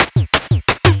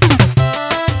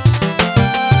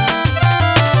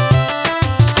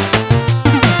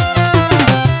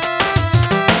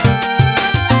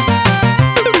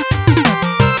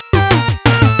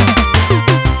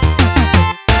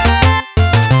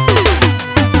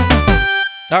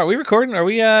Are we recording? Are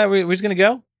we just gonna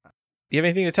go? You have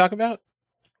anything to talk about?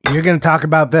 You're going to talk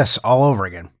about this all over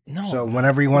again. No. So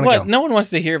whenever you want to go. No one wants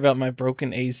to hear about my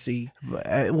broken AC.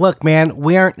 Look, man,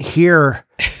 we aren't here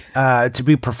to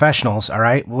be professionals, all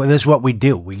right? Well, this is what we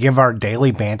do. We give our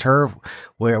daily banter.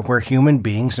 We're human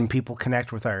beings, and people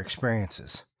connect with our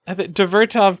experiences.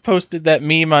 Dvertov posted that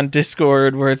meme on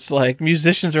Discord where it's like,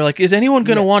 musicians are like, is anyone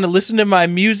going to want to listen to my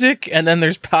music? And then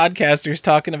there's podcasters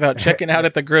talking about checking out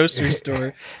at the grocery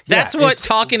store. That's what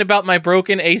talking about my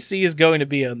broken AC is going to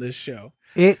be on this show.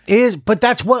 It is, but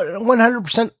that's what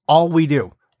 100% all we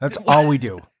do. That's all we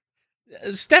do.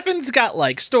 Stefan's got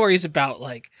like stories about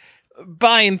like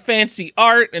buying fancy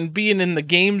art and being in the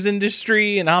games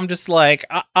industry. And I'm just like,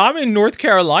 I'm in North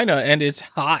Carolina and it's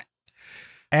hot.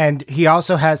 And he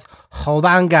also has, hold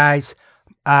on, guys.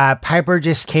 Piper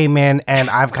just came in and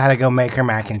I've got to go make her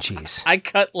mac and cheese. I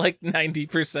cut like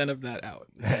 90% of that out.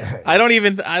 I don't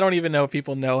even know if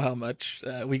people know how much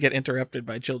we get interrupted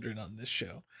by children on this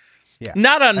show. Yeah.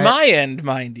 Not on my end,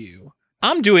 mind you.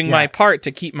 I'm doing my part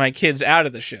to keep my kids out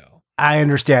of the show. I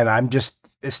understand.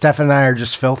 Stefan and I are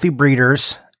just filthy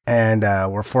breeders, and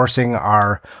we're forcing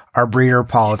our breeder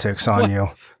politics on you.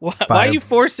 Why are you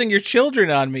forcing your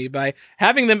children on me by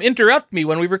having them interrupt me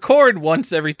when we record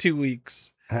once every 2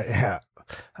 weeks? Yeah.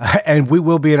 And we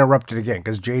will be interrupted again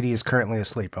because JD is currently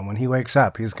asleep. And when he wakes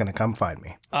up, he's going to come find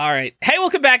me. All right. Hey,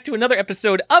 welcome back to another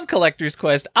episode of Collector's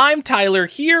Quest. I'm Tyler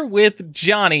here with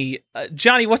Johnny.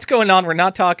 Johnny, what's going on? We're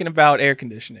not talking about air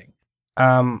conditioning.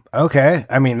 Okay.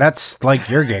 I mean, that's like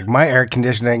your gig. My air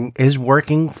conditioning is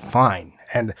working fine.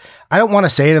 And I don't want to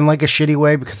say it in like a shitty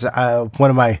way because one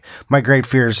of my great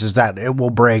fears is that it will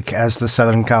break as the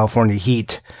Southern California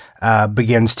heat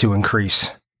begins to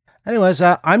increase. Anyways,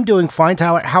 I'm doing fine.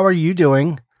 How are you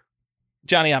doing?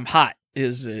 Johnny, I'm hot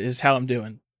is how I'm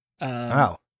doing.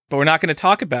 But we're not going to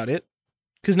talk about it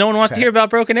because no one wants to hear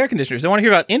about broken air conditioners. They want to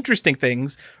hear about interesting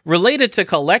things related to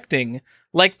collecting,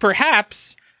 like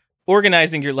perhaps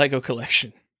organizing your Lego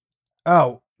collection.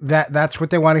 Oh, that's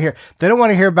what they want to hear. They don't want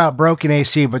to hear about broken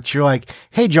AC, but you're like,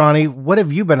 hey, Johnny, what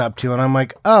have you been up to? And I'm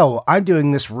like, oh, I'm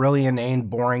doing this really inane,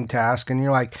 boring task. And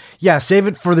you're like, yeah, save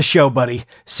it for the show, buddy.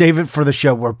 Save it for the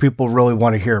show where people really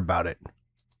want to hear about it.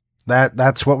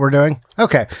 That's what we're doing?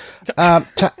 Okay. I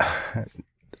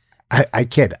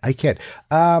kid.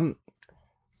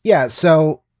 Yeah,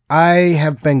 so I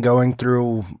have been going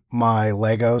through my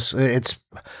Legos.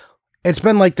 It's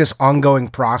been like this ongoing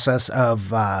process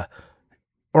of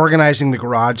organizing the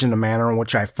garage in a manner in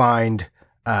which I find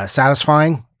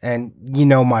satisfying. And you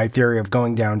know my theory of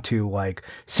going down to like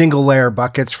single layer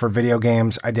buckets for video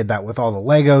games. I did that with all the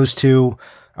Legos too.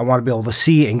 I want to be able to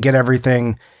see and get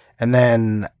everything. And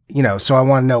then, so I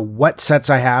want to know what sets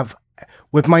I have.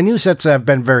 With my new sets, I've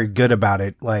been very good about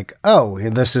it. Like, oh,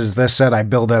 this is this set. I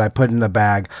build it. I put it in a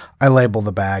bag. I label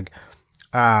the bag.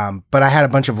 But I had a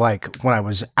bunch of like when I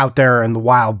was out there in the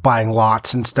wild buying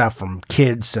lots and stuff from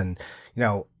kids and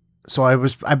so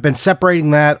I've been separating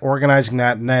that, organizing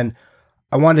that, and then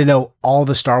I wanted to know all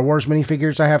the Star Wars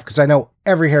minifigures I have because I know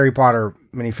every Harry Potter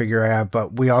minifigure I have,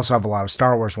 but we also have a lot of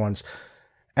Star Wars ones.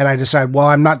 And I decided, well,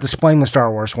 I'm not displaying the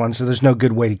Star Wars ones, so there's no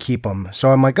good way to keep them.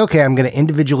 So I'm like, okay, I'm going to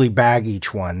individually bag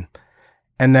each one,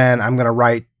 and then I'm going to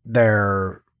write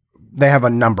they have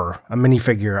a number, a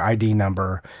minifigure ID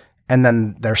number, and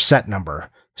then their set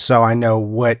number. So I know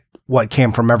what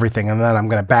came from everything, and then I'm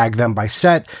going to bag them by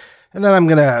set. And then I'm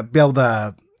going to be able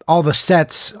to, all the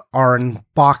sets are in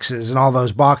boxes and all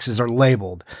those boxes are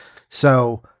labeled.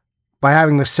 So by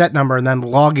having the set number and then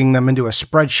logging them into a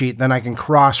spreadsheet, then I can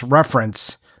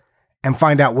cross-reference and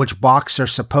find out which box they're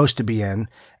supposed to be in.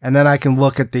 And then I can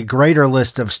look at the greater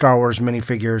list of Star Wars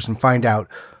minifigures and find out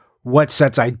what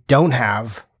sets I don't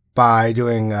have by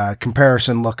doing a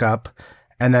comparison lookup.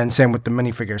 And then same with the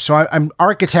minifigures. So I'm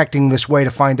architecting this way to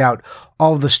find out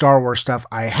all of the Star Wars stuff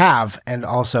I have and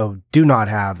also do not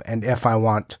have. And if I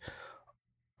want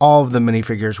all of the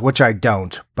minifigures, which I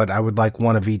don't, but I would like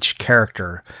one of each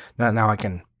character. Now I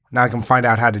can find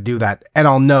out how to do that. And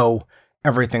I'll know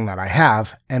everything that I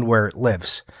have and where it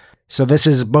lives. So this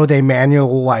is both a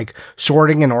manual like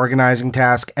sorting and organizing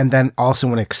task and then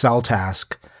also an Excel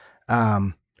task,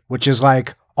 which is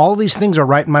like, all these things are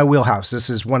right in my wheelhouse. This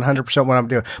is 100% what I'm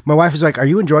doing. My wife is like, are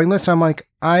you enjoying this? I'm like,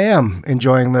 I am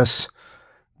enjoying this,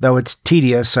 though it's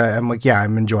tedious. I'm like, yeah,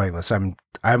 I'm enjoying this. I'm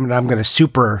going to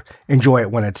super enjoy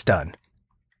it when it's done.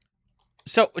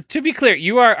 So to be clear,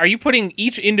 are you putting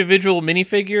each individual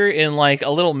minifigure in like a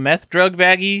little meth drug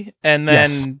baggie and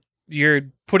then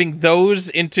you're putting those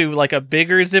into like a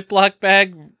bigger Ziploc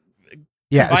bag?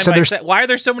 Yeah. So why are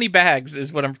there so many bags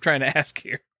is what I'm trying to ask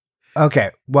here.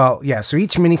 Okay, well, yeah, so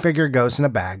each minifigure goes in a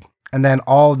bag, and then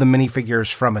all of the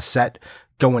minifigures from a set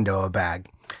go into a bag.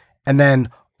 And then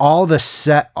all of those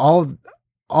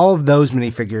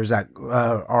minifigures that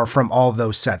are from all of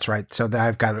those sets, right? So that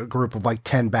I've got a group of like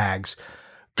 10 bags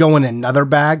go in another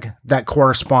bag that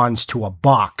corresponds to a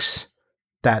box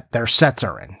that their sets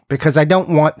are in, because I don't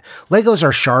want Legos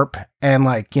are sharp and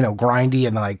like, you know, grindy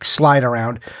and like slide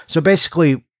around. So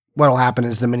basically what'll happen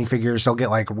is the minifigures, they'll get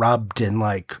like rubbed and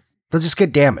like they'll just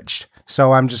get damaged.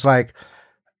 So I'm just like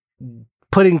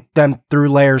putting them through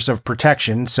layers of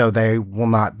protection so they will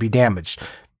not be damaged,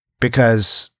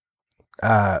 because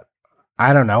I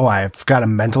don't know, I've got a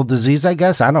mental disease, I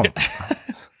guess. I don't.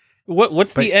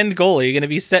 What's the end goal? Are you going to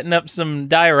be setting up some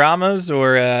dioramas,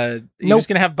 or you're just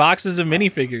going to have boxes of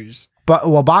minifigures?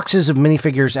 Well, boxes of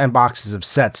minifigures and boxes of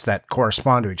sets that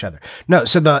correspond to each other. No,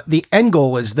 so the end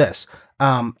goal is this.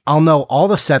 I'll know all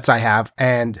the sets I have,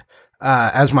 and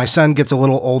as my son gets a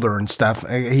little older and stuff,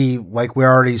 we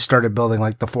already started building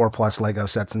like the 4+ Lego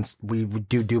sets, and we would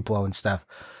do Duplo and stuff.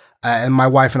 And my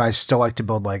wife and I still like to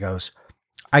build Legos.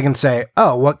 I can say,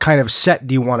 oh, what kind of set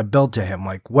do you want to build to him?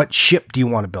 Like, what ship do you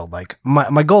want to build? Like,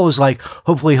 my goal is like,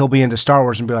 hopefully he'll be into Star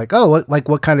Wars and be like, oh,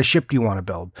 what kind of ship do you want to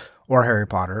build? Or Harry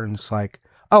Potter. And it's like,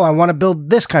 oh, I want to build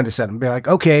this kind of set. And be like,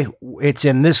 okay, it's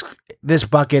in this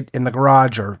bucket in the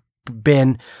garage or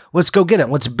bin. Let's go get it.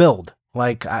 Let's build.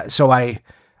 Like, so I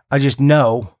just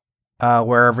know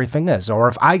where everything is. Or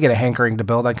if I get a hankering to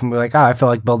build, I can be like, oh, I feel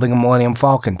like building a Millennium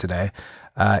Falcon today.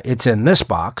 It's in this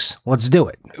box. Let's do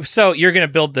it. So you're going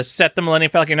to build the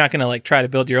Millennium Falcon. You're not going to like try to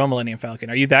build your own Millennium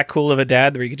Falcon. Are you that cool of a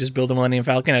dad where you could just build a Millennium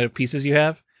Falcon out of pieces you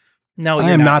have? No,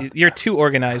 you're not. You're too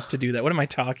organized to do that. What am I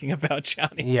talking about,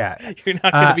 Johnny? Yeah. You're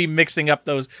not going to be mixing up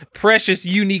those precious,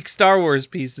 unique Star Wars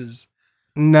pieces.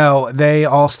 No, they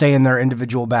all stay in their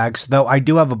individual bags, though I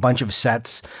do have a bunch of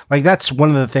sets. Like, that's one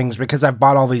of the things, because I've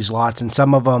bought all these lots, and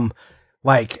some of them,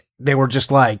 like, they were just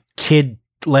like kid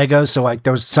Legos. So like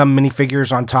there was some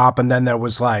minifigures on top, and then there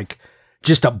was like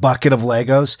just a bucket of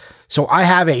Legos. So I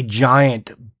have a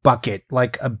giant bucket,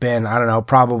 like a bin, I don't know,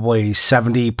 probably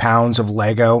 70 pounds of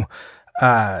Lego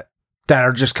that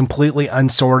are just completely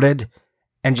unsorted,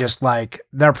 and just like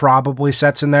they're probably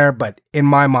sets in there, but in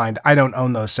my mind, I don't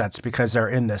own those sets because they're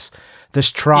in this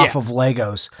trough of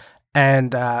Legos.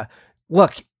 And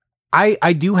look,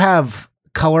 I do have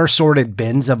color sorted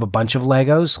bins of a bunch of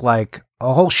Legos, like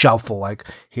a whole shelf full. Like,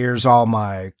 here's all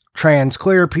my trans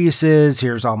clear pieces,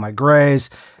 here's all my grays.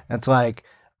 It's like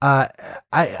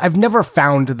I've never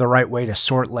found the right way to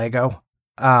sort Lego,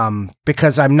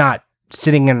 because I'm not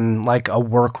sitting in like a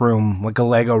workroom, like a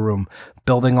Lego room,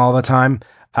 building all the time.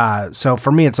 So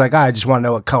for me, it's like, I just want to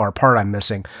know what color part I'm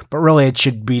missing. But really, it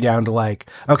should be down to like,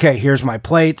 okay, here's my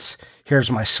plates,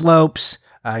 here's my slopes,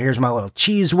 here's my little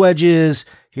cheese wedges,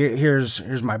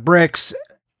 here's my bricks,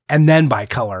 and then by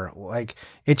color. Like,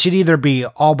 it should either be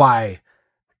all by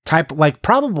type, like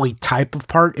probably type of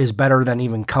part is better than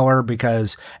even color,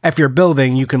 because if you're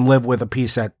building, you can live with a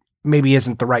piece that maybe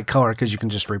isn't the right color because you can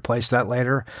just replace that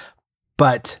later.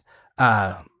 But,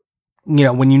 you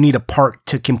know, when you need a part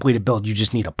to complete a build, you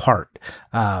just need a part.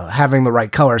 Having the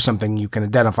right color is something you can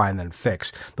identify and then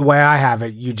fix. The way I have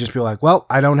it, you just be like, well,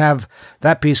 I don't have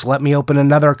that piece. Let me open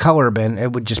another color bin.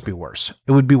 It would just be worse.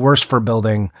 It would be worse for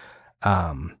building,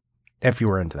 if you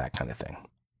were into that kind of thing.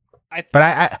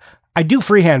 But I do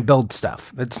freehand build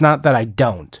stuff. It's not that I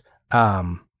don't.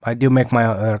 I do make my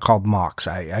own. They're called mocks.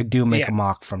 I do make a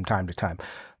mock from time to time,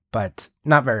 but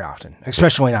not very often,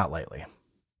 especially not lately.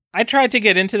 I tried to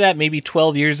get into that maybe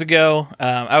 12 years ago.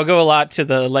 I would go a lot to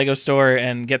the Lego store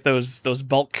and get those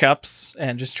bulk cups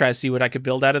and just try to see what I could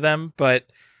build out of them. But,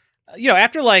 you know,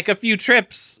 after like a few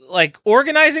trips, like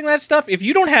organizing that stuff, if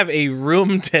you don't have a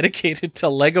room dedicated to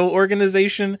Lego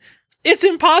organization, it's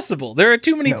impossible. There are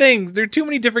too many things. There are too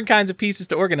many different kinds of pieces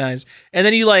to organize. And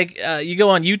then you you go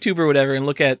on YouTube or whatever and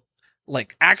look at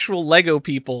like actual Lego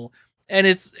people, and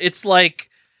it's like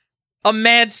a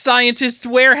mad scientist's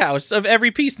warehouse of every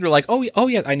piece. And they're like, oh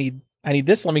yeah, I need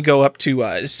this. Let me go up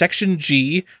to section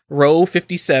G, row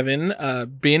 57,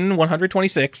 bin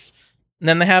 126. And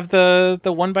then they have the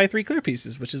 1x3 clear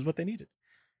pieces, which is what they needed.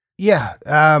 Yeah.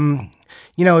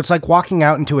 You know, it's like walking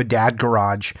out into a dad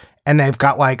garage and they've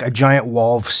got like a giant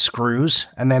wall of screws,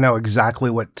 and they know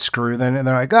exactly what screw then, and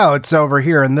they're like, oh, it's over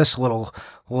here in this little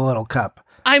cup.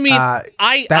 I mean,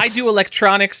 I do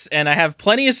electronics, and I have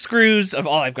plenty of screws of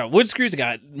all. I've got wood screws, I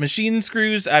got machine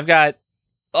screws, I've got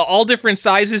all different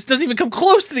sizes. Doesn't even come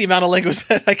close to the amount of Legos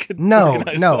that I could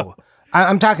organize.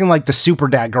 I'm talking like the super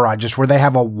dad garages where they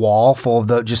have a wall full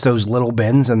of just those little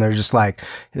bins, and they're just like,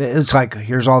 it's like,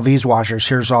 here's all these washers,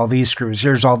 here's all these screws,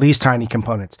 here's all these tiny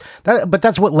components. But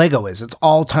that's what Lego is. It's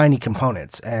all tiny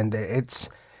components, and it's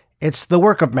the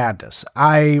work of madness.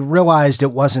 I realized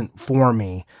it wasn't for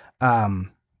me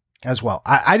as well.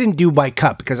 I didn't do by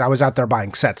cut because I was out there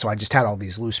buying sets, so I just had all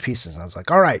these loose pieces. I was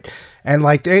like, all right. And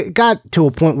like it got to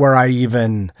a point where I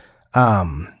even,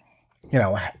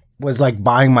 was like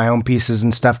buying my own pieces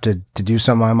and stuff to do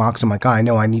some of my mocks. I'm like, oh, I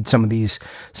know I need some of these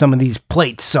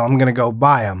plates, so I'm going to go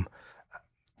buy them.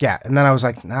 Yeah. And then I was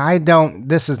like, I'm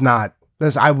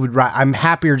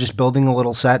happier just building a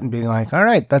little set and being like, all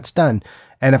right, that's done.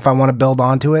 And if I want to build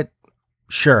onto it,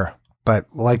 sure. But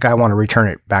like, I want to return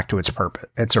it back to its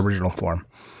original form.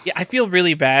 Yeah, I feel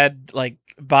really bad, like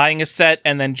buying a set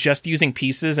and then just using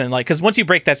pieces, and like, because once you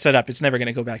break that set up, it's never going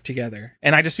to go back together.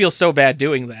 And I just feel so bad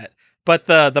doing that. But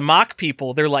the mock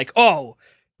people, they're like, oh,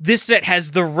 this set has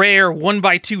the rare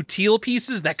 1x2 teal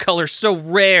pieces. That color's so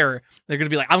rare. They're going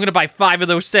to be like, I'm going to buy 5 of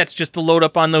those sets just to load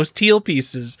up on those teal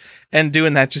pieces. And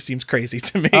doing that just seems crazy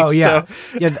to me. Oh, yeah. So.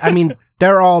 Yeah, I mean,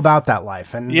 they're all about that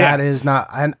life. And that is not...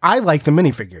 And I like the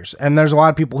minifigures. And there's a lot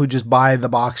of people who just buy the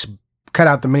box, cut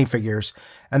out the minifigures,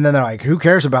 and then they're like, who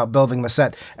cares about building the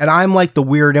set? And I'm like the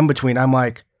weird in-between. I'm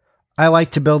like, I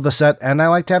like to build the set, and I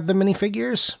like to have the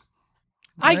minifigures.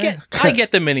 I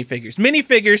get the minifigures.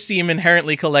 Minifigures seem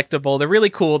inherently collectible. They're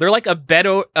really cool. They're like a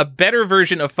better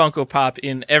version of Funko Pop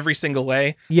in every single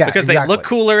way. Yeah, because exactly. They look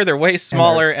cooler, they're way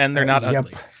smaller, and they're not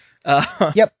ugly.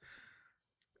 Yep.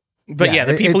 But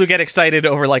the people who get excited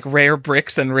over like rare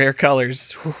bricks and rare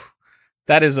colors,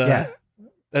 that's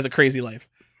a crazy life.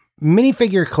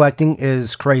 Minifigure collecting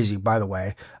is crazy, by the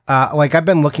way. Like I've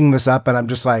been looking this up, and I'm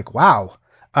just like, wow.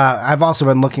 I've also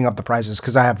been looking up the prices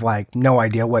because I have like no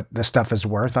idea what this stuff is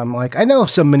worth. I'm like, I know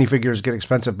some minifigures get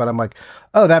expensive, but I'm like,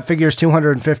 oh, that figure is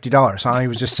 $250. Huh? He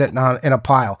was just sitting in a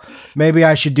pile. Maybe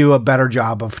I should do a better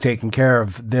job of taking care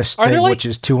of this thing, which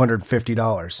is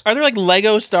 $250. Are there like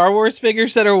Lego Star Wars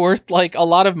figures that are worth like a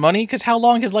lot of money? Because how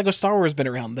long has Lego Star Wars been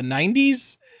around? The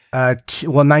 90s?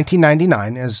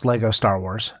 1999 is Lego Star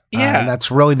Wars. Yeah. And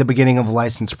that's really the beginning of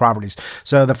licensed properties.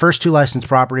 So the first 2 licensed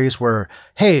properties were,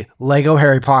 hey, Lego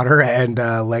Harry Potter and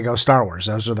Lego Star Wars.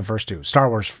 Those are the first 2. Star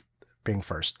Wars being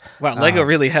first. Wow, Lego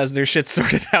really has their shit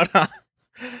sorted out, huh?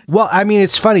 Well, I mean,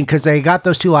 it's funny because they got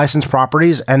those 2 licensed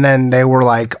properties, and then they were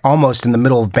like almost in the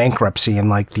middle of bankruptcy in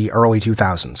like the early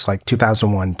 2000s, like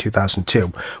 2001,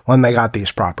 2002, when they got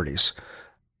these properties.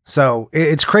 So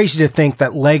it's crazy to think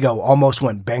that Lego almost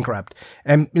went bankrupt.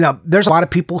 And, there's a lot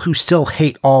of people who still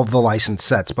hate all of the licensed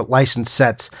sets, but licensed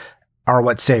sets are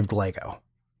what saved Lego.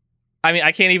 I mean,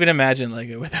 I can't even imagine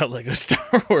Lego without Lego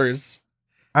Star Wars.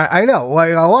 I know.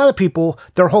 Like, a lot of people,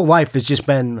 their whole life has just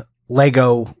been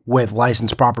Lego with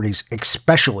licensed properties,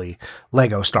 especially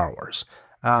Lego Star Wars.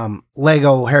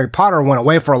 Lego Harry Potter went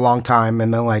away for a long time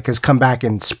and then like has come back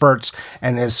in spurts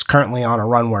and is currently on a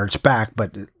run where it's back,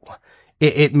 but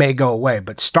it may go away.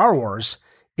 But Star Wars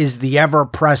is the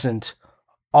ever-present,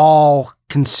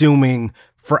 all-consuming,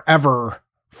 forever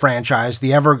franchise,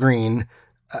 the evergreen.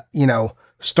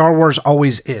 Star Wars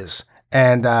always is.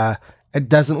 And it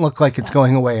doesn't look like it's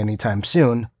going away anytime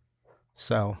soon.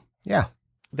 So, yeah.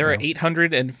 There are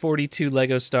 842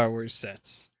 Lego Star Wars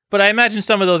sets. But I imagine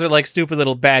some of those are like stupid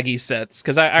little baggy sets,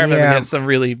 because I remember getting some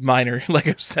really minor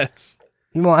Lego sets.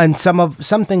 Well, and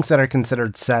some things that are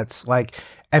considered sets, like...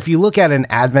 If you look at an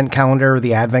advent calendar,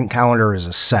 the advent calendar is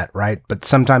a set, right? But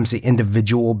sometimes the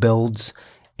individual builds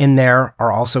in there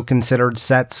are also considered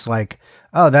sets. Like,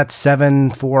 oh, that's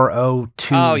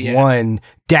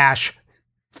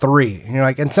 74021-3.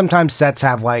 Like, and sometimes sets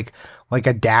have like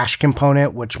a dash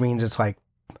component, which means it's like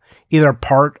either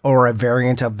part or a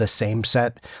variant of the same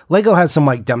set. Lego has some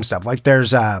like dumb stuff. Like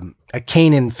there's a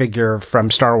Kanan figure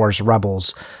from Star Wars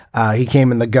Rebels. He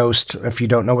came in the Ghost. If you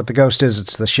don't know what the Ghost is,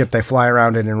 it's the ship they fly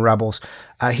around in Rebels.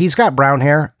 He's got brown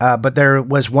hair, but there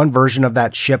was one version of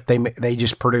that ship they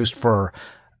just produced for,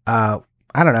 I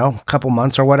don't know, a couple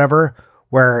months or whatever,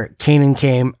 where Kanan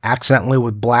came accidentally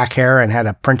with black hair and had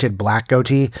a printed black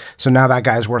goatee. So now that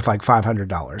guy's worth like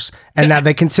 $500. And now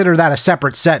they consider that a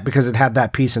separate set because it had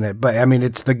that piece in it. But I mean,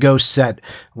 it's the Ghost set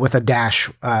with a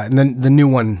dash. And then the new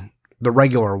one, the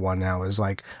regular one now is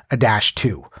like a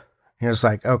 -2. You're just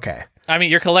like, okay. I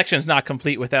mean, your collection's not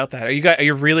complete without that. Are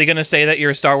you really going to say that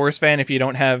you're a Star Wars fan if you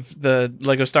don't have the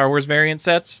Lego Star Wars variant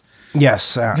sets?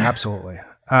 Yes, absolutely.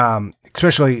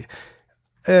 Especially...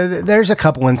 There's a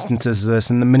couple instances of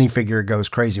this, and the minifigure goes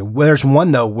crazy. There's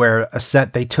one, though, where a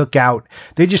set they took out,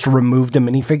 they just removed a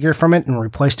minifigure from it and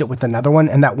replaced it with another one.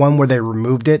 And that one where they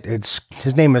removed it,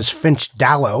 his name is Finch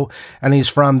Dallow, and he's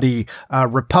from the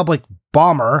Republic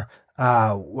Bomber,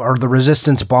 or the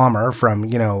Resistance Bomber from,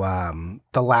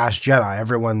 The Last Jedi.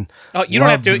 Everyone. Oh, you don't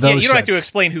have to. Yeah, you don't have to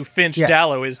explain who Finch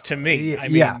Dallow is to me. I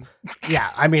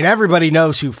mean, everybody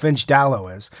knows who Finch Dallow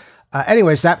is.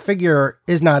 Anyways, that figure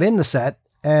is not in the set.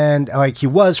 And he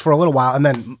was for a little while, and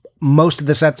then most of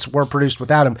the sets were produced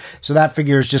without him. So that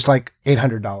figure is just like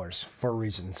 $800 for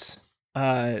reasons.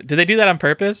 Do they do that on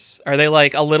purpose? Are they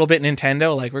like a little bit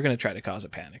Nintendo? Like, we're going to try to cause a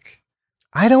panic.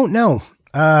 I don't know.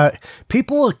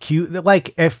 People accuse,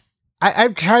 if I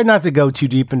try not to go too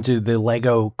deep into the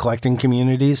Lego collecting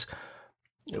communities.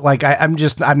 I'm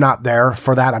not there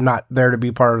for that. I'm not there to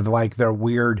be part of their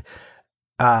weird,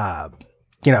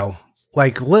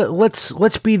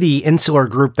 let's be the insular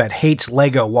group that hates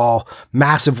Lego while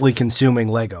massively consuming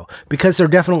Lego, because there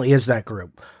definitely is that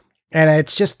group. And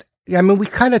it's just, we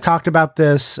kind of talked about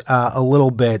this a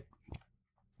little bit.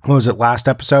 What was it, last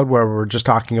episode, where we were just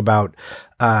talking about,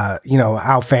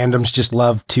 how fandoms just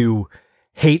love to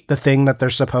hate the thing that they're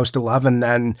supposed to love, and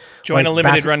then join a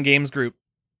limited run games group.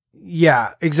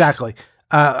 Yeah, exactly.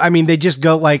 They just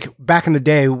go back in the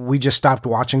day, we just stopped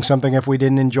watching something if we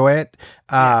didn't enjoy it.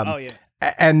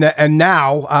 And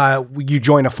now you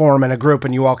join a forum and a group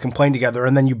and you all complain together,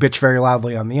 and then you bitch very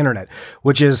loudly on the internet,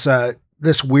 which is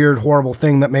this weird, horrible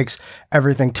thing that makes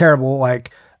everything terrible.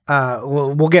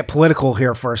 We'll get political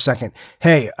here for a second.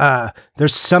 Hey,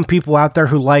 there's some people out there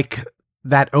who like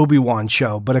that Obi-Wan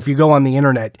show, but if you go on the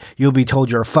internet, you'll be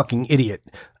told you're a fucking idiot,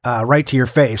 right to your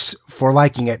face for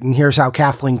liking it. And here's how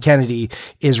Kathleen Kennedy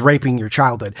is raping your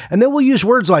childhood. And then we'll use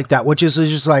words like that, which is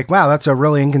just wow, that's a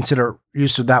really inconsiderate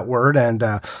use of that word. And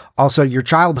also, your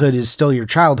childhood is still your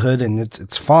childhood, and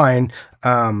it's fine.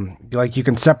 You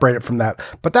can separate it from that,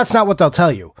 but that's not what they'll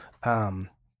tell you.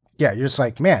 You're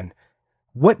just man,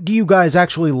 what do you guys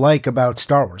actually like about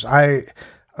Star Wars?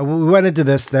 We went into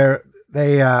this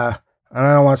I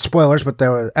don't want spoilers, but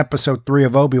there was episode 3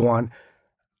 of Obi-Wan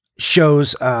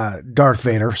shows Darth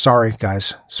Vader. Sorry,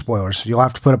 guys, spoilers. You'll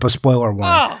have to put up a spoiler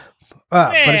warning.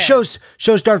 But it shows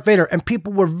Darth Vader, and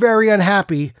people were very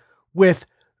unhappy with.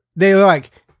 They were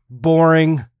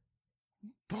boring,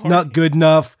 not good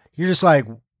enough. You're just what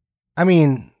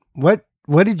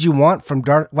did you want from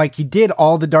Darth? He did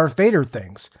all the Darth Vader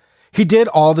things.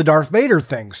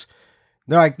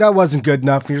 They're that wasn't good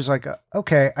enough. And you're just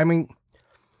okay.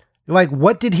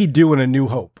 What did he do in A New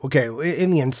Hope? Okay,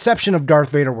 in the inception of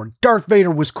Darth Vader, where Darth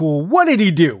Vader was cool, what did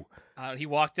he do? He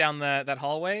walked down that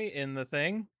hallway in the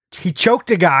thing. He choked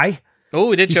a guy.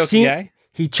 Oh, he did choke a guy.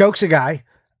 He chokes a guy,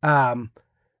 and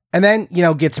then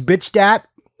gets bitched at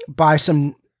by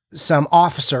some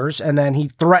officers, and then he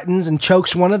threatens and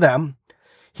chokes one of them.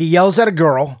 He yells at a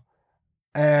girl,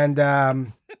 and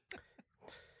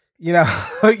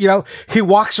he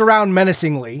walks around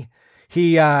menacingly.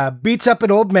 He beats up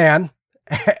an old man,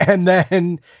 and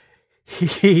then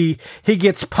he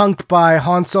gets punked by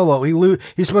Han Solo.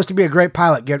 He's supposed to be a great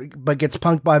pilot, but gets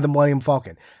punked by the Millennium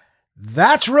Falcon.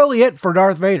 That's really it for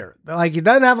Darth Vader. He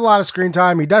doesn't have a lot of screen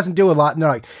time. He doesn't do a lot. And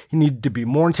they're he needed to be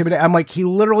more intimidating. I'm he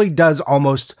literally does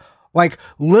almost...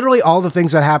 literally all the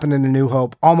things that happened in A New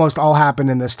Hope almost all happen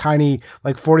in this tiny,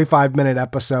 45-minute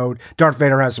episode. Darth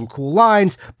Vader has some cool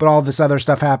lines, but all this other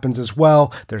stuff happens as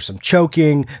well. There's some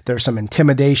choking, there's some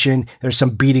intimidation, there's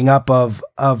some beating up of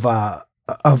Ben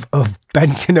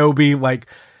Kenobi.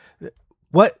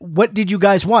 What did you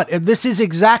guys want? And this is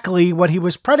exactly what he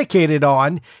was predicated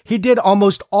on. He did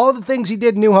almost all the things he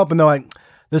did in New Hope, and they're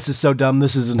this is so dumb,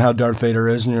 this isn't how Darth Vader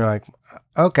is. And you're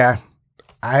okay.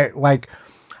 We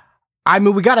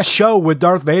got a show with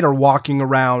Darth Vader walking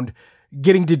around,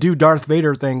 getting to do Darth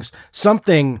Vader things.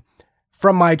 Something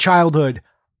from my childhood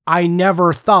I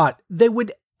never thought they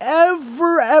would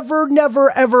ever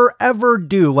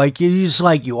do.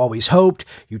 You always hoped,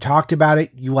 you talked about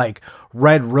it, you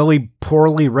read really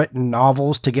poorly written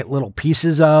novels to get little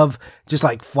pieces of, just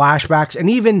flashbacks. And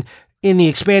even in the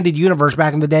expanded universe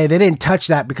back in the day, they didn't touch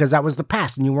that because that was the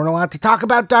past and you weren't allowed to talk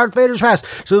about Darth Vader's past.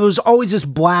 So there was always this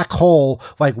black hole,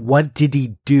 what did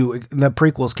he do? And the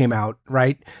prequels came out,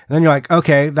 right? And then you're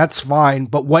okay, that's fine,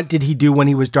 but what did he do when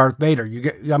he was Darth Vader?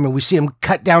 We see him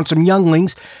cut down some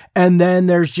younglings, and then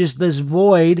there's just this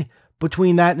void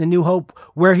between that and A New Hope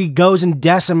where he goes and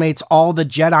decimates all the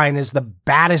Jedi and is the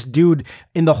baddest dude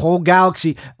in the whole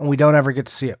galaxy, and we don't ever get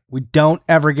to see it. We don't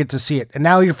ever get to see it. And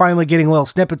now you're finally getting little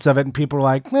snippets of it, and people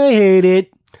are I hate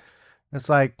it. It's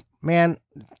man,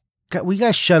 will you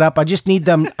guys shut up? I just need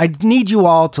them. I need you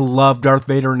all to love Darth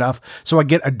Vader enough so I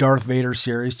get a Darth Vader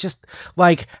series. Just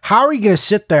like, how are you going to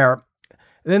sit there?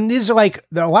 And then these are like,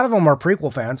 a lot of them are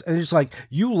prequel fans. And it's like,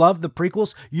 you love the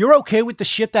prequels. You're okay with the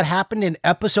shit that happened in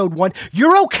episode 1.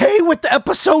 You're okay with the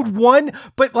episode 1,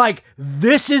 but like,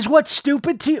 this is what's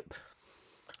stupid to you.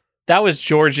 That was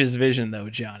George's vision,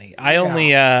 though, Johnny. I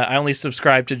only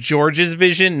subscribe to George's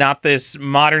vision, not this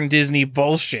modern Disney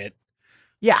bullshit.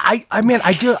 Yeah, I mean,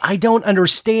 I don't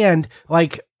understand.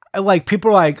 Like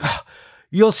people are like,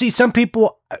 you'll see some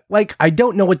people like, I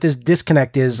don't know what this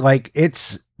disconnect is. Like,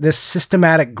 it's this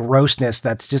systematic grossness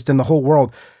that's just in the whole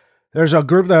world. There's a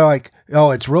group that are like,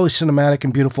 oh, it's really cinematic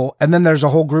and beautiful. And then there's a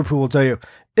whole group who will tell you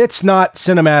it's not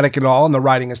cinematic at all and the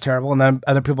writing is terrible. And then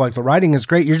other people are like, the writing is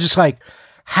great. You're just like,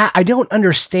 I don't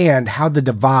understand how the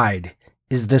divide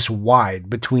is this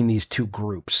wide between these two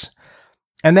groups.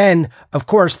 And then, of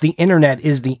course, the internet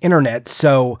is the internet.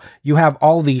 So you have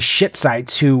all these shit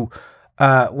sites who,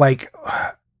 I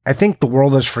think the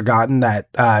world has forgotten that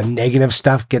negative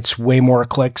stuff gets way more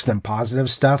clicks than positive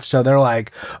stuff. So they're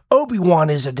like,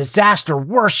 Obi-Wan is a disaster,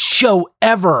 worst show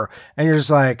ever. And you're just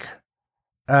like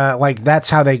that's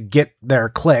how they get their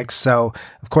clicks. So,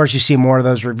 of course, you see more of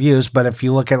those reviews. But if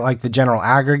you look at like the general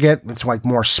aggregate, it's like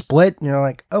more split. And you're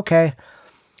like, okay.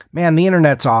 Man, the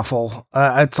internet's awful.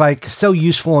 It's like so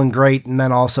useful and great, and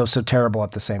then also so terrible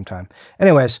at the same time.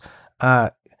 Anyways,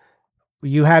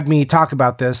 you had me talk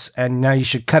about this, and now you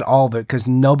should cut all of it because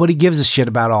nobody gives a shit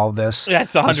about all of this.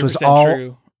 That's 100%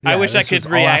 true. Yeah, I wish I could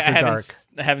I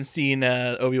haven't seen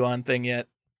Obi-Wan thing yet.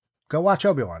 Go watch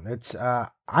Obi-Wan. It's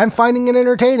I'm finding it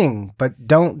entertaining, but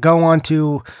don't go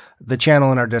onto the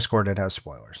channel in our Discord. It has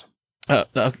spoilers.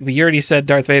 You already said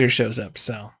Darth Vader shows up,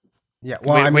 so yeah.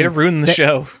 Well, way to ruin the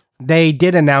show. They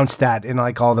did announce that in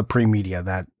like all the pre-media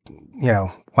that,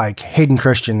 like Hayden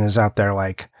Christensen is out there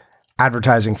like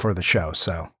advertising for the show.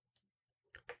 So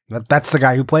that's the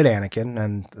guy who played Anakin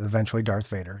and eventually Darth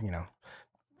Vader,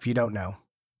 if you don't know.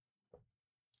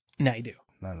 Now you do.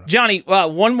 Johnny,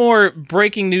 one more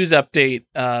breaking news update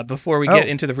before we get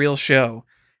into the real show.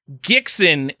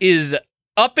 Gixxen is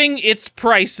upping its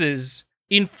prices.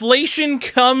 Inflation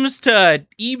comes to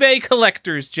eBay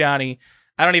collectors, Johnny.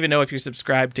 I don't even know if you're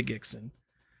subscribed to Gixxen.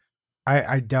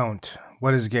 I don't.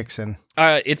 What is Gixxen?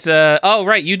 It's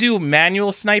right. You do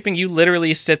manual sniping. You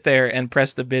literally sit there and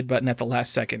press the bid button at the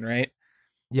last second, right?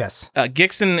 Yes.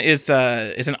 Gixxen is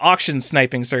an auction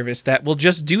sniping service that will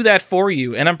just do that for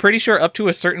you. And I'm pretty sure up to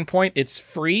a certain point, it's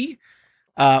free.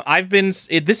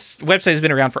 This website has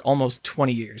been around for almost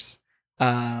 20 years.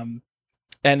 And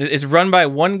it's run by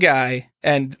one guy.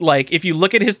 And like, if you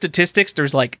look at his statistics,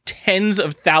 there's like tens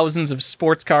of thousands of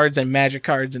sports cards and magic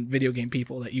cards and video game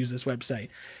people that use this website.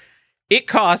 It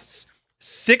costs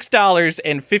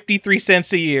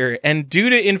 $6.53 a year. And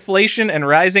due to inflation and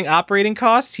rising operating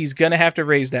costs, he's going to have to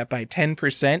raise that by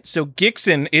 10%. So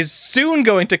Gixxen is soon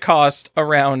going to cost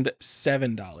around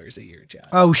 $7 a year, John.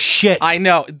 Oh, shit. I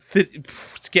know.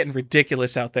 It's getting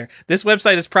ridiculous out there. This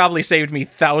website has probably saved me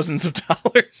thousands of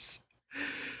dollars.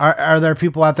 Are there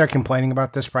people out there complaining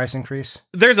about this price increase?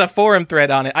 There's a forum thread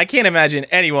on it. I can't imagine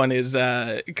anyone is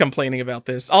complaining about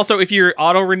this. Also, if you're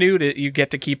auto-renewed, you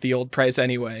get to keep the old price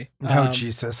anyway.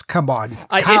 Jesus. Come on.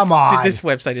 This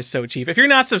website is so cheap. If you're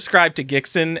not subscribed to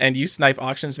Gixxen and you snipe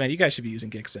auctions, man, you guys should be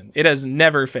using Gixxen. It has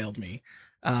never failed me.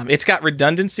 It's got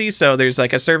redundancy, so there's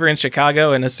like a server in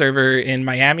Chicago and a server in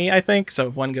Miami, I think. So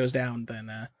if one goes down,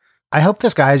 then... I hope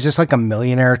this guy is just like a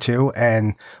millionaire too.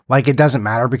 And like, it doesn't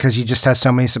matter because he just has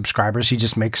so many subscribers. He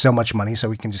just makes so much money. So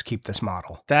we can just keep this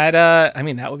model. That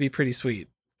would be pretty sweet.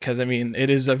 Cause it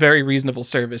is a very reasonable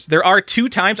service. There are 2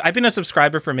 times I've been a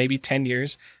subscriber for maybe 10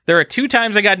 years. There are 2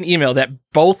 times I got an email that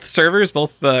both servers,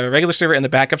 both the regular server and the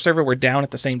backup server were down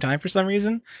at the same time for some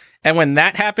reason. And when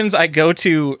that happens, I go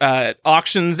to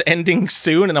auctions ending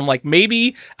soon. And I'm like,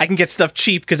 maybe I can get stuff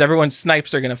cheap because everyone's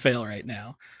snipes are going to fail right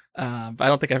now. But I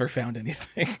don't think I ever found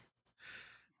anything.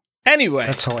 Anyway,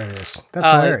 that's hilarious.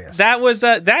 Hilarious. That was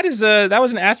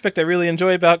an aspect I really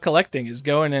enjoy about collecting is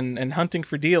going and hunting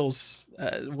for deals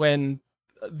when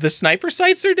the sniper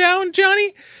sites are down,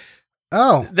 Johnny.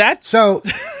 Oh, that's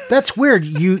weird.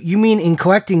 You mean in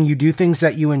collecting you do things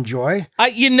that you enjoy?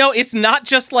 It's not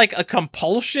just like a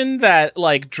compulsion that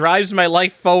like drives my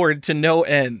life forward to no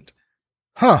end.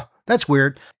 Huh? That's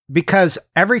weird. Because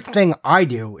everything I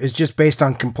do is just based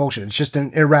on compulsion. It's just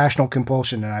an irrational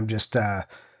compulsion. And I'm just,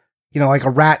 like a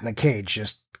rat in a cage,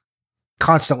 just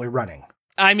constantly running.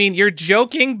 I mean, you're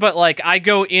joking, but like I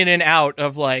go in and out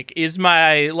of like, is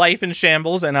my life in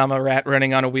shambles and I'm a rat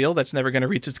running on a wheel that's never going to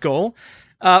reach its goal?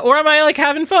 Or am I like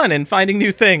having fun and finding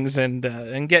new things and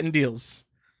getting deals?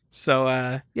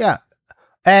 So, yeah.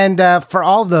 And for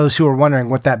all those who are wondering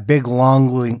what that big,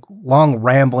 long,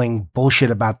 rambling bullshit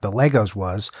about the Legos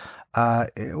was,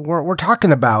 we're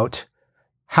talking about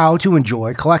how to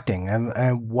enjoy collecting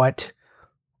and what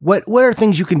are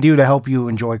things you can do to help you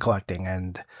enjoy collecting.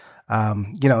 And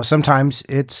sometimes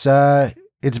it's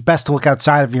best to look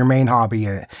outside of your main hobby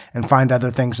and find other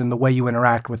things in the way you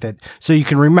interact with it, so you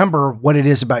can remember what it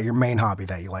is about your main hobby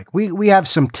that you like. We have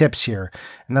some tips here,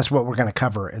 and that's what we're going to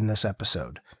cover in this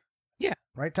episode. Yeah.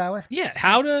 Right, Tyler? Yeah.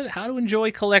 How to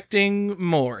enjoy collecting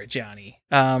more, Johnny.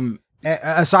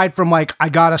 Aside from I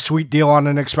got a sweet deal on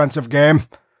an expensive game.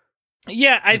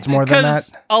 Yeah, it's more than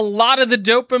that. A lot of the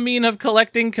dopamine of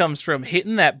collecting comes from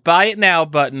hitting that buy it now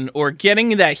button or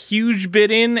getting that huge bid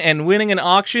in and winning an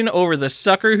auction over the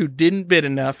sucker who didn't bid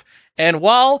enough. And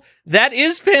while that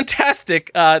is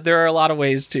fantastic, there are a lot of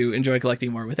ways to enjoy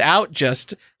collecting more without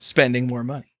just spending more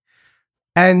money.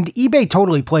 And eBay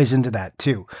totally plays into that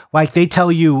too. They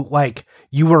tell you,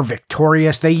 you were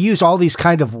victorious. They use all these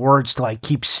kind of words to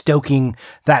keep stoking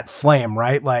that flame,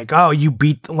 right? Oh, you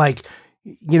beat,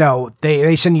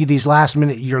 they send you these last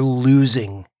minute, you're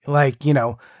losing. Not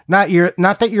that you're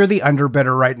the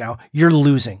underbidder right now. You're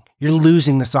losing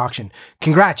this auction.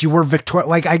 Congrats, you were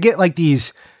victorious. I get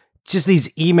these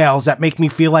emails that make me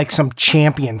feel like some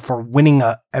champion for winning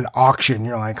an auction.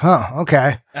 You're like, huh,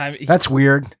 okay. That's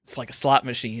weird. It's like a slot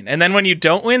machine. And then when you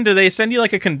don't win, do they send you a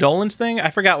condolence thing? I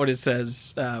forgot what it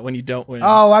says when you don't win.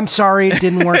 Oh, I'm sorry, it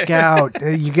didn't work out.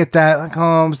 You get that,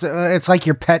 it's like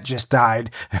your pet just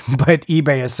died, but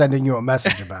eBay is sending you a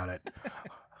message about it.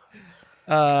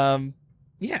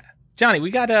 Yeah. Johnny,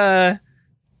 we got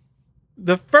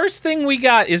the first thing we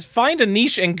got is find a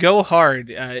niche and go hard.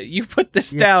 You put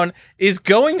this down. Is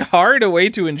going hard a way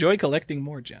to enjoy collecting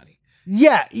more, Johnny?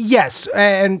 Yeah, yes.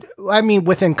 And I mean,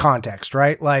 within context,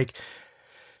 right?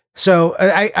 So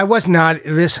I was not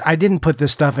I didn't put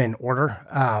this stuff in order.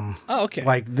 Okay.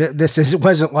 It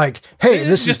wasn't hey,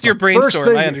 this is just your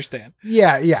brainstorm. I understand.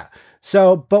 Yeah.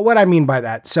 So, but what I mean by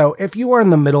that, so if you are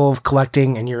in the middle of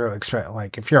collecting and you're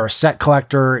if you're a set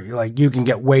collector, you can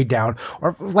get weighed down,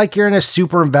 or you're in a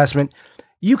super investment,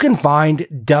 you can find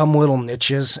dumb little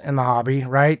niches in the hobby,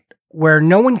 right? Where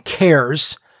no one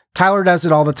cares. Tyler does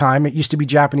it all the time. It used to be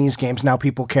Japanese games. Now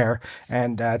people care.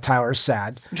 And Tyler's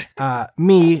sad.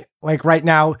 Me, right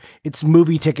now, it's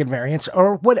movie ticket variants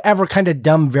or whatever kind of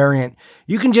dumb variant.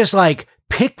 You can just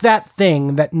pick that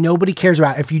thing that nobody cares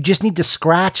about. If you just need to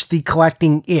scratch the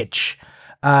collecting itch,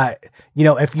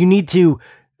 if you need to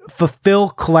fulfill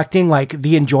collecting,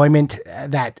 the enjoyment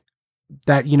that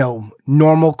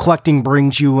normal collecting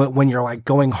brings you when you're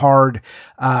going hard,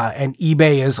 and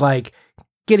eBay is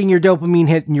getting your dopamine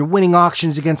hit and you're winning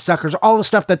auctions against suckers, all the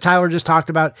stuff that Tyler just talked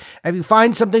about. If you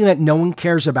find something that no one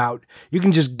cares about, you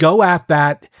can just go at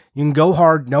that. You can go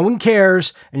hard. No one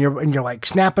cares. And you're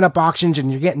snapping up auctions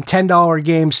and you're getting $10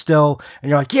 games still. And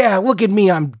you're yeah, look at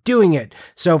me. I'm doing it.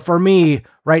 So for me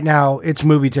right now, it's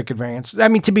movie ticket variants. I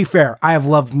mean, to be fair, I have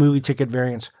loved movie ticket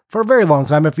variants for a very long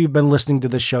time. If you've been listening to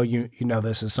this show, you know,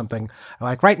 this is something I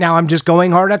like. Right now, I'm just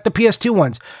going hard at the PS2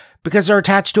 ones, because they're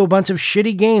attached to a bunch of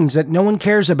shitty games that no one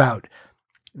cares about.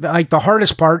 The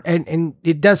hardest part, and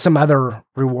it does some other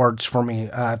rewards for me,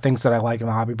 things that I like in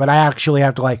the hobby, but I actually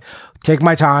have to take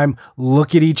my time,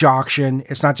 look at each auction.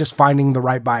 It's not just finding the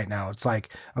right buy now. It's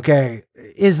okay,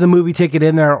 is the movie ticket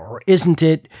in there or isn't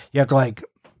it? You have to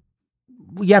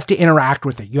you have to interact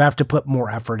with it. You have to put more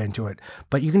effort into it,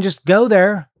 but you can just go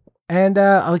there and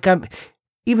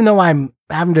even though I'm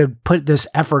having to put this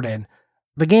effort in,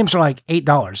 the games are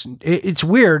 $8. It's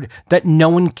weird that no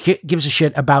one gives a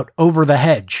shit about Over the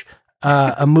Hedge,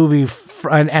 a movie,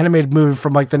 an animated movie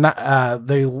from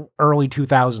the early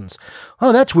 2000s.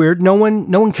 Oh, that's weird. No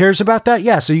one cares about that.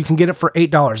 Yeah, so you can get it for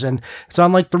 $8, and it's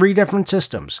on 3 different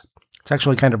systems. It's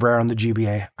actually kind of rare on the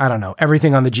GBA. I don't know.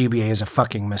 Everything on the GBA is a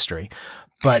fucking mystery,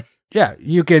 but. Yeah,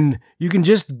 you can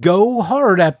just go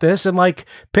hard at this and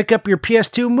pick up your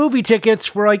PS2 movie tickets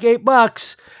for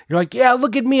 $8. You're yeah,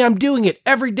 look at me, I'm doing it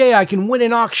every day. I can win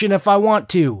an auction if I want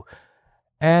to,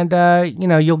 and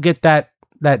you'll get that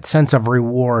sense of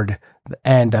reward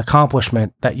and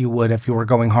accomplishment that you would if you were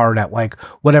going hard at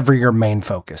whatever your main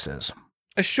focus is.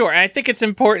 Sure. I think it's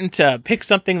important to pick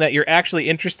something that you're actually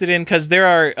interested in, because there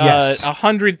are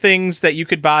 100 things that you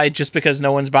could buy just because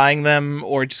no one's buying them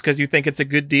or just because you think it's a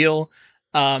good deal.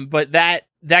 But that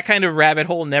kind of rabbit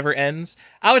hole never ends.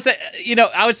 I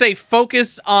would say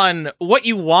focus on what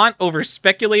you want over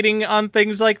speculating on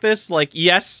things like this.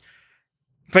 Yes,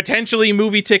 potentially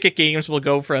movie ticket games will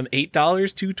go from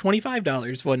 $8 to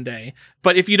 $25 one day.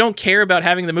 But if you don't care about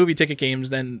having the movie ticket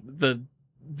games, then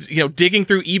digging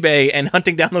through eBay and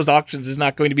hunting down those auctions is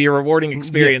not going to be a rewarding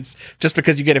experience just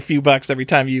because you get a few bucks every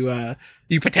time you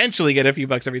potentially get a few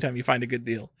bucks every time you find a good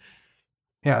deal.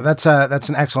 Yeah, that's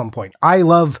an excellent point. I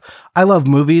love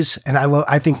movies, and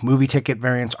I think movie ticket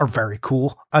variants are very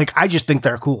cool. Like, I just think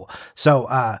they're cool. So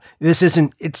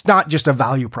it's not just a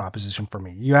value proposition for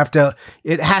me.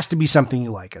 It has to be something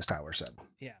you like, as Tyler said.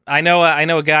 Yeah, I know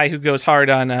a guy who goes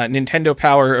hard on Nintendo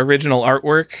Power original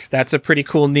artwork. That's a pretty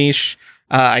cool niche.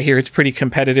 I hear it's pretty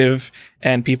competitive,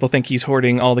 and people think he's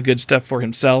hoarding all the good stuff for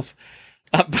himself.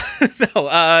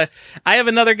 I have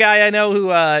another guy I know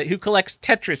who collects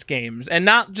Tetris games, and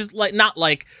not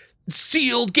like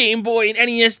sealed Game Boy and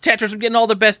NES Tetris. I'm getting all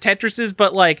the best Tetrises,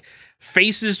 but like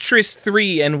Faces Tris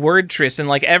 3 and Word Tris, and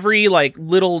like every like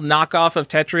little knockoff of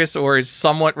Tetris or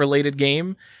somewhat related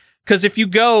game. Because if you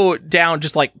go down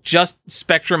just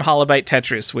Spectrum Holobyte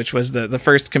Tetris, which was the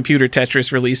first computer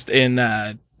Tetris released in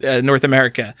North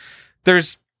America,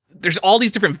 there's all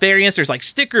these different variants. There's like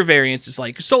sticker variants. It's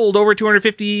like sold over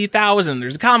 250,000.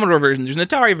 There's a Commodore version. There's an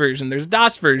Atari version. There's a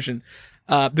DOS version.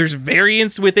 There's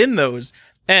variants within those.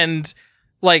 And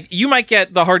like, you might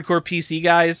get the hardcore PC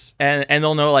guys and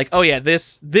they'll know like, oh yeah,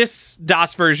 this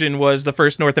DOS version was the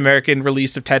first North American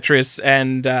release of Tetris.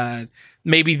 And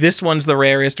maybe this one's the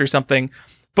rarest or something.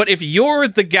 But if you're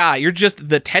the guy, you're just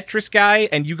the Tetris guy,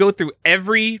 and you go through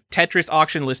every Tetris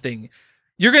auction listing,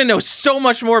 you're going to know so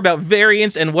much more about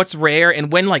variants and what's rare.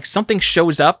 And when like something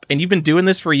shows up and you've been doing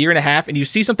this for a year and a half and you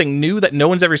see something new that no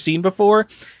one's ever seen before,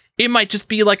 it might just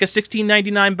be like a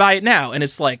 $16.99 buy it now. And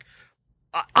it's like,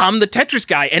 I'm the Tetris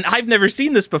guy and I've never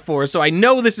seen this before. So I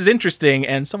know this is interesting,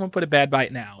 and someone put a bad buy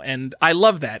it now. And I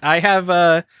love that.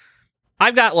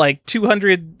 I've got like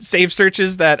 200 save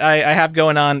searches that I have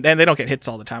going on, and they don't get hits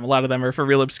all the time. A lot of them are for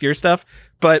real obscure stuff.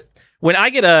 But when I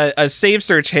get a save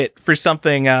search hit for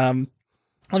something,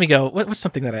 let me go. What's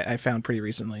something that I found pretty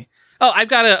recently? Oh, I've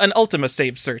got an Ultima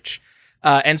save search.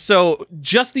 And so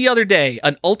just the other day,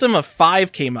 an Ultima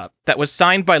 5 came up that was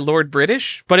signed by Lord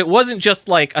British, but it wasn't just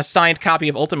like a signed copy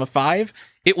of Ultima 5.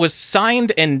 It was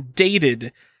signed and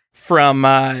dated from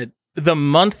the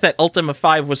month that Ultima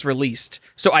 5 was released.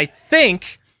 So I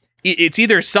think it's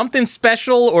either something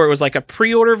special or it was like a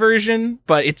pre-order version,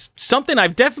 but it's something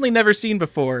I've definitely never seen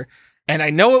before. And I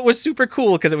know it was super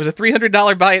cool because it was a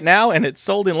 $300 buy it now, and it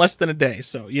sold in less than a day.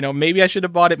 So, maybe I should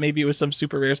have bought it. Maybe it was some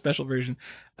super rare special version.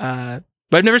 But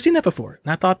I've never seen that before.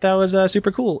 And I thought that was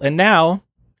super cool. And now,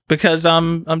 because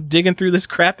I'm digging through this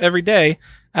crap every day,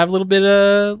 I have a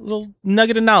little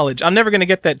nugget of knowledge. I'm never going to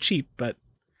get that cheap, but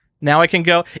now I can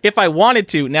go, if I wanted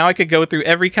to, now I could go through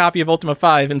every copy of Ultima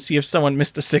 5 and see if someone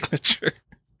missed a signature.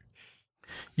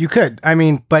 You could. I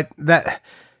mean,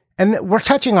 and we're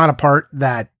touching on a part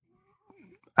that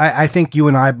I think you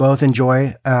and I both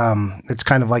enjoy. It's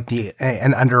kind of like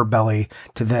an underbelly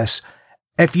to this.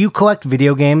 If you collect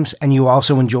video games and you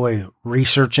also enjoy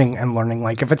researching and learning,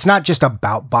 like if it's not just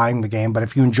about buying the game, but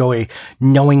if you enjoy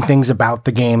knowing things about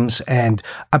the games and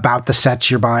about the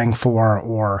sets you're buying for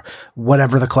or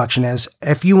whatever the collection is,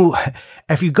 if you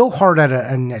go hard at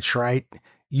a niche, right,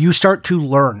 you start to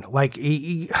learn. Like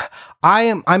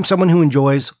I'm someone who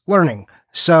enjoys learning.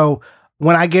 So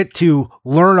when I get to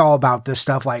learn all about this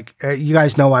stuff, like you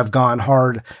guys know, I've gone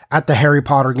hard at the Harry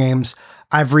Potter games.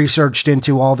 I've researched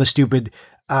into all the stupid,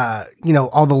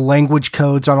 all the language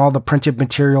codes on all the printed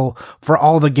material for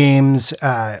all the games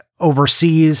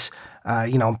overseas,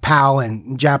 PAL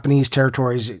and Japanese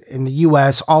territories in the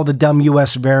US, all the dumb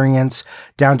US variants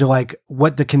down to like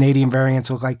what the Canadian variants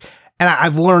look like. And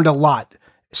I've learned a lot.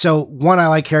 So 1, I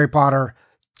like Harry Potter.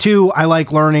 2, I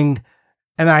like learning.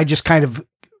 And I just kind of,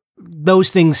 those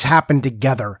things happen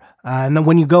together. And then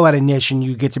when you go at a niche and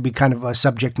you get to be kind of a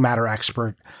subject matter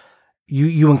expert,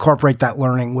 you incorporate that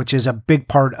learning, which is a big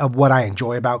part of what I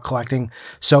enjoy about collecting.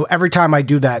 So every time I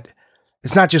do that,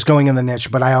 it's not just going in the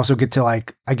niche, but I also get to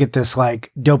I get this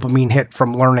like dopamine hit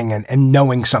from learning and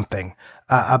knowing something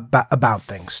about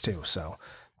things too. So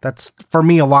that's, for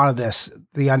me, a lot of this,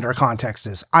 the under context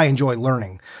is I enjoy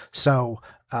learning. So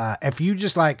if you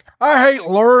just like, I hate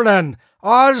learning,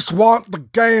 I just want the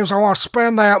games, I want to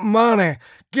spend that money,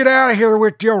 get out of here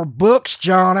with your books,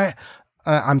 Johnny.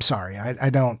 I'm sorry.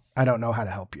 I don't know how to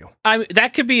help you.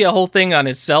 That could be a whole thing on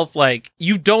itself. Like,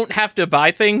 you don't have to buy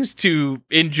things to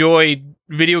enjoy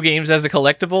video games as a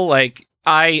collectible. Like,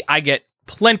 I get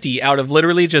plenty out of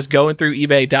literally just going through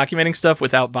eBay, documenting stuff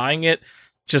without buying it.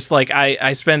 Just like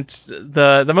I spent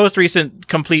the most recent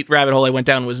complete rabbit hole I went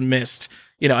down was Myst.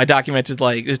 I documented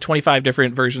like 25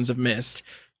 different versions of Myst.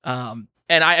 And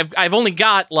I've only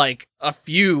got like a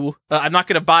few. I'm not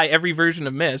going to buy every version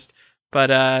of Myst,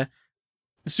 but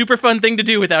super fun thing to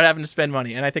do without having to spend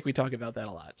money. And I think we talk about that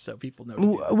a lot, so people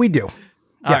know. We do.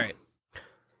 All right.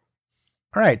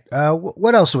 All right.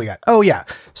 What else do we got? Oh yeah.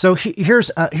 So here's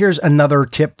another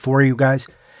tip for you guys.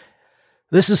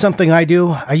 This is something I do.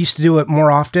 I used to do it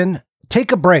more often.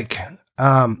 Take a break.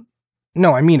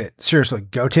 No, I mean it. Seriously,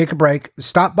 go take a break.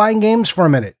 Stop buying games for a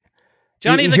minute.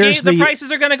 Johnny, the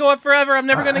prices are going to go up forever. I'm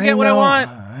never going to get what I want.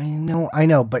 I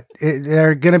know, but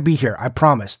they're going to be here. I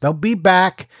promise. They'll be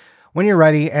back when you're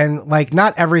ready. And like,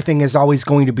 not everything is always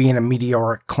going to be in a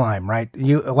meteoric climb, right?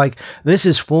 This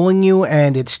is fooling you,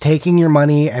 and it's taking your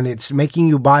money, and it's making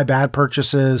you buy bad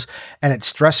purchases, and it's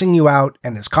stressing you out,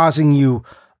 and it's causing you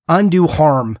undue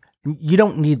harm. You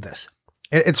don't need this.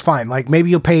 It's fine. Like, maybe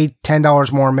you'll pay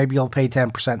 $10 more, maybe you'll pay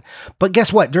 10%. But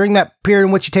guess what? During that period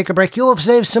in which you take a break, you'll have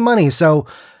saved some money. So,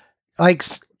 like,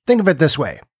 think of it this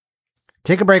way.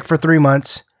 Take a break for 3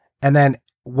 months, and then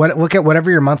look at whatever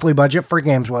your monthly budget for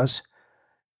games was.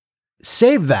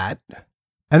 Save that,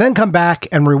 and then come back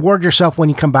and reward yourself when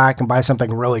you come back and buy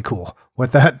something really cool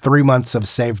with that 3 months of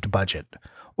saved budget.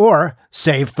 Or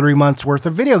save 3 months worth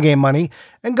of video game money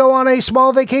and go on a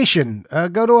small vacation.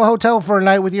 Go to a hotel for a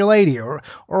night with your lady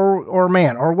or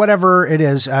man, or whatever it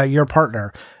is, your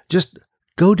partner. Just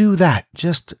go do that.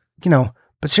 Just,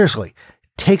 but seriously,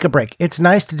 take a break. It's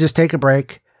nice to just take a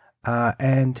break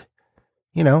and,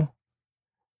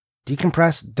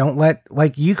 decompress. Don't let,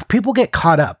 people get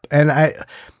caught up, and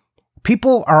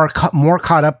people are more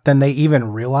caught up than they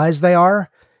even realize they are,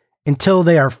 until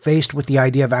they are faced with the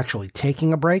idea of actually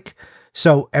taking a break.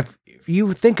 So if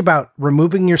you think about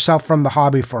removing yourself from the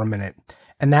hobby for a minute,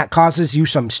 and that causes you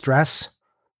some stress,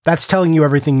 that's telling you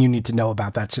everything you need to know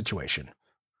about that situation.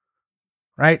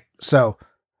 Right? So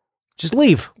just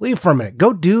leave for a minute.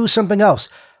 Go do something else.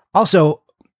 Also,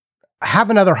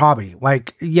 have another hobby.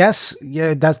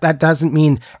 That doesn't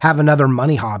mean have another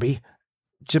money hobby,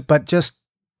 but just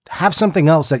have something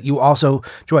else that you also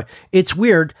enjoy. It's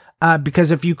weird. Because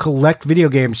if you collect video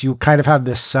games, you kind of have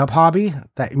this sub hobby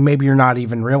that maybe you're not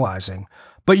even realizing.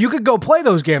 But you could go play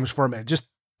those games for a minute. Just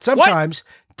sometimes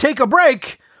take a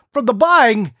break from the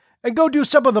buying and go do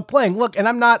some of the playing. Look, and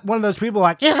I'm not one of those people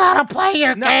like, you gotta play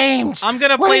your games. I'm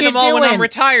going to play them all when I'm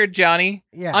retired, Johnny.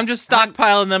 Yeah. I'm just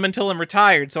stockpiling them until I'm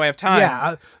retired, so I have time.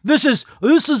 Yeah, this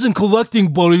isn't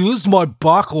collecting, buddy. This is my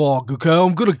backlog, okay?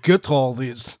 I'm going to get to all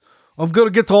these. I'm going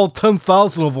to get to all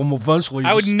 10,000 of them eventually.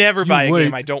 I would never buy a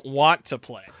game I don't want to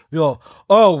play. Yeah.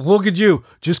 Oh, look at you.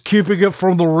 Just keeping it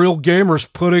from the real gamers,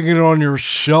 putting it on your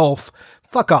shelf.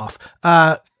 Fuck off.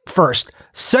 First.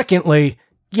 Secondly,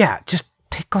 yeah, just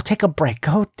go take a break.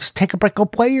 Just take a break. Go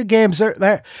play your games.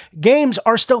 Games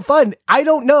are still fun. I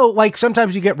don't know.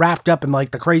 Sometimes you get wrapped up in the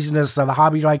craziness of the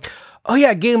hobby. You're like, oh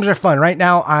yeah, games are fun. Right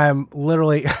now, I'm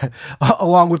literally,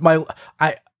 along with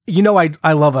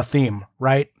I love a theme,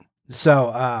 right?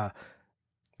 So,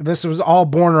 this was all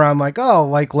born around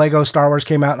Lego Star Wars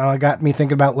came out, and it got me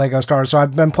thinking about Lego Star Wars. So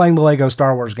I've been playing the Lego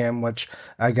Star Wars game, which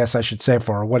I guess I should say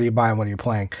for what are you buying, what are you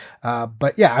playing?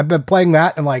 But yeah, I've been playing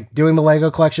that and doing the Lego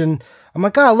collection. I'm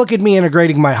like, oh, look at me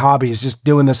integrating my hobbies, just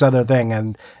doing this other thing.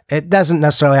 And it doesn't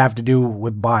necessarily have to do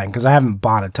with buying, because I haven't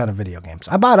bought a ton of video games.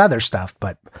 I bought other stuff,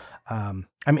 but I'm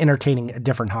entertaining a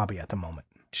different hobby at the moment.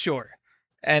 Sure.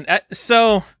 And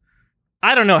so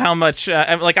I don't know how much,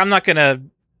 I'm not going to,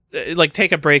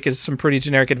 take a break is some pretty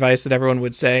generic advice that everyone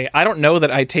would say. I don't know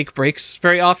that I take breaks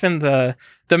very often. The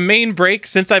main break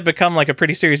since I've become a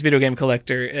pretty serious video game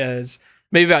collector is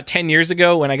maybe about 10 years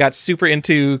ago when I got super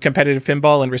into competitive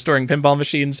pinball and restoring pinball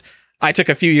machines. I took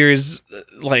a few years,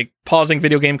 pausing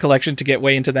video game collection to get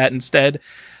way into that instead.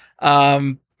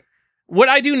 What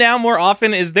I do now more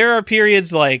often is there are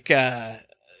periods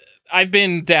I've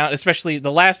been down, especially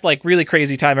the last really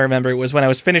crazy time I remember was when I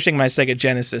was finishing my Sega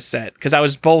Genesis set, because I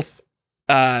was both,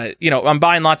 I'm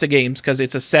buying lots of games because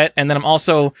it's a set, and then I'm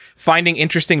also finding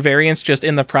interesting variants just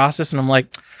in the process, and I'm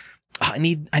like, I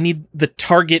need the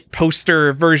Target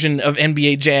poster version of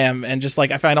NBA Jam, and just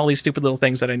I find all these stupid little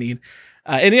things that I need.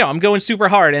 And I'm going super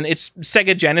hard, and it's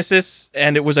Sega Genesis,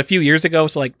 and it was a few years ago,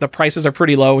 so the prices are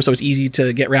pretty low, so it's easy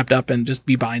to get wrapped up and just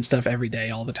be buying stuff every day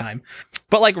all the time.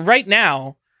 But right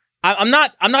now, I'm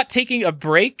not taking a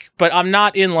break, but I'm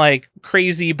not in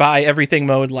crazy buy everything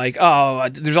mode. There's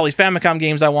all these Famicom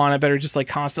games I want. I better just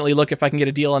constantly look if I can get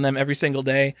a deal on them every single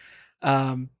day.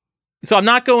 So I'm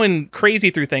not going crazy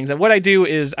through things. And what I do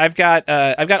is I've got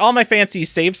all my fancy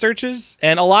save searches,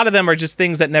 and a lot of them are just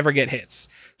things that never get hits.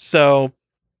 So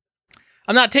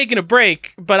I'm not taking a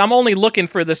break, but I'm only looking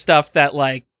for the stuff that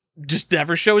just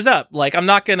never shows up. I'm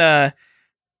not gonna,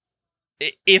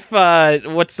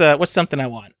 what's something I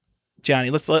want?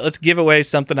 Johnny, let's give away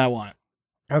something I want.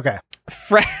 Okay.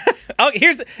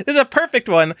 This is a perfect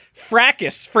one.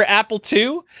 Fracas for Apple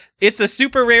II. It's a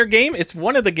super rare game. It's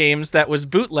one of the games that was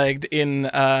bootlegged in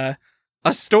a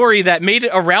story that made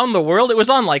it around the world. It was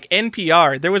on like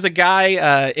NPR. There was a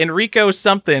guy, Enrico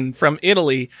something from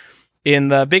Italy, in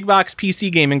the Big Box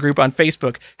PC gaming group on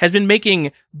Facebook, has been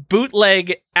making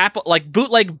bootleg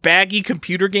baggy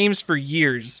computer games for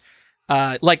years.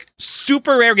 Like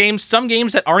super rare games, some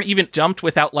games that aren't even dumped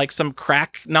without like some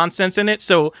crack nonsense in it.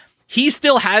 So he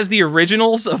still has the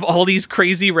originals of all these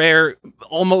crazy rare,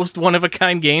 almost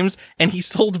one-of-a-kind games, and he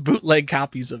sold bootleg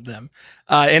copies of them.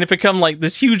 And it become like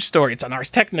this huge story. It's on Ars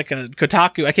Technica,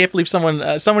 Kotaku. I can't believe someone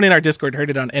in our Discord heard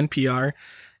it on NPR.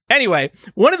 Anyway,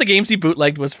 one of the games he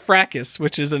bootlegged was Fracas,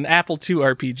 which is an Apple II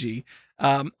RPG.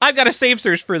 I've got a save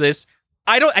search for this.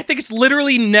 I think it's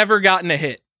literally never gotten a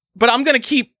hit, but I'm going to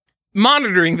keep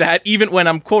monitoring that even when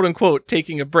I'm quote unquote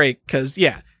taking a break. Cause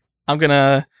yeah, I'm going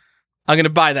to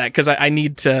buy that because I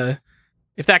need to.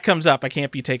 If that comes up, I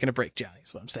can't be taking a break, Johnny.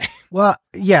 Is what I'm saying. Well,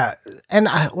 yeah, and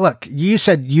look, you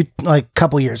said you like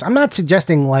couple years. I'm not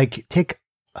suggesting like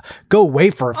go away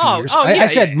for a few years. I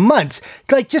said months.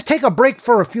 Like just take a break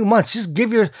for a few months. Just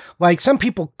give some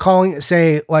people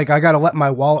say like I got to let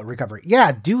my wallet recover.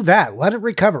 Yeah, do that. Let it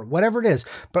recover, whatever it is.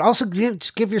 But also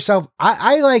just give yourself.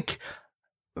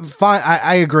 Fine,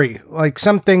 I agree. Like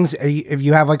some things, if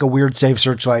you have like a weird save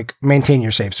search, like maintain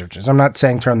your save searches. I'm not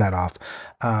saying turn that off.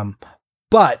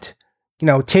 But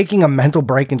taking a mental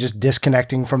break and just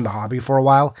disconnecting from the hobby for a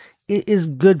while is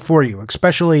good for you,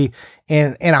 especially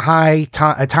in a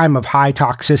time of high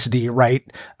toxicity, right?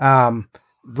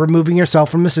 Removing yourself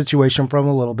from the situation for a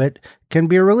little bit can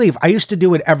be a relief. I used to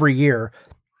do it every year.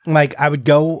 Like I would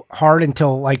go hard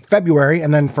until like February,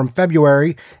 and then from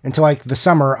February until like the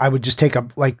summer, I would just take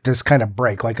this kind of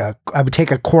break. I would take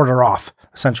a quarter off,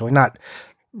 essentially. Not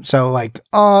so like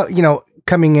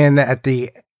coming in at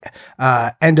the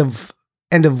end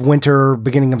of winter,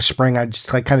 beginning of spring. I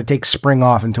just like kind of take spring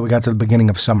off until we got to the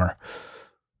beginning of summer.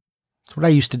 That's what I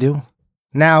used to do.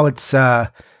 Now it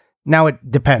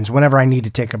depends. Whenever I need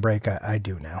to take a break, I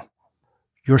do now.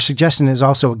 Your suggestion is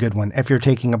also a good one. If you're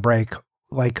taking a break.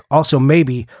 Like also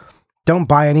maybe don't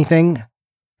buy anything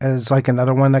as like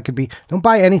another one that could be, don't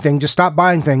buy anything. Just stop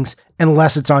buying things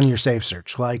unless it's on your save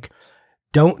search. Like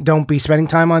don't be spending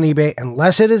time on eBay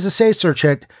unless it is a save search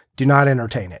hit. Do not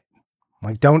entertain it.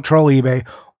 Like don't troll eBay,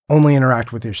 only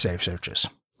interact with your save searches.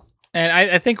 And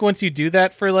I think once you do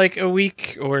that for like a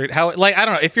week or how, like, I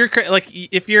don't know,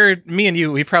 if you're me and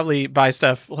you, we probably buy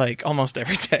stuff like almost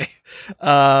every day.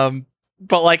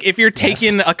 But like if you're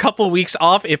taking a couple weeks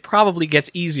off, it probably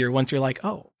gets easier once you're like,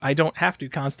 oh, I don't have to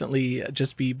constantly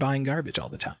just be buying garbage all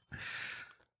the time.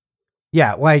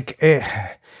 Yeah, like,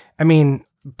 I mean,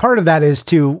 part of that is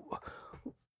to,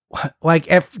 like,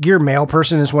 if your mail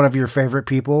person is one of your favorite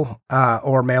people,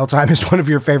 or mail time is one of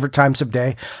your favorite times of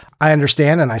day, I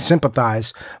understand and I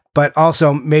sympathize, but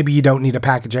also maybe you don't need a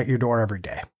package at your door every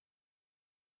day.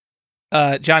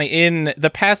 Johnny, in the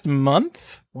past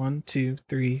month, 1, 2,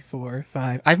 3, 4,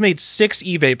 5, I've made 6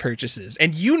 eBay purchases,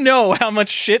 and you know how much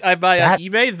shit I buy on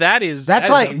eBay. That's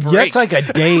like a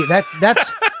day.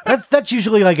 That's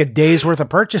usually like a day's worth of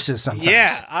purchases sometimes.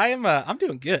 Yeah, I'm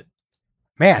doing good.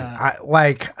 Man,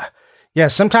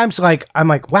 sometimes like I'm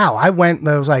like, wow,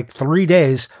 there was like 3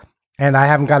 days and I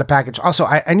haven't got a package. Also,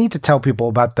 I need to tell people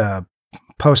about the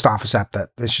post office app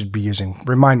that they should be using.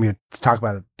 Remind me to talk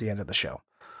about it at the end of the show.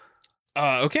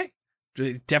 Okay.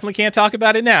 Definitely can't talk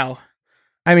about it now.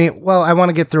 I mean, well, I want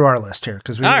to get through our list here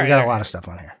because we got a lot of stuff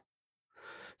on here.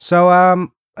 So,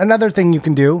 another thing you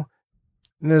can do,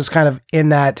 and this is kind of in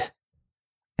that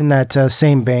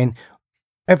same vein,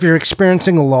 if you're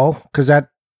experiencing a lull, because that's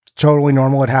totally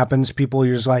normal, it happens. People,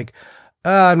 you're just like,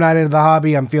 I'm not into the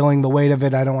hobby. I'm feeling the weight of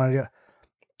it. I don't want to do it.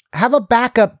 Have a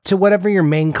backup to whatever your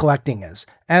main collecting is.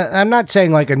 And I'm not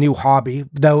saying like a new hobby,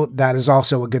 though that is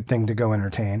also a good thing to go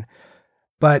entertain.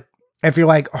 But if you're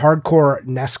like hardcore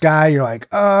NES guy, you're like,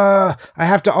 I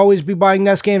have to always be buying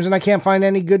NES games and I can't find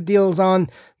any good deals on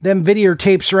them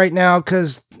videotapes right now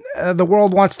because the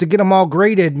world wants to get them all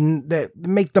graded and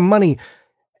make the money.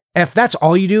 If that's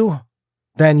all you do,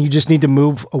 then you just need to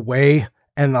move away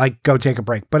and like go take a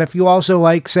break. But if you also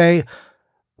like, say,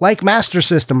 like Master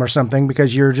System or something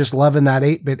because you're just loving that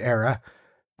 8-bit era,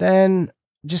 then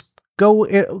just go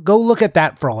look at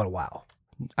that for a little while.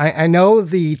 I know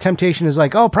the temptation is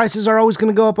like, oh, prices are always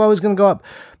going to go up.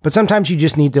 But sometimes you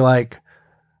just need to like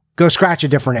go scratch a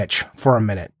different itch for a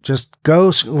minute. Just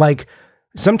go like,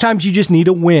 sometimes you just need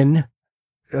a win,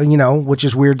 which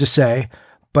is weird to say,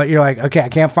 but you're like, okay, I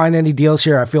can't find any deals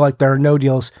here. I feel like there are no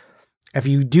deals. If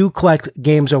you do collect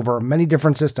games over many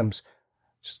different systems,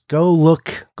 Just go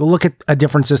look at a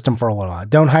different system for a little while.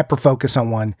 Don't hyper focus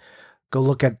on one. Go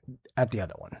look at the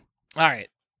other one. All right.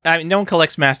 I mean, no one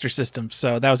collects Master Systems,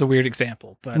 so that was a weird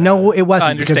example. But no, it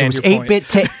wasn't, because it was 8-bit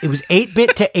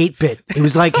to 8-bit. It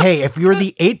was like, hey, if you're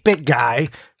the 8-bit guy.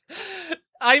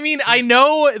 I mean, I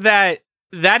know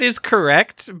that is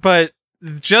correct, but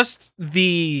just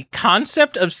the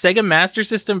concept of Sega Master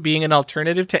System being an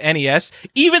alternative to NES,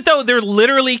 even though they're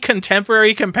literally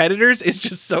contemporary competitors, is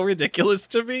just so ridiculous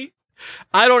to me.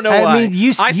 I don't know why. I mean,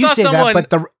 you say that,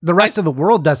 but the rest of the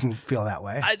world doesn't feel that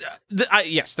way.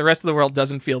 Yes, the rest of the world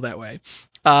doesn't feel that way.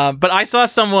 But I saw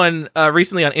someone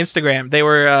recently on Instagram. They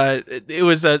were it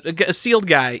was a sealed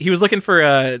guy. He was looking for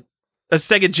a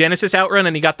Sega Genesis outrun,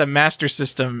 and he got the Master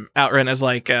System outrun as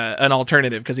like an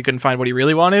alternative because he couldn't find what he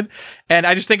really wanted. And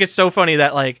I just think it's so funny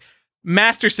that like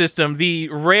Master System, the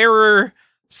rarer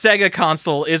Sega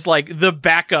console, is like the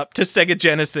backup to Sega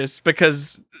Genesis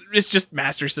because it's just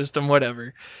Master System,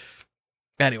 whatever.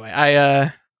 Anyway,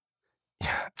 I'm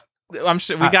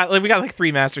sure we got like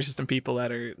 3 Master System people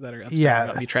that are upset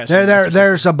about me trashing.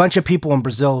 There's a bunch of people in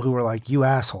Brazil who are like, you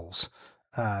assholes.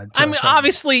 I mean,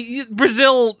 obviously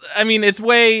Brazil, I mean,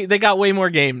 they got way more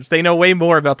games. They know way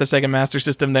more about the Sega Master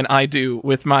System than I do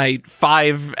with my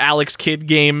 5 Alex Kidd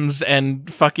games and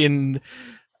fucking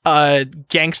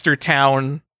Gangster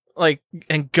Town, like,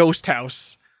 and Ghost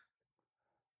House.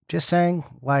 Just saying,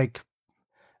 like,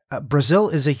 Brazil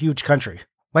is a huge country.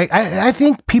 Like, I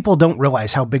think people don't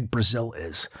realize how big Brazil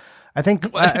is. I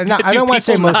think I don't want to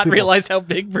say most people realize how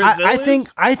big Brazil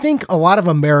is. I think a lot of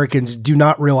Americans do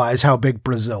not realize how big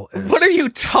Brazil is. What are you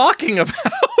talking about,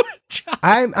 John?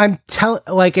 I'm telling,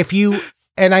 like, if you,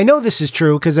 and I know this is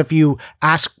true because if you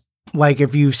ask, like,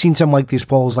 if you've seen some like these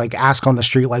polls, like ask on the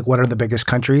street, like, what are the biggest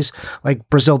countries? Like,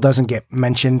 Brazil doesn't get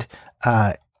mentioned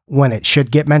when it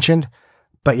should get mentioned.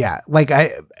 But yeah,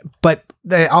 but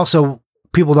they also,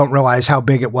 people don't realize how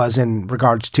big it was in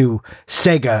regards to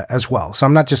Sega as well. So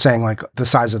I'm not just saying like the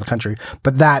size of the country,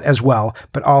 but that as well,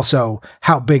 but also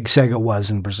how big Sega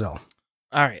was in Brazil.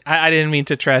 All right. I didn't mean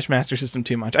to trash Master System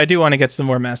too much. I do want to get some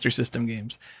more Master System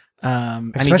games.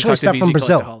 Especially stuff from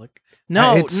Brazil.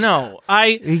 No.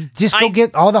 Go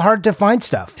get all the hard to find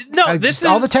stuff. No, this is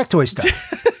all the tech toy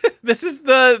stuff. This is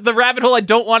the rabbit hole I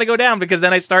don't want to go down because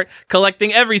then I start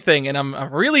collecting everything, and I'm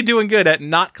really doing good at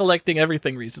not collecting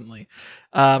everything recently.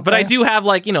 But I do have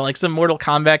like some Mortal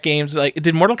Kombat games. Like,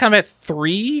 did Mortal Kombat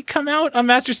 3 come out on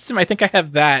Master System? I think I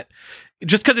have that.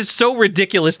 Just because it's so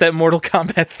ridiculous that Mortal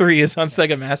Kombat 3 is on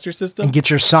Sega Master System. And get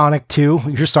your Sonic 2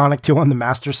 on the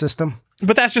Master System.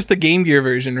 But that's just the Game Gear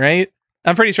version, right?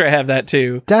 I'm pretty sure I have that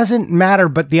too. Doesn't matter,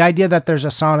 but the idea that there's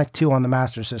a Sonic 2 on the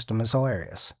Master System is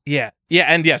hilarious. Yeah,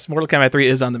 and yes, Mortal Kombat 3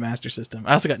 is on the Master System.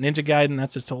 I also got Ninja Gaiden,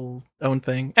 that's its whole own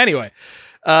thing. Anyway,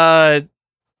 all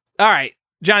right,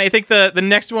 Johnny, I think the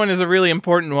next one is a really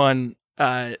important one.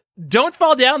 Don't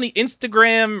fall down the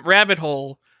Instagram rabbit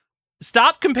hole.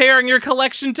 Stop comparing your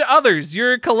collection to others.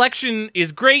 Your collection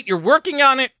is great. You're working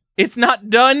on it. It's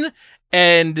not done.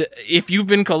 And if you've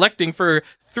been collecting for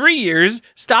 3 years,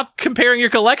 stop comparing your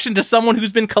collection to someone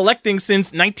who's been collecting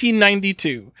since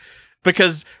 1992.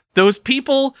 Because those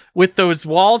people with those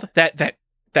walls, that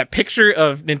picture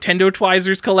of Nintendo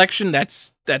Twizzlers collection,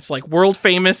 that's like world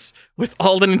famous with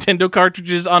all the Nintendo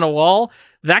cartridges on a wall.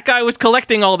 That guy was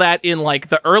collecting all that in like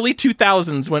the early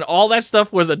 2000s when all that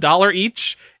stuff was $1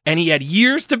 each, and he had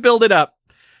years to build it up.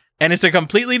 And it's a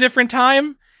completely different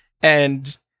time,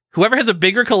 and whoever has a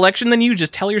bigger collection than you,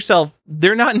 just tell yourself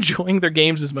they're not enjoying their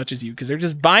games as much as you because they're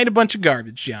just buying a bunch of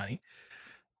garbage, Johnny.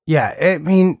 Yeah, I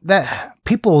mean, that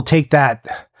people will take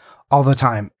that all the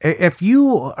time. If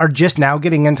you are just now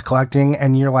getting into collecting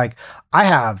and you're like, I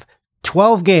have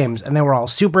 12 games and they were all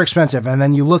super expensive, and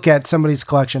then you look at somebody's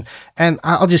collection, and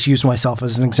I'll just use myself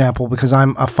as an example because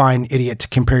I'm a fine idiot to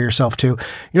compare yourself to.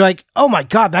 You're like, oh my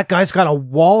God, that guy's got a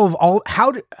wall of all,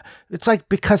 it's like,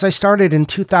 because I started in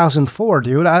 2004,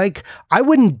 dude. I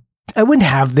wouldn't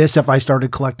have this if I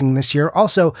started collecting this year.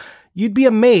 Also, you'd be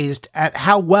amazed at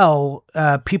how well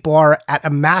people are at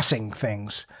amassing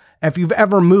things. If you've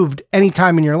ever moved any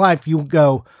time in your life, you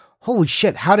go, holy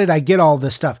shit, how did I get all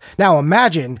this stuff? Now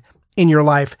imagine in your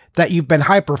life that you've been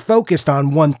hyper focused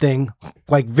on one thing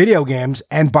like video games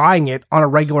and buying it on a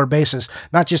regular basis,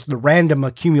 not just the random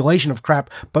accumulation of crap,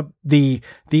 but the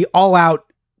all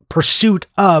out pursuit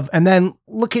of, and then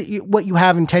look at what you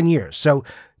have in 10 years. So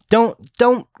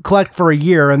don't collect for a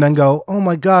year and then go, oh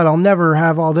my God, I'll never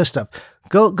have all this stuff.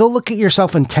 Go look at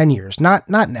yourself in 10 years, not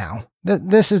now.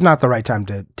 This is not the right time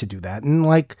to do that. And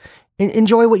like,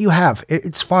 enjoy what you have.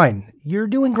 It's fine. You're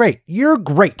doing great. You're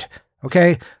great.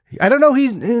 Okay. I don't know. He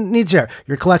needs there.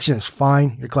 Your collection is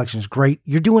fine. Your collection is great.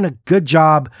 You're doing a good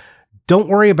job. Don't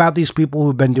worry about these people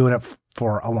who've been doing it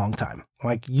for a long time.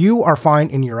 Like, you are fine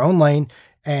in your own lane.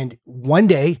 And one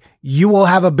day you will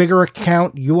have a bigger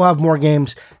account. You will have more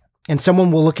games, and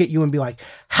someone will look at you and be like,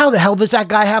 how the hell does that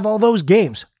guy have all those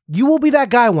games? You will be that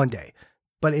guy one day,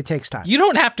 but it takes time. You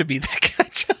don't have to be that guy,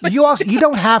 Charlie. You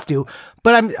don't have to,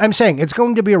 but I'm saying it's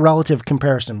going to be a relative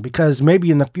comparison, because maybe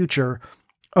in the future,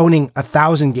 owning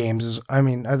 1,000 games is,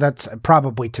 that's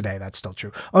probably today. That's still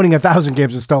true. Owning 1,000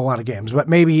 games is still a lot of games, but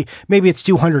maybe it's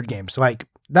 200 games. Like,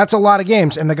 that's a lot of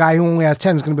games. And the guy who only has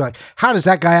 10 is going to be like, how does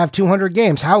that guy have 200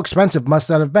 games? How expensive must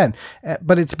that have been?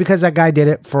 But it's because that guy did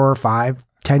it for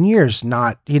 5-10 years.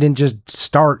 He didn't just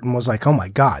start and was like, oh my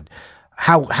God,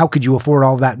 how could you afford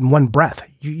all that in one breath?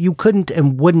 You couldn't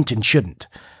and wouldn't and shouldn't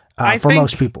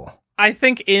most people. I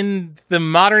think in the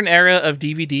modern era of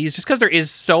DVDs, just because there is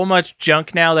so much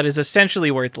junk now that is essentially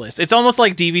worthless, it's almost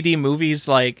like DVD movies.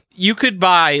 Like, you could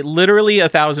buy literally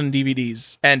 1,000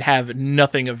 DVDs and have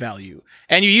nothing of value.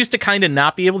 And you used to kind of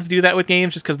not be able to do that with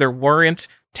games just because there weren't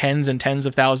tens and tens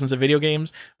of thousands of video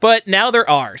games. But now there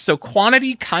are. So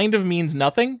quantity kind of means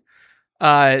nothing.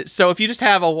 So if you just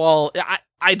have a wall,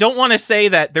 I don't want to say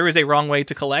that there is a wrong way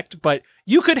to collect, but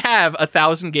you could have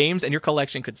 1,000 games and your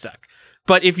collection could suck.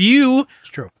 But if you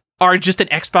are just an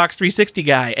Xbox 360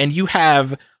 guy and you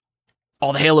have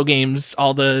all the Halo games,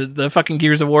 all the fucking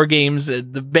Gears of War games, the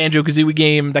Banjo-Kazooie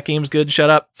game, that game's good, shut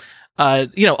up. All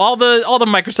the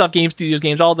Microsoft Game Studios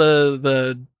games, all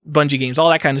the Bungie games,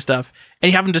 all that kind of stuff,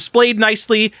 and you have them displayed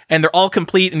nicely and they're all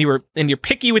complete, and you're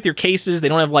picky with your cases. They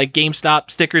don't have like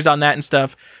GameStop stickers on that and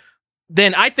stuff.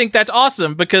 Then I think that's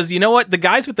awesome, because you know what? The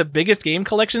guys with the biggest game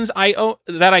collections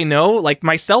that I know, like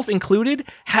myself included,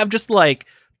 have just like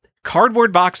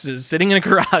cardboard boxes sitting in a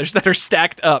garage that are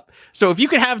stacked up. So if you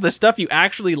could have the stuff you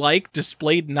actually like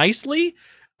displayed nicely,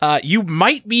 you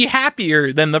might be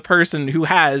happier than the person who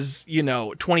has,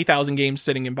 20,000 games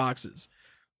sitting in boxes.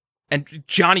 And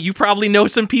Johnny, you probably know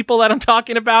some people that I'm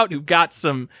talking about who've got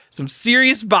some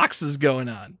serious boxes going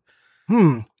on.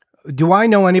 Do I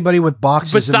know anybody with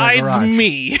boxes besides in their garage?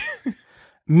 Me?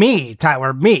 Me,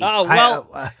 Tyler, me. Oh,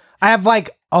 well. I have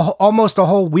like almost a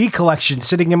whole Wii collection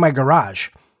sitting in my garage,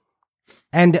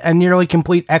 and a nearly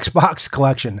complete Xbox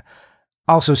collection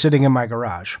also sitting in my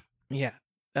garage. Yeah.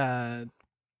 Don't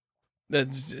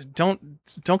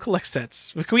collect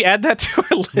sets. Can we add that to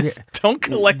our list? Yeah. Don't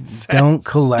collect sets. Don't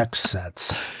collect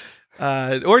sets.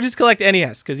 Or just collect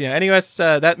NES, because NES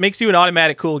that makes you an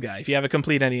automatic cool guy if you have a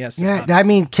complete NES. Yeah, I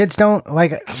mean, kids don't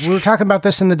like. We were talking about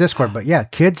this in the Discord, but yeah,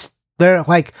 kids, they're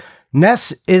like,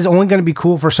 NES is only going to be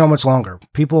cool for so much longer.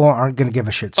 People aren't going to give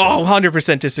a shit. So.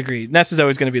 100% disagree. NES is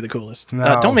always going to be the coolest.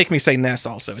 No. Don't make me say NES.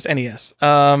 Also, it's NES.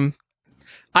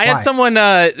 I had someone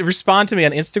respond to me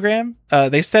on Instagram.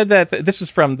 They said that this was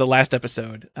from the last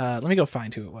episode. Let me go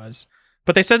find who it was.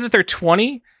 But they said that they're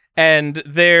 20 and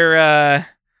they're.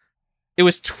 It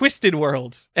was Twisted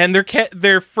World, and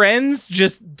their friends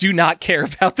just do not care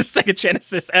about the Sega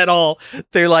Genesis at all.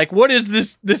 They're like, "What is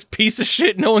this piece of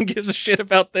shit? No one gives a shit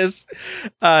about this."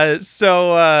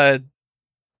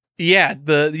 Yeah,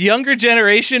 the younger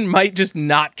generation might just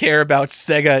not care about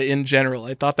Sega in general.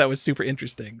 I thought that was super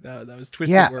interesting. That was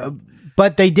Twisted World.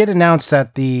 But they did announce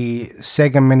that the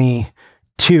Sega Mini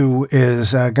 2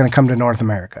 is going to come to North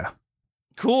America.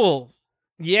 Cool.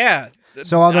 Yeah.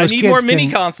 So all those I need more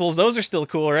mini consoles. Those are still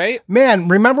cool, right? Man,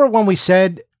 remember when we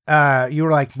said you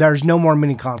were like, "There's no more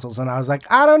mini consoles," and I was like,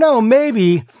 "I don't know,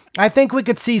 maybe. I think we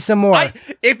could see some more."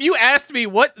 If you asked me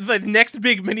what the next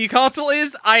big mini console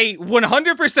is, I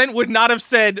 100% would not have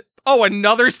said, "Oh,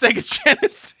 another Sega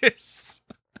Genesis."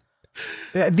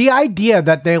 The idea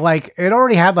that they it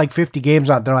already had 50 games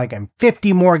on. They're like, and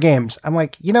 50 more games. I'm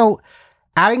like,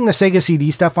 adding the Sega CD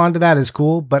stuff onto that is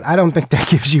cool, but I don't think that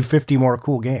gives you 50 more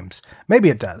cool games. Maybe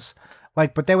it does.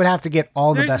 But they would have to get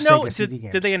all the best Sega CD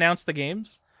games. Did they announce the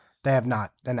games? They have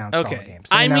not announced all the games.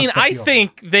 I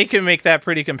think they can make that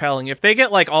pretty compelling. If they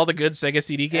get all the good Sega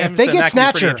CD games, if they get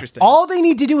Snatcher, all they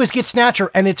need to do is get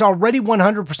Snatcher, and it's already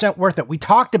 100% worth it. We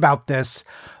talked about this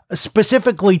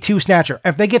specifically to Snatcher.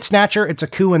 If they get Snatcher, it's a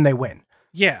coup and they win.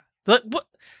 Yeah. What?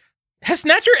 Has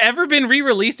Snatcher ever been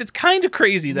re-released? It's kind of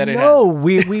crazy that it has. No,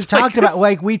 we've talked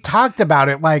about we talked about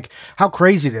it, how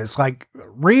crazy it is.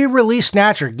 Re-release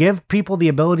Snatcher, give people the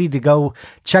ability to go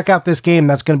check out this game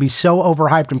that's going to be so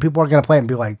overhyped, and people are going to play it and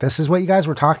be like, "This is what you guys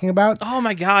were talking about." Oh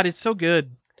my god, it's so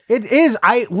good. It is.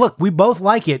 We both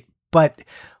like it, but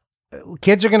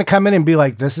kids are going to come in and be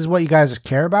like, "This is what you guys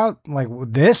care about."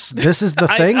 This is the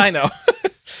thing. I know.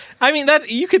 I mean, that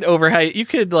you could overhype, you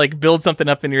could build something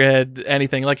up in your head,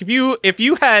 anything. If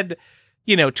you had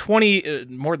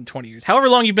more than 20 years, however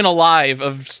long you've been alive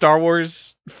of Star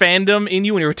Wars fandom in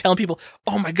you, and you were telling people,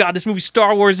 oh my God, this movie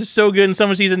Star Wars is so good, and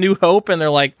someone sees A New Hope, and they're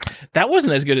like, that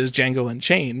wasn't as good as Django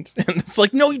Unchained. And it's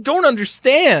like, no, you don't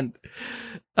understand.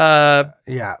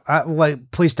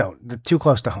 Please don't. They're too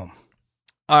close to home.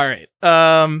 All right.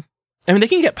 They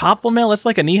can get Popple Mail. That's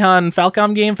like a Nihon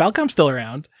Falcom game. Falcom's still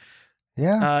around.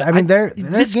 Yeah, they're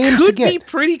this games could to get. be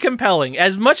pretty compelling.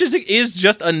 As much as it is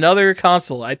just another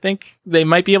console, I think they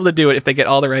might be able to do it if they get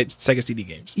all the right Sega CD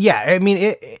games. Yeah,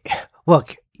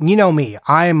 look, you know me.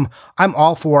 I'm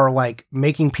all for like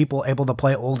making people able to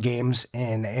play old games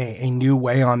in a new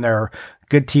way on their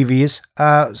good TVs.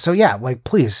 So yeah, like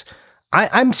please.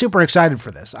 I'm super excited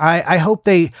for this. I hope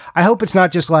it's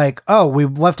not just like, oh,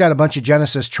 we've left out a bunch of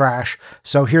Genesis trash,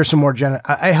 so here's some more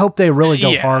I hope they really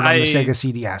go hard on the Sega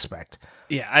CD aspect.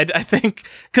 Yeah, I think,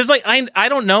 because like I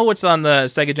don't know what's on the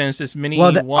Sega Genesis Mini.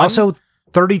 Well, also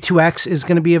 32X is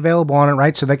going to be available on it,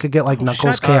 right? So they could get like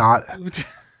Knuckles Chaotic.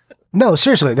 No,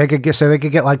 seriously, they could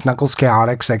get like Knuckles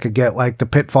Chaotix. They could get like the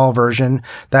Pitfall version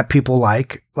that people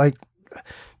like. We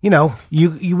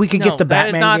could get the Batman game. That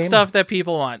is not stuff that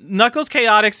people want. Knuckles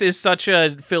Chaotix is such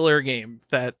a filler game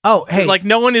that like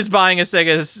no one is buying a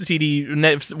Sega CD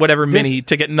mini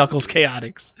to get Knuckles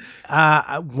Chaotix.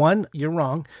 One, you're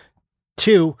wrong.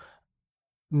 Two,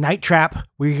 Night Trap.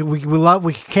 We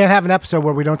can't have an episode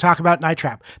where we don't talk about Night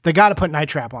Trap. They got to put Night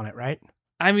Trap on it, right?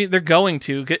 I mean, they're going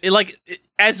to.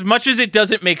 As much as it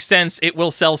doesn't make sense, it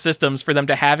will sell systems for them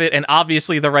to have it, and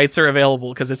obviously the rights are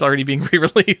available because it's already being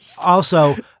re-released.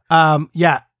 Also,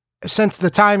 since the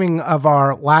timing of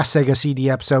our last Sega CD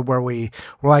episode where we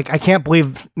were like, I can't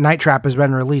believe Night Trap has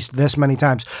been released this many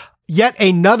times. Yet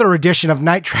another edition of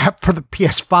Night Trap for the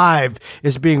PS5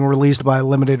 is being released by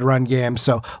Limited Run Games,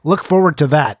 so look forward to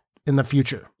that in the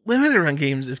future. Limited Run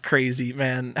Games is crazy,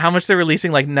 man. How much they're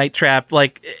releasing like Night Trap.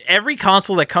 Like every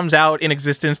console that comes out in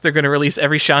existence, they're going to release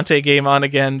every Shantae game on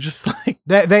again. Just like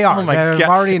they are. Oh my God.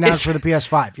 Already announced for the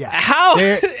PS5. Yeah. How?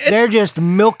 They're just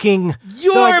milking.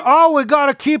 They're like, oh, we got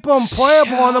to keep them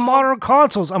playable on the modern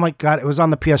consoles. I'm like, God, it was on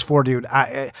the PS4, dude.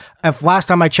 If last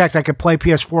time I checked, I could play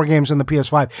PS4 games on the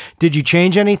PS5. Did you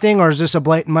change anything, or is this a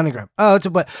blatant money grab? Oh, it's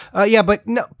a yeah, but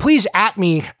no, please at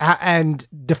me and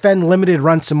defend Limited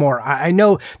Run some more. I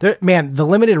know. Man, the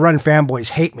Limited Run fanboys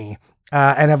hate me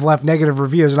and have left negative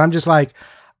reviews. And I'm just like,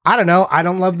 I don't know. I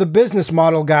don't love the business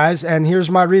model, guys. And here's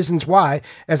my reasons why.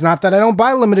 It's not that I don't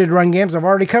buy Limited Run games. I've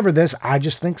already covered this. I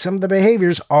just think some of the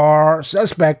behaviors are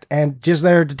suspect and just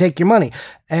there to take your money.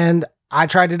 And I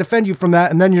try to defend you from that.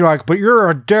 And then you're like, but you're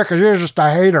a dick. You're just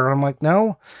a hater. And I'm like,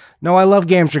 no, I love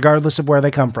games regardless of where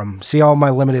they come from. See all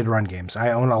my Limited Run games.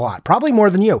 I own a lot, probably more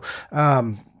than you,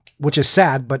 which is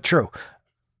sad, but true.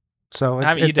 So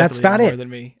that's not more than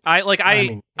me.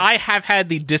 I have had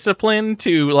the discipline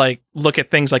to like look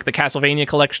at things like the Castlevania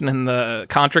collection and the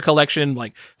Contra collection,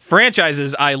 like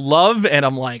franchises I love, and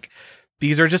I'm like,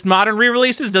 these are just modern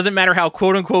re-releases. Doesn't matter how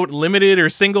quote unquote limited or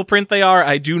single print they are.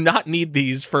 I do not need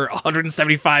these for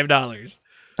 $175.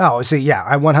 Oh, see, yeah,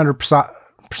 I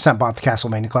 100% bought the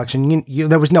Castlevania collection.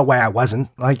 There was no way I wasn't.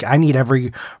 Like, I need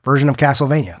every version of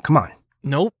Castlevania. Come on.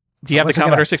 Nope. Do you have the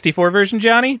Commodore 64 version,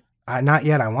 Johnny? Not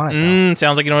yet. I want it, though.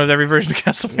 Sounds like you don't have every version of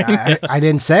Castlevania. I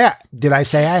didn't say it. Did I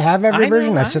say I have every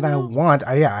version? I said I want.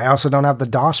 I also don't have the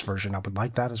DOS version. I would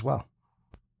like that as well.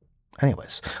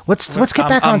 Anyways, let's get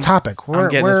back on topic. I'm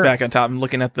getting us back on top. I'm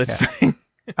looking at this thing.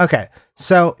 Okay,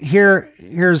 so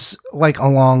here's like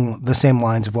along the same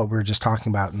lines of what we were just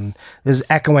talking about, and this is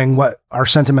echoing what our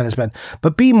sentiment has been.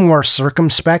 But be more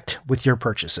circumspect with your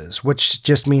purchases, which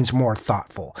just means more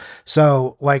thoughtful.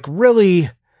 So, like, really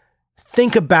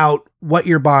think about what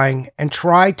you're buying and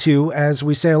try to, as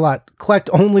we say a lot, collect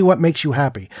only what makes you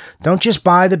happy. Don't just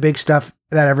buy the big stuff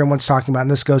that everyone's talking about.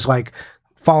 And this goes like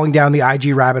falling down the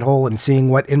IG rabbit hole and seeing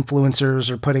what influencers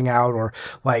are putting out, or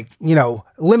like,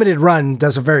 Limited Run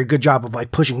does a very good job of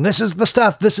like pushing, this is the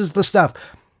stuff.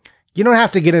 You don't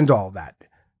have to get into all of that.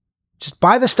 Just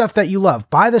buy the stuff that you love.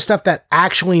 Buy the stuff that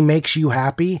actually makes you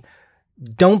happy.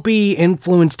 Don't be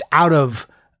influenced out of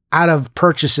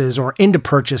purchases or into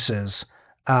purchases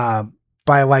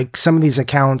by like some of these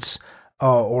accounts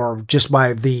or just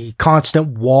by the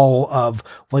constant wall of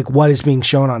like what is being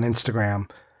shown on Instagram.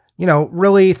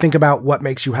 Really think about what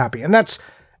makes you happy. And that's,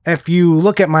 if you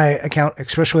look at my account,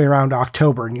 especially around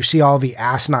October, and you see all the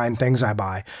asinine things I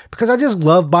buy, because I just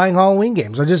love buying Halloween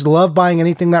games. I just love buying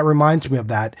anything that reminds me of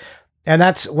that. And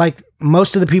that's like,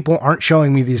 most of the people aren't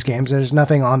showing me these games. There's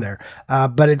nothing on there.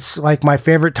 But it's like my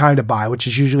favorite time to buy, which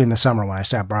is usually in the summer when I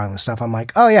start buying this stuff. I'm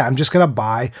like, oh yeah, I'm just going to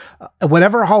buy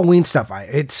whatever Halloween stuff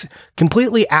it's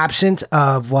completely absent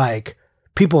of like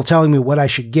people telling me what I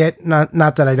should get. Not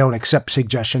that I don't accept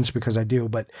suggestions, because I do,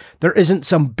 but there isn't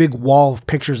some big wall of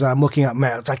pictures that I'm looking at.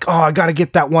 Man, it's like, oh, I got to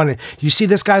get that one. And you see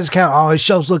this guy's account. Oh, his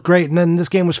shelves look great. And then this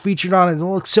game was featured on it. It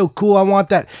looks so cool. I want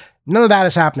that. None of that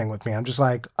is happening with me. I'm just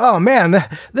like, oh man,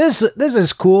 this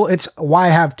is cool. It's why I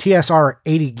have TSR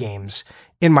 80 games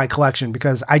in my collection,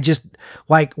 because I just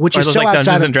like, which is those so like outside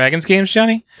Dungeons of, and Dragons games,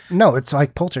 Johnny? No, it's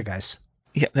like Poltergeist.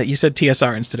 Yeah, that you said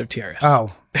TSR instead of TRS.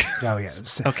 Oh yeah.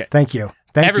 Okay. Thank you.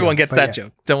 Everyone gets that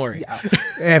joke. Don't worry.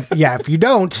 Yeah. If you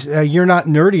don't, you're not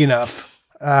nerdy enough.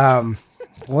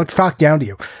 Let's talk down to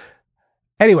you.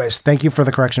 Anyways, thank you for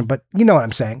the correction, but you know what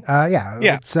I'm saying.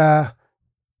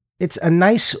 It's a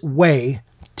nice way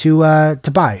to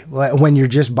buy when you're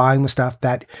just buying the stuff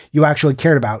that you actually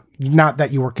cared about, not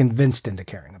that you were convinced into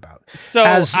caring about. So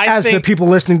as the people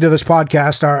listening to this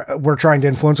podcast we're trying to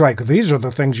influence, like, these are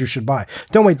the things you should buy.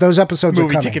 Don't wait, those episodes are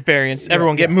coming. Movie ticket variants.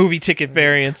 Everyone get movie ticket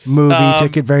variants. Movie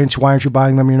ticket variants. Why aren't you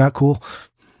buying them? You're not cool.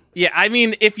 Yeah, I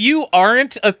mean, if you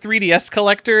aren't a 3DS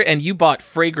collector and you bought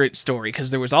Fragrant Story because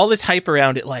there was all this hype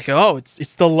around it, like, oh,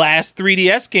 it's the last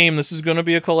 3DS game, this is going to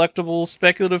be a collectible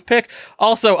speculative pick.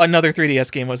 Also, another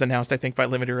 3DS game was announced, I think, by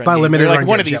Limited Run.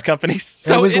 One of these companies.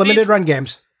 So it was Limited Run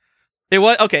Games. It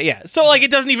was? Okay, yeah. So, like,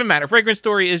 it doesn't even matter. Fragrant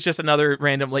Story is just another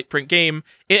random late print game.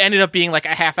 It ended up being like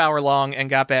a half hour long and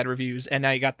got bad reviews, and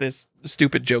now you got this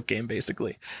stupid joke game,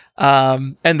 basically.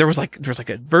 And there was like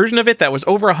a version of it that was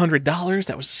over $100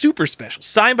 that was super special,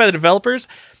 signed by the developers.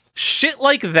 Shit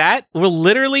like that will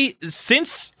literally,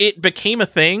 since it became a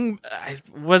thing,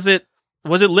 was it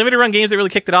Limited Run Games that really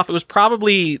kicked it off? It was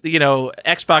probably,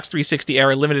 Xbox 360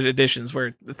 era limited editions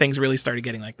where things really started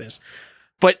getting like this.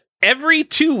 But every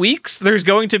 2 weeks, there's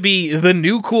going to be the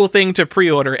new cool thing to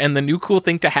pre-order and the new cool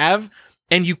thing to have,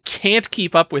 and you can't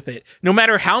keep up with it. No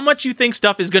matter how much you think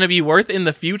stuff is going to be worth in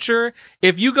the future,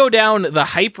 if you go down the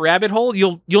hype rabbit hole,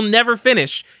 you'll never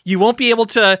finish. You won't be able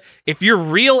to, if your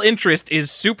real interest is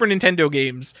Super Nintendo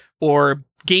games or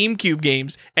GameCube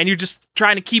games, and you're just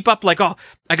trying to keep up, like, oh,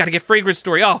 I got to get Fragrant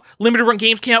Story. Oh, Limited Run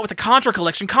Games came out with the Contra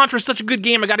collection. Contra's such a good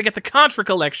game. I got to get the Contra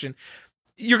collection.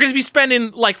 You're going to be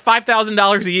spending like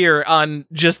 $5,000 a year on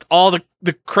just all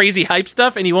the crazy hype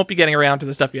stuff, and you won't be getting around to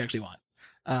the stuff you actually want.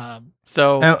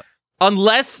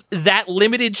 Unless that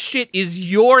limited shit is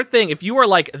your thing, if you are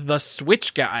like the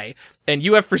Switch guy and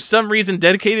you have for some reason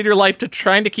dedicated your life to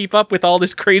trying to keep up with all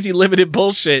this crazy limited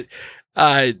bullshit,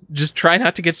 just try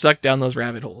not to get sucked down those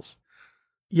rabbit holes.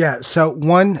 Yeah. So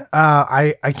one,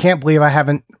 I can't believe I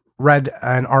haven't read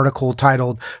an article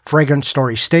titled "Fragrant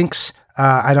Story Stinks."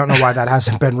 I don't know why that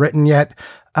hasn't been written yet.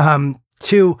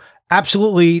 Two,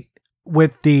 absolutely,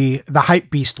 with the hype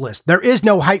beast list. There is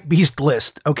no hype beast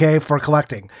list, okay, for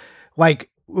collecting. Like,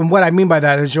 what I mean by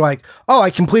that is you're like, oh, I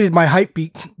completed my hype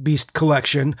beast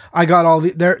collection. I got all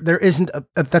the, there isn't,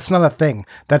 that's not a thing.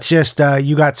 That's just,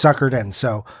 you got suckered in.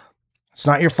 So it's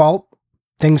not your fault.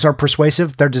 Things are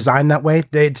persuasive. They're designed that way.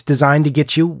 It's designed to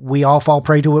get you. We all fall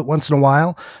prey to it once in a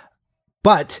while.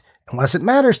 But unless it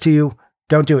matters to you,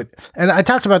 don't do it. And I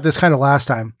talked about this kind of last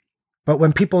time, but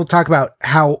when people talk about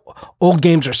how old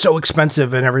games are so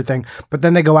expensive and everything, but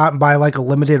then they go out and buy like a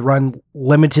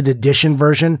limited edition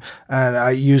version, and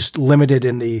I used limited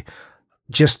in the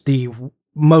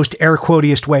most air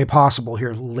quotiest way possible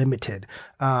here, limited.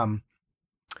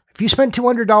 If you spend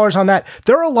 $200 on that,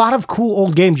 there are a lot of cool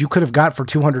old games you could have got for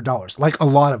 $200, like a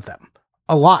lot of them.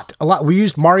 A lot. We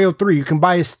used Mario 3. You can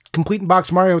buy a complete in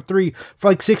box Mario 3 for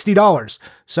like $60.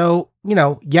 So,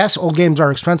 yes, old games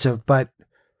are expensive, but,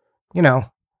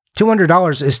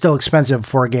 $200 is still expensive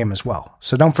for a game as well.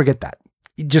 So don't forget that.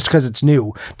 Just because it's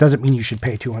new doesn't mean you should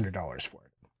pay $200 for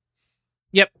it.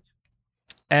 Yep.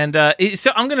 And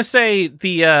so I'm going to say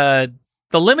the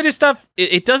limited stuff,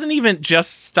 it doesn't even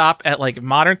just stop at like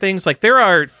modern things. Like there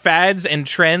are fads and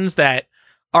trends that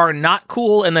are not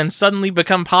cool and then suddenly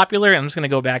become popular. I'm just going to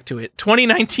go back to it.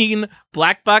 2019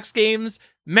 black box games.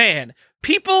 Man,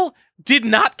 people did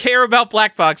not care about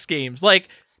black box games. Like,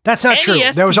 that's not true.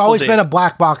 There was always been a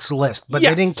black box list, but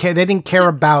yes, they didn't care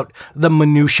about the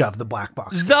minutia of the black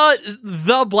box.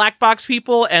 The black box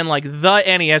people and like the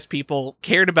NES people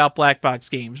cared about black box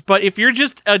games. But if you're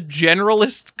just a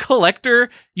generalist collector,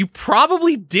 you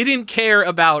probably didn't care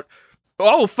about,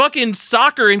 oh, fucking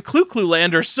soccer and Clu Clu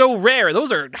Land are so rare.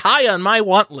 Those are high on my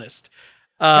want list.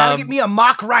 Gotta get me a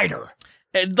Mock Rider.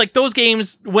 And like those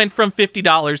games went from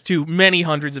 $50 to many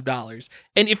hundreds of dollars.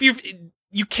 And if you're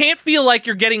you can't feel like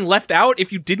you're getting left out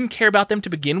if you didn't care about them to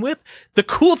begin with. The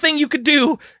cool thing you could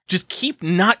do, just keep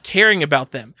not caring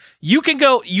about them. You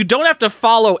don't have to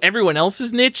follow everyone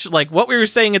else's niche. Like what we were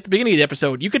saying at the beginning of the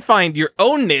episode, you could find your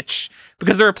own niche,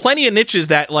 because there are plenty of niches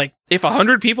that, like, if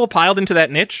 100 people piled into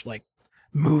that niche, like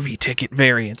movie ticket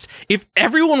variants, if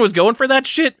everyone was going for that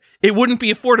shit, it wouldn't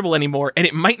be affordable anymore, and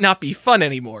it might not be fun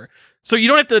anymore. So you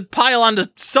don't have to pile onto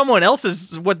someone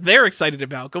else's what they're excited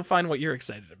about. Go find what you're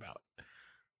excited about.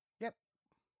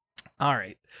 All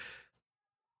right.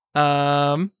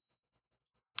 I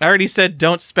already said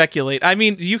don't speculate. I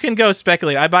mean, you can go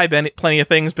speculate. I buy plenty of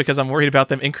things because I'm worried about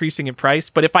them increasing in price.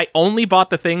 But if I only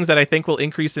bought the things that I think will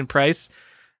increase in price,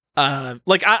 I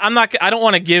don't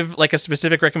want to give like a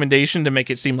specific recommendation to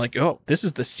make it seem like, oh, this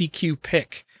is the CQ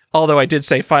pick. Although I did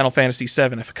say Final Fantasy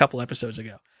VII a couple episodes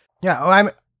ago.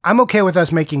 Yeah, I'm okay with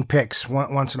us making picks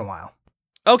once in a while.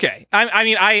 Okay.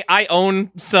 I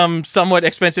own some somewhat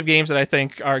expensive games that I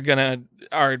think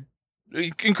are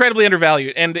incredibly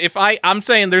undervalued. And if I'm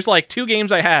saying there's like 2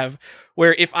 games I have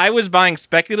where if I was buying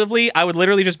speculatively, I would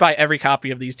literally just buy every copy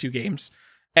of these 2 games.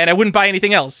 And I wouldn't buy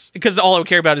anything else because all I would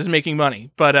care about is making money.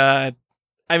 But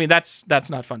that's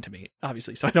not fun to me,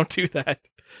 obviously. So I don't do that.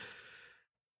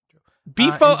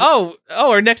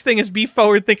 Our next thing is be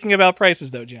forward thinking about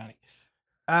prices though, Johnny.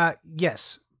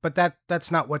 Yes, but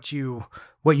that's not what you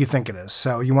think it is.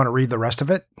 So you want to read the rest of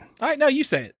it? All right, no, you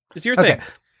say it. It's your thing.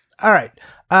 All right.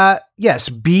 Yes,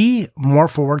 be more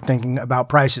forward thinking about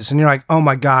prices. And you're like, oh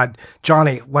my God,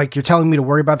 Johnny, like you're telling me to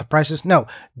worry about the prices? No,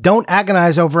 don't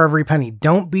agonize over every penny.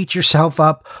 Don't beat yourself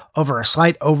up over a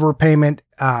slight overpayment.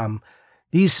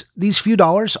 These few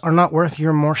dollars are not worth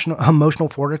your emotional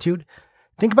fortitude.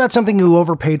 Think about something you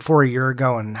overpaid for a year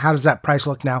ago, and how does that price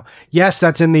look now? Yes,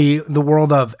 that's in the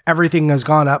world of everything has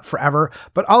gone up forever,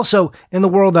 but also in the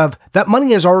world of that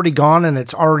money is already gone and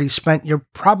it's already spent. You're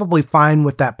probably fine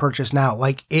with that purchase now.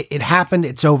 Like it happened,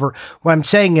 it's over. What I'm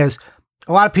saying is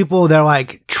a lot of people, they're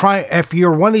like, if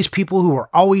you're one of these people who are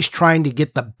always trying to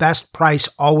get the best price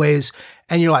always,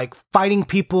 and you're like fighting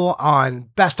people on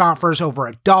best offers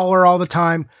over $1 all the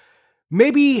time,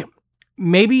 maybe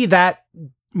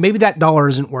that dollar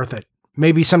isn't worth it.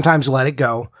 Maybe sometimes let it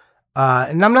go.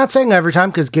 And I'm not saying every time,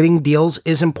 because getting deals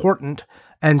is important.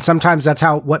 And sometimes that's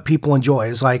what people enjoy,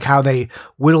 is like how they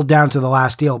whittle down to the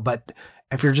last deal. But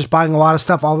if you're just buying a lot of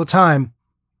stuff all the time,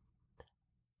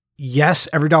 yes,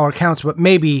 every dollar counts, but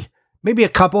maybe a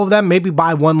couple of them, maybe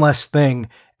buy one less thing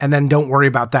and then don't worry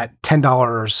about that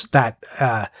 $10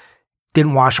 that,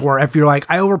 didn't wash. Or if you're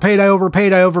like, I overpaid.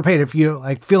 If you're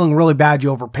like feeling really bad, you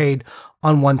overpaid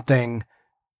on one thing,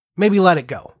 maybe let it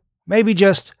go. Maybe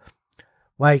just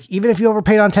like, even if you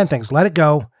overpaid on 10 things, let it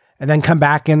go and then come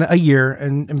back in a year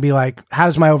and be like, how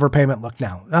does my overpayment look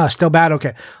now? Oh, still bad.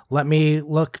 Okay. Let me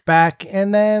look back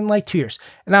and then like 2 years.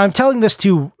 And now I'm telling this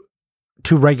to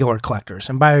regular collectors.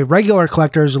 And by regular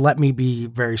collectors, let me be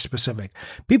very specific.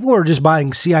 People who are just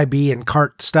buying CIB and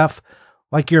cart stuff,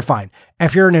 like you're fine.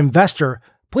 If you're an investor,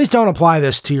 please don't apply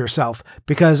this to yourself,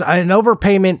 because an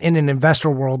overpayment in an investor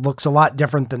world looks a lot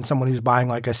different than someone who's buying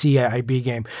like a CIB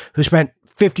game who spent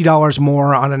 $50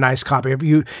 more on a nice copy. If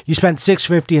you spent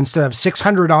 $650 instead of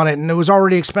 $600 on it and it was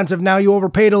already expensive, now you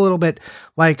overpaid a little bit,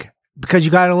 like because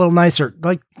you got it a little nicer.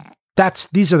 Like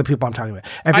these are the people I'm talking about.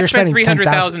 If I spent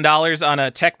 $300,000 on a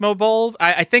Tecmo Bowl.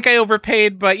 I think I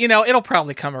overpaid, but it'll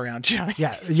probably come around, Johnny.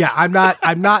 Yeah. I'm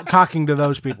not talking to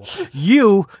those people.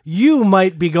 You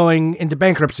might be going into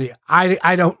bankruptcy.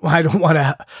 I don't want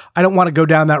to go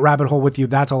down that rabbit hole with you.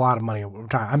 That's a lot of money.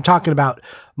 I'm talking about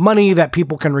money that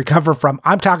people can recover from.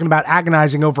 I'm talking about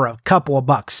agonizing over a couple of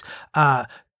bucks.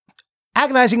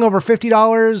 Agonizing over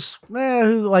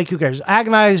 $50, who cares?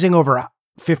 Agonizing over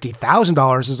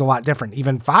 $50,000 is a lot different.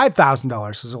 Even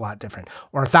 $5,000 is a lot different,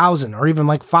 or $1,000, or even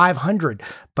like $500.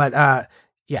 But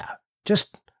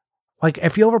just like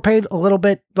if you overpaid a little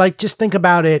bit, like just think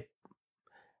about it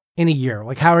in a year.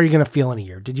 Like, how are you going to feel in a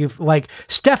year? Did you like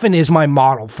Stefan is my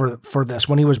model for this?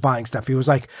 When he was buying stuff, he was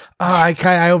like, oh,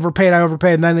 I overpaid,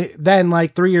 and then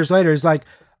like 3 years later, he's like,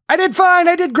 I did fine,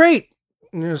 I did great.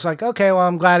 And you're just like, okay, well,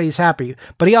 I'm glad he's happy.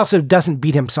 But he also doesn't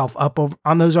beat himself up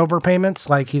on those overpayments.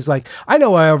 Like, he's like, I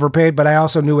know I overpaid, but I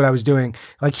also knew what I was doing.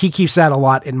 Like, he keeps that a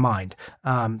lot in mind.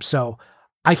 So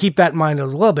I keep that in mind a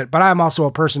little bit. But I'm also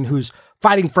a person who's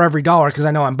fighting for every dollar because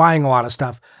I know I'm buying a lot of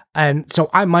stuff. And so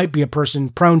I might be a person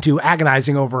prone to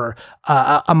agonizing over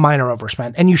a minor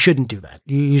overspend. And you shouldn't do that.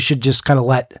 You should just kind of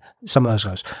let some of those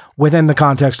go within the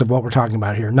context of what we're talking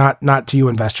about here, not to you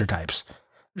investor types.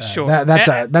 Sure.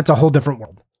 That's a whole different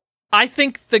world. I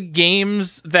think the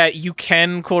games that you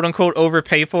can quote unquote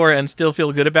overpay for and still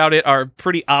feel good about it are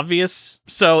pretty obvious.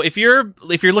 So if you're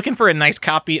looking for a nice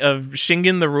copy of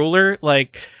Shingen the Ruler,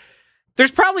 like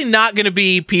there's probably not going to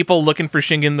be people looking for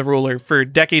Shingen the Ruler for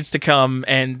decades to come,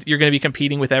 and you're going to be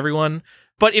competing with everyone.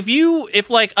 But if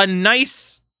like a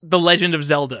nice The Legend of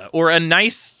Zelda or a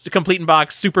nice complete in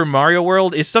box Super Mario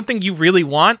World is something you really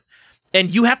want, and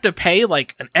you have to pay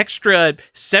like an extra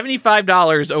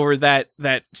 $75 over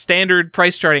that standard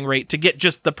price charting rate to get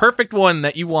just the perfect one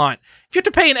that you want. If you have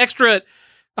to pay an extra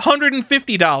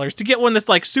 $150 to get one that's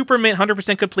like super mint,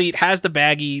 100% complete, has the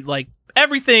baggie, like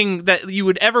everything that you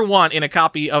would ever want in a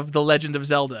copy of The Legend of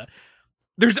Zelda,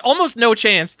 there's almost no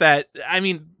chance that, I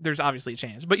mean, there's obviously a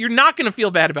chance, but you're not going to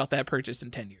feel bad about that purchase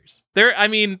in 10 years.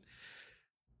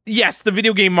 Yes, the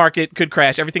video game market could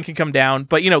crash, everything can come down,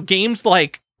 but games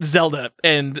like Zelda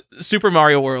and Super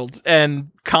Mario World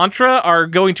and Contra are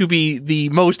going to be the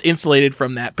most insulated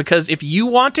from that, because if you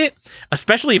want it,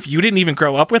 especially if you didn't even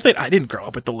grow up with it, I didn't grow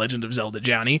up with The Legend of Zelda,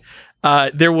 Johnny,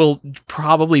 there will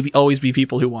probably always be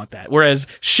people who want that. Whereas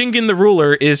Shingen the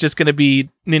Ruler is just going to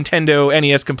be Nintendo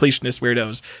NES completionist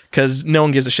weirdos, because no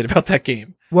one gives a shit about that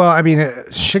game. Well, I mean,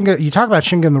 you talk about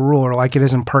Shingen the Ruler like it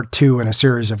isn't part 2 in a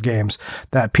series of games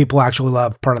that people actually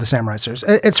love, part of the Samurai series.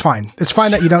 It's fine. It's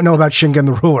fine that you don't know about Shingen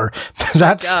the Ruler.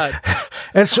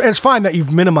 It's fine that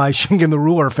you've minimized Shingen the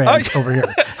Ruler fans over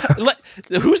here.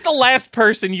 Who's the last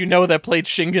person you know that played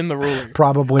Shingen the Ruler?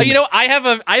 Probably. I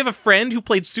have a friend who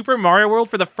played Super Mario World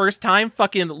for the first time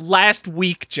fucking last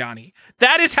week, Johnny.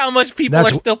 That is how much people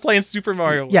are still playing Super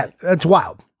Mario World. Yeah, it's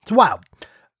wild. It's wild.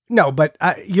 No, but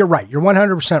you're right. You're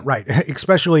 100% right,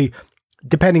 especially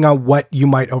depending on what you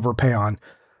might overpay on.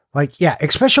 Like, yeah,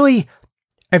 especially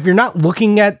if you're not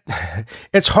looking at,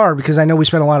 it's hard because I know we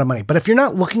spend a lot of money, but if you're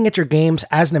not looking at your games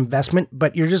as an investment,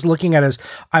 but you're just looking at it as,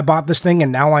 I bought this thing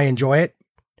and now I enjoy it.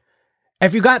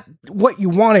 If you got what you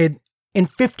wanted in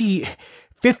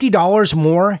 $50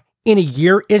 more in a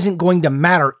year isn't going to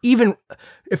matter. Even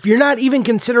if you're not even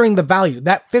considering the value,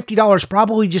 that $50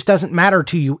 probably just doesn't matter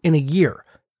to you in a year.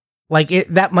 Like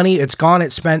that money, it's gone,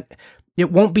 it's spent.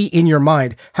 It won't be in your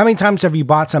mind. How many times have you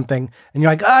bought something and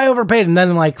you're like, I overpaid, and then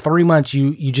in like 3 months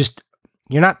you're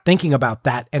not thinking about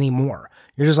that anymore.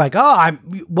 You're just like,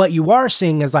 what you are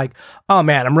seeing is like, oh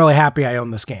man, I'm really happy I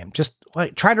own this game. Just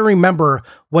like try to remember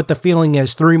what the feeling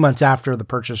is 3 months after the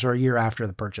purchase or a year after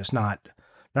the purchase, not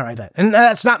like that. And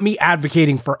that's not me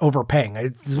advocating for overpaying.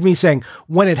 It's me saying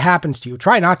when it happens to you,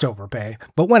 try not to overpay,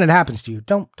 but when it happens to you,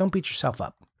 don't beat yourself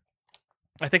up.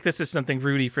 I think this is something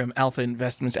Rudy from Alpha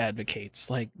Investments advocates.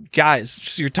 Like,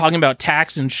 guys, you're talking about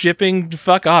tax and shipping.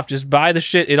 Fuck off. Just buy the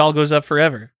shit. It all goes up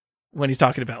forever. When he's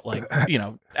talking about like,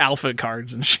 Alpha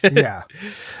cards and shit. Yeah.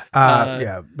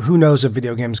 Yeah. Who knows if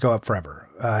video games go up forever?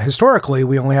 Historically,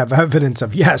 we only have evidence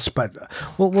of yes, but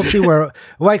we'll see where,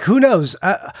 like, who knows?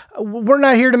 We're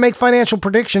not here to make financial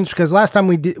predictions because last time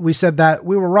we said that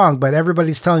we were wrong, but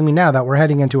everybody's telling me now that we're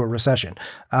heading into a recession.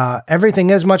 Everything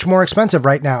is much more expensive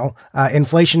right now.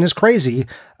 Inflation is crazy.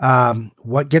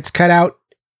 What gets cut out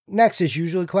next is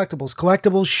usually collectibles.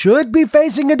 Collectibles should be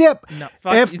facing a dip. No,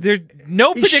 there's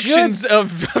no predictions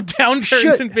of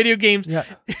downturns in video games. Yeah.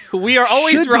 We are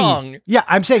always wrong. Yeah,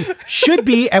 I'm saying should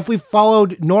be if we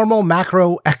followed normal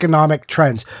macroeconomic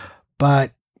trends.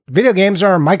 But video games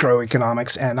are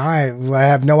microeconomics, and I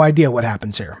have no idea what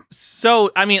happens here. So,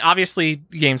 I mean, obviously,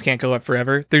 games can't go up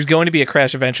forever. There's going to be a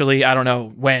crash eventually. I don't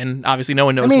know when. Obviously, no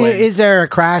one knows when. Is there a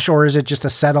crash, or is it just a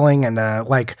settling and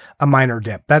like a minor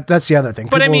dip? That's the other thing.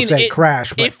 People will say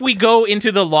crash. But if we go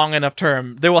into the long enough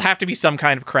term, there will have to be some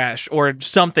kind of crash or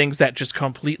some things that just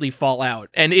completely fall out.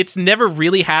 And it's never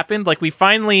really happened. Like, we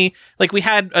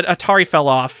had Atari fell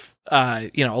off. A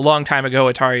long time ago,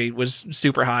 Atari was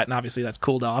super hot, and obviously that's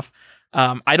cooled off.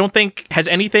 I don't think has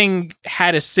anything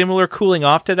had a similar cooling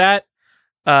off to that.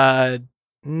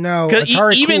 No,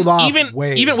 Atari cooled off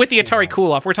even with the Atari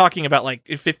cool off, we're talking about like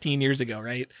 15 years ago,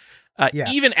 right? Yeah.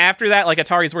 Even after that, like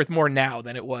Atari's worth more now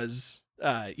than it was,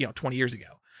 20 years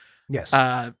ago. Yes.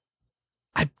 I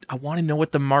want to know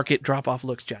what the market drop off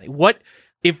looks, Johnny.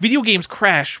 If video games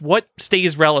crash, what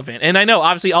stays relevant? And I know,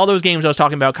 obviously, all those games I was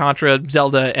talking about, Contra,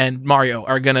 Zelda, and Mario,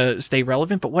 are going to stay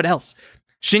relevant, but what else?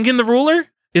 Shingen the Ruler?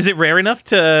 Is it rare enough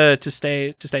to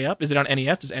stay up? Is it on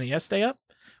NES? Does NES stay up?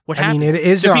 What happens? I mean, it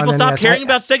is. Do people stop caring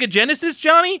about Sega Genesis,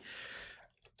 Johnny?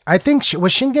 I think,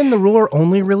 was Shingen the Ruler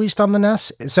only released on the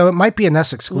NES? So it might be a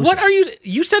NES exclusive. What are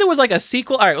you said it was like a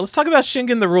sequel? All right, let's talk about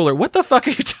Shingen the Ruler. What the fuck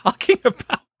are you talking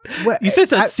about? You said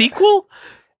it's a sequel?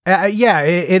 Yeah,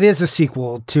 it is a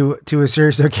sequel to a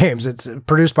series of games. It's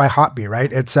produced by Hotbee,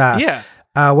 right? It's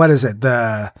what is it?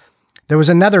 The there was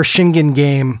another Shingen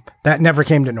game that never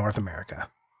came to North America.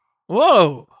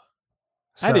 Whoa.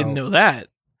 So, I didn't know that.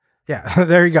 Yeah,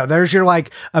 there you go. There's your like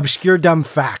obscure dumb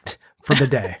fact for the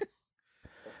day.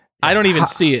 I don't even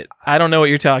see it. I don't know what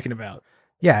you're talking about.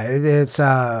 Yeah, it's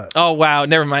Oh wow,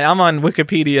 never mind. I'm on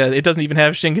Wikipedia. It doesn't even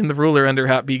have Shingen the Ruler under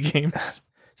Hot B games.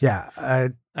 Yeah, All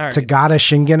right. Tagada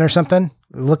Shingen or something.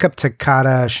 Look up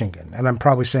Takada Shingen, and I'm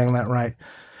probably saying that right.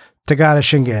 Tagada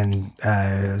Shingen,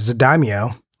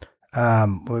 Zadaimyo.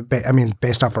 I mean,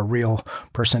 based off a real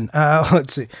person.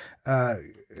 Let's see.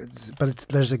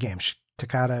 There's a game,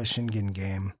 Takada Shingen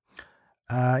game.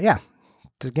 Yeah,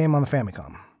 it's a game on the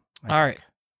Famicom. All right.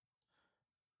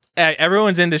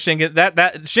 Everyone's into Shingen. That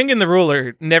Shingen the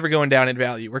Ruler never going down in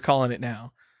value. We're calling it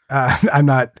now. I'm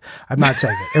not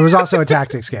saying it. It was also a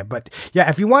tactics game, but yeah,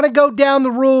 if you want to go down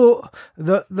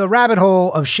the rabbit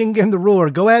hole of Shingen the Ruler,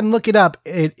 go ahead and look it up.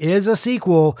 It is a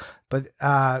sequel, but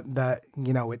the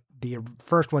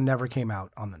first one never came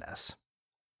out on the NES.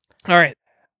 All right,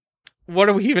 what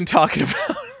are we even talking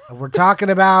about? We're talking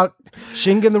about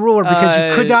Shingen the Ruler because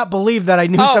you could not believe that I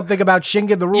knew something about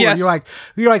Shingen the Ruler. Yes.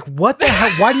 You're like, what the hell?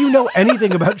 Why do you know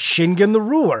anything about Shingen the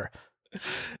Ruler?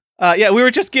 Yeah, we were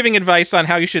just giving advice on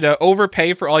how you should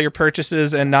overpay for all your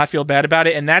purchases and not feel bad about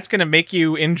it, and that's going to make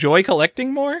you enjoy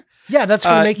collecting more. Yeah, that's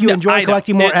going to make you enjoy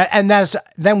collecting more. And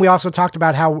then we also talked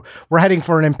about how we're heading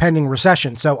for an impending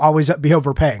recession, so always be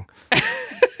overpaying.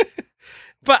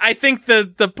 But I think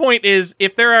the point is,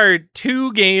 if there are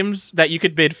two games that you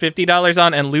could bid $50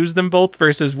 on and lose them both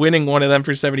versus winning one of them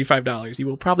for $75, you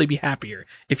will probably be happier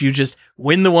if you just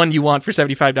win the one you want for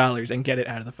 $75 and get it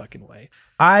out of the fucking way.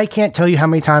 I can't tell you how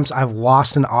many times I've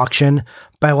lost an auction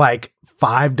by like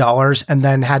 $5 and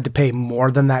then had to pay more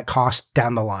than that cost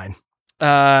down the line.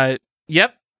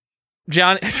 Yep.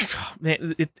 John,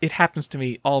 it happens to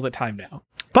me all the time now.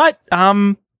 But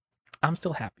I'm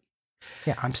still happy.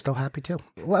 Yeah, I'm still happy too.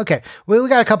 Well, okay, we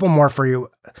got a couple more for you.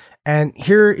 And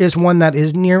here is one that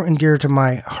is near and dear to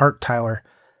my heart, Tyler.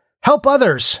 Help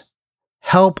others.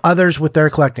 Help others with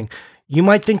their collecting. You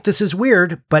might think this is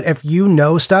weird, but if you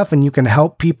know stuff and you can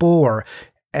help people,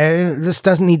 and this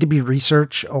doesn't need to be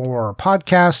research or a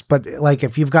podcast, but like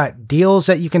if you've got deals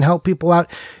that you can help people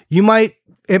out, it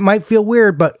might feel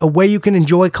weird, but a way you can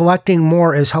enjoy collecting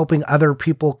more is helping other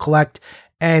people collect.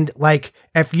 And like,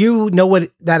 if you know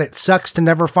that it sucks to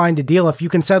never find a deal, if you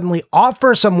can suddenly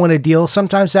offer someone a deal,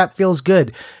 sometimes that feels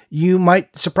good. You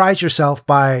might surprise yourself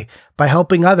by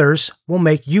helping others will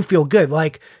make you feel good.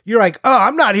 Like, you're like, oh,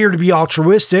 I'm not here to be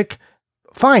altruistic.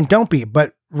 Fine, don't be.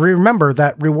 But remember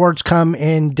that rewards come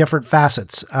in different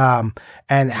facets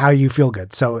and how you feel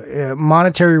good. So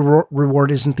monetary reward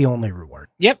isn't the only reward.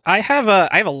 Yep, I have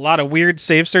a lot of weird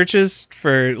save searches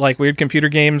for like weird computer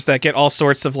games that get all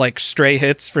sorts of like stray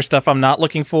hits for stuff I'm not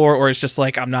looking for, or it's just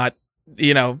like I'm not,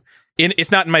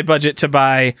 it's not in my budget to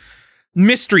buy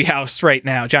Mystery House right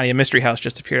now. Johnny, a Mystery House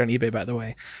just appeared on eBay, by the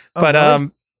way. But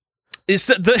really? Is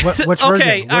the which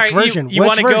okay? Version? All right, version? you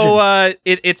want to go?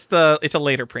 It's a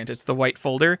later print. It's the white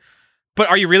folder. But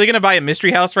are you really going to buy a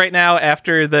Mystery House right now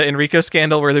after the Enrico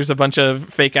scandal where there's a bunch of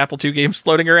fake Apple II games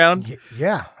floating around?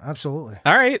 Yeah, absolutely.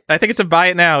 All right. I think it's a buy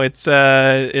it now. It's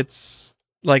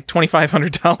like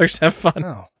 $2,500. Have fun.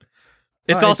 Oh.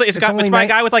 It's by a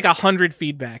guy with like 100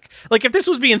 feedback. Like if this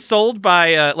was being sold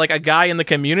by like a guy in the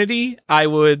community, I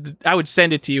would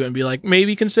send it to you and be like,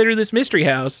 maybe consider this Mystery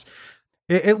House.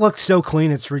 It looks so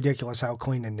clean. It's ridiculous how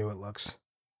clean and new it looks.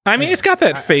 I mean, it's got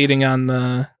that fading on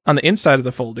the inside of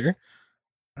the folder.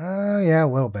 Yeah, a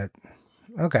little bit.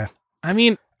 Okay. I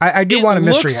mean, I do want a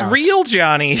Mystery House. It looks real,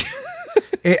 Johnny.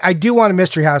 I do want a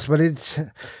Mystery House, but it's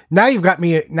now you've got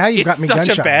me. Now you've got me. It's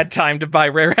such a bad time to buy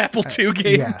rare Apple II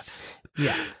games.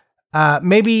 Yeah.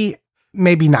 Maybe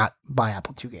not buy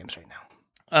Apple II games right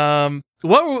now.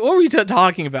 What were we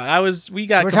talking about?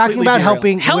 We're talking about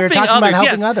helping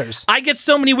others. Others. I get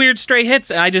so many weird stray hits,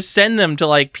 and I just send them to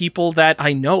like people that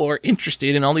I know are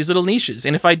interested in all these little niches.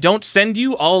 And if I don't send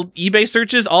you all eBay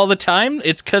searches all the time,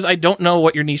 it's because I don't know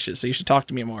what your niche is. So you should talk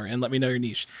to me more and let me know your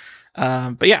niche.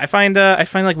 But yeah, I find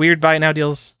like weird buy now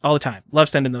deals all the time. Love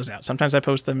sending those out. Sometimes I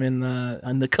post them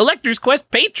on the Collector's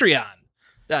Quest Patreon.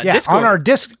 Discord. On our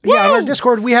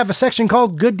Discord, we have a section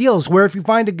called Good Deals, where if you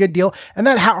find a good deal, and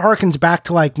that harkens back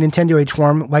to like Nintendo Age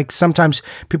Forum, like sometimes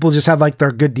people just have like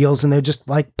their good deals and they just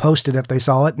like post it if they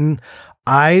saw it. And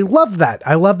I love that.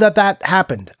 I love that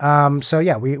happened. So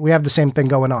yeah, we have the same thing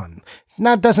going on.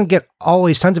 doesn't get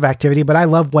always tons of activity, but I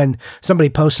love when somebody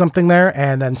posts something there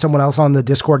and then someone else on the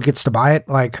Discord gets to buy it.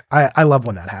 Like, I love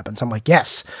when that happens. I'm like,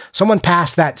 yes, someone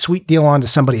passed that sweet deal on to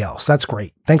somebody else. That's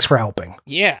great. Thanks for helping.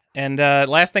 Yeah. And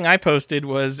last thing I posted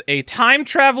was a Time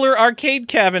Traveler arcade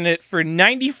cabinet for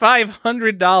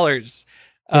 $9,500.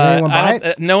 Did anyone buy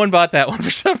it? No one bought that one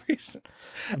for some reason.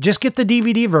 Just get the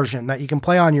DVD version that you can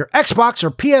play on your Xbox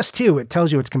or PS2. It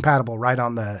tells you it's compatible right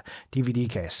on the DVD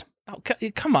case. Oh,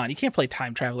 come on. You can't play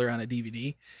Time Traveler on a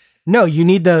DVD. No, you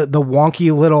need the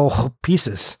wonky little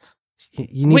pieces.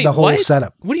 You need the whole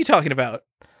setup. What are you talking about?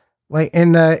 Like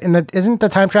in the isn't the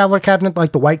Time Traveler cabinet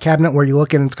like the white cabinet where you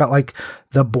look and it's got like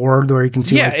the board where you can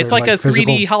see? Yeah, like, it's like a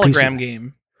 3D hologram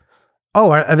game.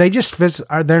 Oh, are they just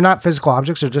are they not physical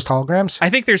objects or just holograms? I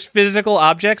think there's physical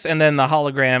objects and then the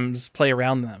holograms play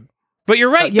around them. But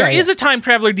you're right. There is a Time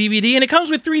Traveler DVD and it comes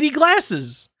with 3D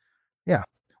glasses. Yeah.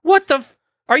 What the?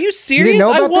 Are you serious? You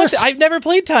know about this? I've never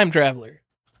played Time Traveler.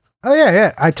 Oh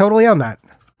yeah. I totally own that.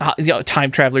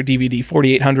 Time Traveler DVD,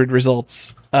 4,800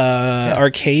 results.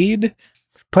 Arcade.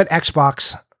 Put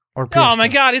Xbox or PS2. Oh my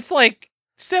God, it's like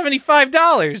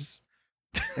 $75.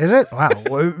 Is it? Wow.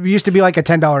 It used to be like a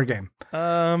 $10 game.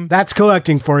 That's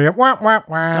collecting for you. Wah, wah,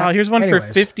 wah. Oh, here's one for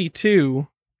 52.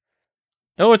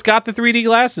 Oh, it's got the 3D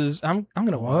glasses. I'm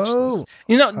gonna watch this.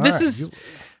 You know, this is.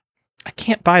 I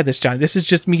can't buy this, Johnny. This is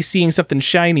just me seeing something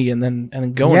shiny and then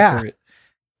going for it.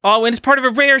 Oh, and it's part of a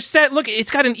rare set. Look, it's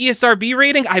got an ESRB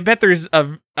rating. I bet there's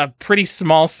a pretty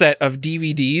small set of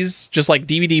DVDs, just like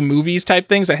DVD movies type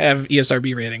things that have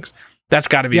ESRB ratings. That's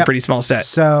got to be a pretty small set.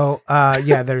 So,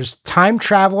 there's Time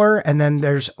Traveler, and then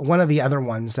there's one of the other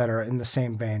ones that are in the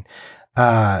same vein.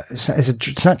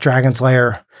 It's not Dragon's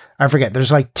Lair. I forget.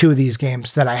 There's like two of these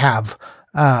games that I have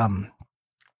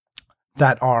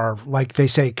that are, like they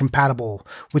say, compatible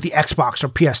with the Xbox or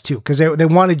PS2 because they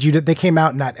wanted you to. They came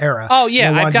out in that era. Oh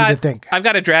yeah, I've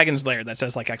got a Dragon's Lair that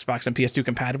says like Xbox and PS2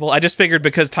 compatible. I just figured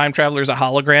because Time Traveler is a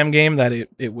hologram game that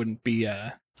it wouldn't be.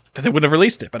 That they wouldn't have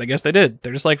released it, but I guess they did.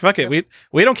 They're just like, fuck it.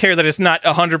 We don't care that it's not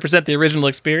 100% the original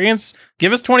experience.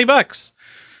 Give us $20.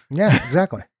 Yeah,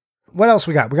 exactly. What else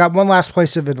we got? We got one last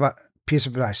piece of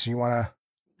advice. You want to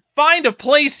find a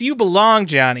place you belong,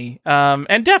 Johnny.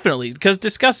 And definitely, because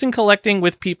discussing collecting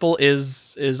with people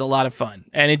is a lot of fun.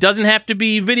 And it doesn't have to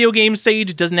be Video Game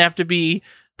Sage. It doesn't have to be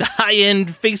the high-end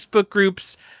Facebook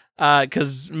groups.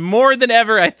 Because more than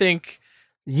ever, I think...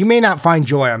 You may not find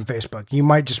joy on Facebook. You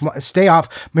might just stay off.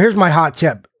 But here's my hot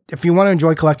tip. If you want to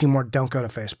enjoy collecting more, don't go to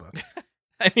Facebook.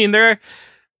 I mean, there's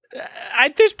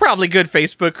probably good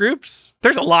Facebook groups.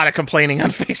 There's a lot of complaining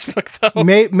on Facebook, though.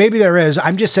 Maybe there is.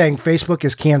 I'm just saying Facebook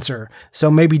is cancer.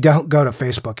 So maybe don't go to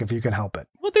Facebook if you can help it.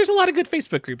 Well, there's a lot of good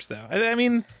Facebook groups, though. I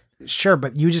mean... Sure,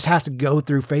 but you just have to go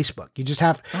through Facebook. You just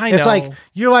have. It's like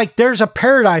you're like there's a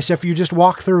paradise if you just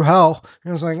walk through hell.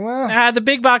 And it's like, well, the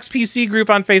Big Box PC group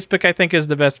on Facebook, I think, is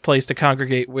the best place to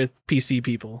congregate with PC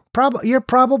people. You're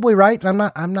probably right.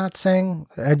 I'm not saying.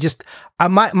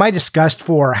 My disgust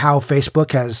for how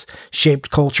Facebook has shaped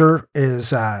culture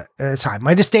is high.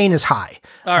 My disdain is high.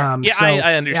 All right.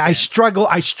 I understand. Yeah,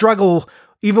 I struggle.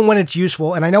 Even when it's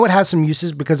useful, and I know it has some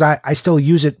uses because I still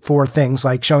use it for things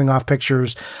like showing off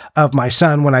pictures of my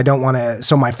son when I don't want to,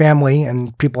 so my family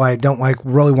and people I don't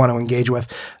really want to engage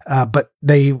with, but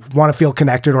they want to feel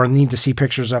connected or need to see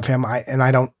pictures of him. And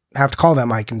I don't have to call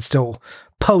them. I can still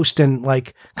post and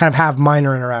like kind of have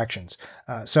minor interactions.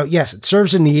 So yes, it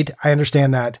serves a need. I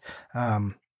understand that.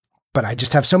 But I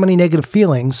just have so many negative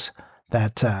feelings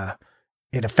that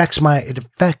it affects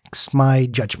my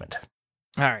judgment.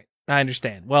 All right. I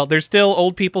understand. Well, there's still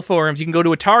old people forums. You can go to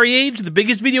Atari Age, the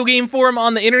biggest video game forum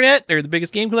on the internet, or the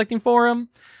biggest game collecting forum.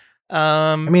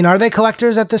 I mean, are they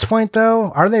collectors at this point,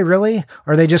 though? Are they really?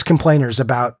 Or are they just complainers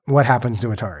about what happens to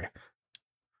Atari?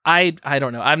 I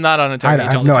don't know. I'm not on Atari Age.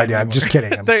 I have no idea. Anymore. I'm just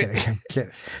kidding. I'm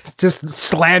kidding. It's just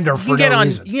slander for no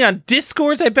reason. You get on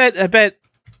Discords. I bet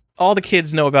all the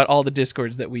kids know about all the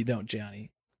Discords that we don't,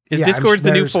 Johnny. Discord's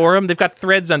the new forum? They've got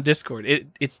threads on Discord.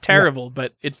 It's terrible,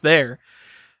 but it's there.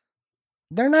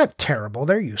 They're not terrible.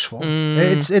 They're useful.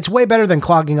 It's way better than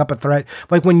clogging up a thread.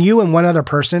 Like when you and one other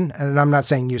person, and I'm not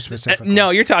saying you specifically.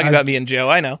 No, you're talking about me and Joe.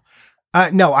 I know.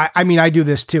 No, I mean, I do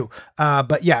this too.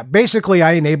 But yeah, basically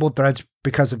I enabled threads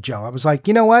because of Joe. I was like,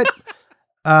 you know what?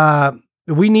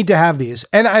 We need to have these.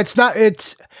 And it's not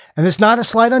a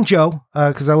slight on Joe,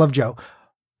 because I love Joe.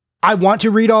 I want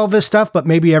to read all of this stuff, but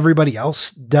maybe everybody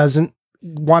else doesn't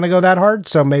want to go that hard.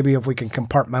 So maybe if we can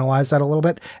compartmentalize that a little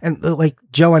bit. And like,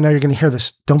 Joe, I know you're going to hear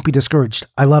this. Don't be discouraged.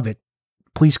 I love it.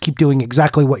 please keep doing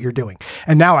exactly what you're doing.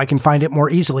 And now I can find it more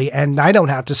easily, and I don't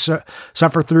have to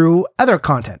suffer through other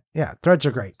content. Yeah, threads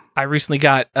are great. I recently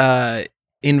got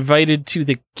invited to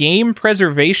the Game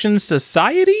Preservation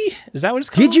Society. Is that what it's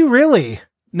called? Did you really?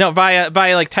 No, by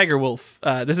like Tiger Wolf.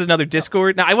 This is another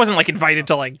Discord. No, I wasn't like invited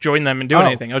to like join them and do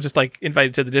anything. I was just like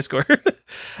invited to the Discord.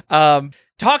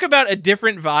 Talk about a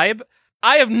different vibe.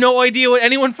 I have no idea what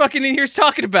anyone fucking in here is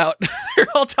talking about. They're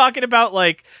all talking about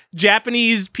like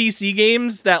Japanese PC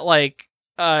games that like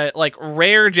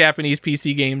rare Japanese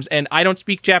PC games, and I don't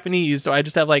speak Japanese, so I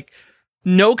just have like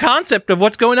no concept of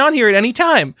what's going on here at any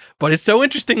time. But it's so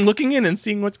interesting looking in and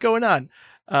seeing what's going on.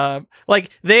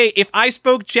 If I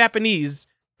spoke Japanese,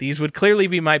 these would clearly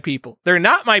be my people. They're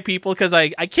not my people because I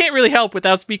can't really help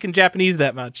without speaking Japanese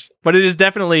that much. But it is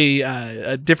definitely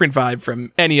a different vibe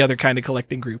from any other kind of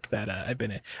collecting group that I've been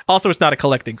in. Also, it's not a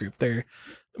collecting group. They're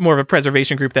more of a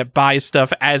preservation group that buys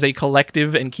stuff as a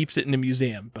collective and keeps it in a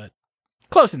museum. But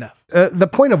close enough. The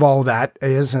point of all of that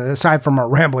is, aside from our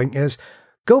rambling, is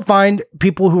go find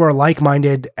people who are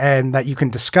like-minded and that you can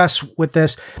discuss with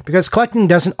this, because collecting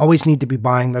doesn't always need to be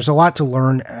buying. There's a lot to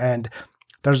learn, and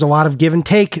there's a lot of give and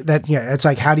take that, it's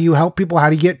like, how do you help people? How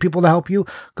do you get people to help you?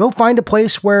 Go find a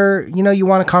place where, you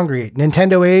want to congregate.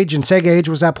 Nintendo Age and Sega Age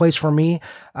was that place for me.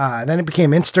 Then it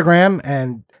became Instagram,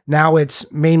 and now it's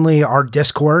mainly our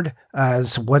Discord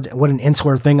as what an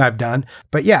insular thing I've done.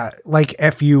 But yeah, like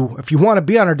if you want to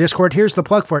be on our Discord, here's the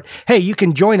plug for it. Hey, you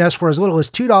can join us for as little as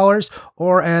 $2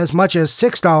 or as much as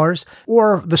 $6,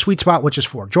 or the sweet spot, which is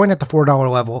 $4. Join at the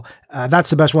 $4 level. That's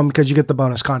the best one because you get the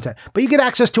bonus content. But you get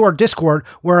access to our Discord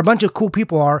where a bunch of cool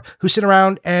people are who sit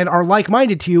around and are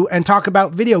like-minded to you and talk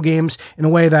about video games in a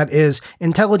way that is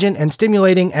intelligent and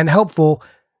stimulating and helpful.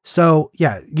 So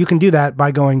yeah, you can do that by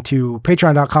going to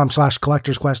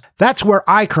patreon.com/collectorsquest. That's where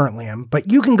I currently am, but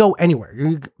you can go anywhere.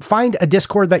 You find a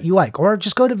Discord that you like, or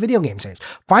just go to Video Game Stage.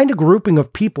 Find a grouping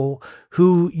of people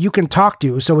who you can talk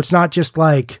to. So it's not just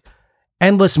like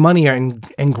endless money and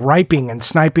griping and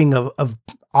sniping of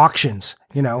auctions,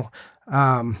 like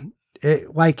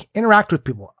interact with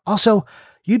people. Also,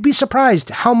 you'd be surprised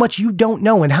how much you don't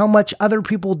know and how much other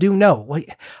people do know.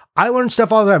 Like, I learn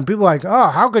stuff all the time. People are like, oh,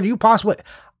 how could you possibly...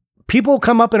 People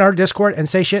come up in our Discord and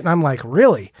say shit, and I'm like,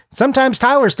 really? Sometimes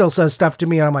Tyler still says stuff to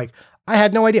me, and I'm like, I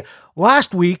had no idea.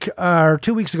 Last week, or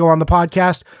 2 weeks ago on the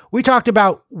podcast, we talked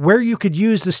about where you could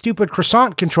use the stupid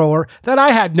croissant controller that I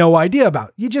had no idea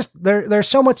about. There's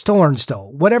so much to learn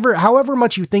still. However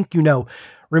much you think you know,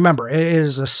 remember, it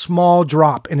is a small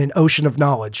drop in an ocean of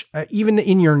knowledge, even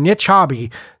in your niche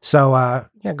hobby. So,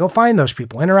 go find those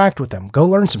people, interact with them, go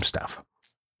learn some stuff.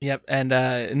 Yep, and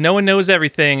no one knows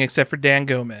everything except for Dan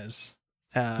Gomez.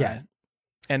 And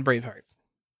Braveheart.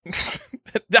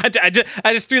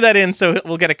 I just threw that in so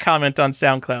we'll get a comment on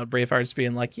SoundCloud. Braveheart's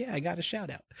being like, yeah, I got a shout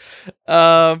out.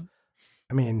 I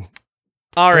mean,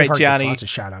 all right, Braveheart Johnny. Gets lots of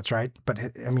shout outs, right? But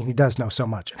he does know so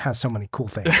much and has so many cool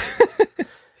things.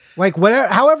 Like,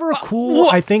 however cool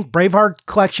I think Braveheart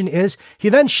collection is, he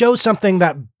then shows something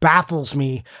that baffles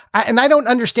me. And I don't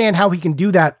understand how he can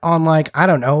do that on, like, I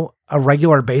don't know, a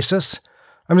regular basis.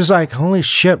 I'm just like, holy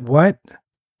shit, what?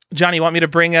 Johnny, you want me to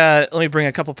let me bring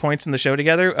a couple points in the show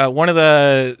together? One of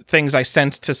the things I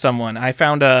sent to someone, I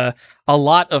found a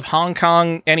lot of Hong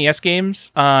Kong NES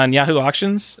games on Yahoo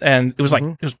Auctions, and it was like,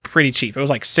 it was pretty cheap. It was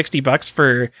like $60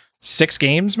 for 6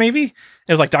 games, maybe.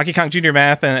 It was like Donkey Kong Jr.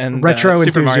 Math and Retro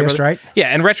Super Mario Enthusiast, right? Yeah,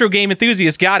 and Retro Game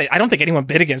Enthusiast got it. I don't think anyone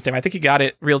bid against him. I think he got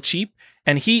it real cheap.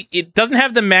 And it doesn't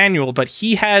have the manual, but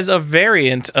he has a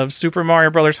variant of Super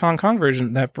Mario Brothers Hong Kong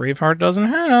version that Braveheart doesn't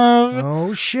have.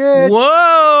 Oh, shit.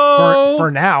 Whoa!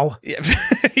 For now. Yeah.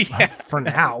 For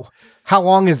now. How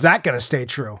long is that going to stay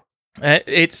true?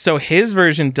 So his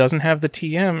version doesn't have the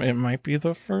TM. It might be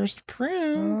the first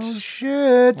print. Oh,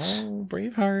 shit. Oh,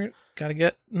 Braveheart. Gotta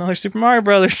get another Super Mario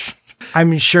Brothers.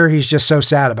 I'm sure he's just so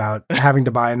sad about having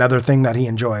to buy another thing that he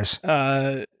enjoys.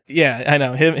 Yeah, I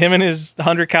know. Him and his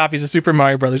 100 copies of Super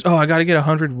Mario Brothers. Oh, I gotta get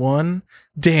 101?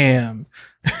 Damn.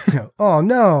 Oh,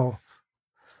 no.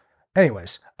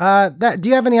 Anyways, do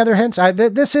you have any other hints?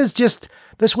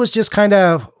 This was just kind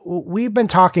of, we've been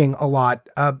talking a lot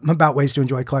about ways to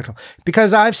enjoy collectible,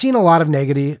 because I've seen a lot of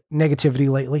negativity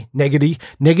lately.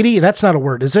 Negativity? That's not a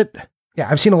word, is it? Yeah,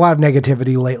 I've seen a lot of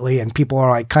negativity lately, and people are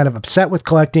like kind of upset with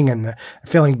collecting and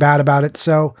feeling bad about it.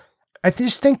 So I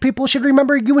just think people should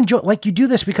remember you enjoy, like, you do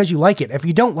this because you like it. If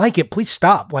you don't like it, please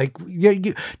stop. Like,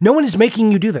 no one is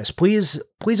making you do this. Please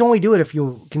only do it if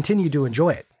you continue to enjoy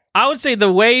it. I would say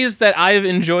the ways that I've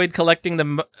enjoyed collecting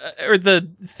them, or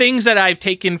the things that I've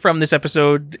taken from this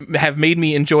episode have made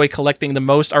me enjoy collecting the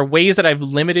most, are ways that I've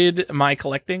limited my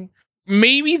collecting.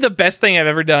 maybe the best thing I've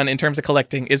ever done in terms of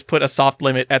collecting is put a soft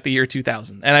limit at the year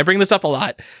 2000. And I bring this up a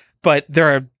lot, but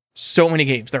there are so many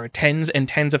games. There are tens and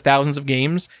tens of thousands of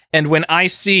games. And when I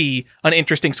see an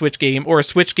interesting Switch game or a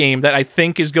Switch game that I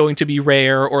think is going to be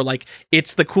rare, or like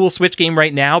it's the cool Switch game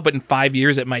right now, but in 5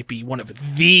 years it might be one of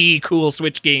the cool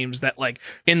Switch games that, like,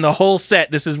 in the whole set,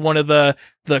 this is one of the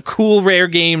cool rare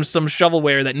games, some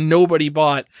shovelware that nobody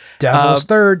bought. Devil's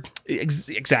Third.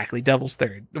 Exactly. Devil's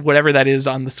Third. Whatever that is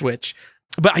on the Switch.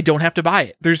 But I don't have to buy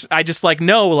it. I just like,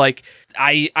 no, like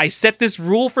I set this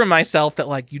rule for myself that,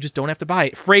 like, you just don't have to buy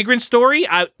it. Fragrance Story,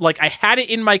 I had it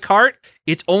in my cart.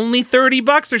 It's only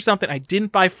 $30 or something. I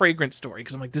didn't buy Fragrance Story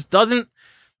because I'm like, this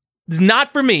is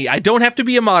not for me. I don't have to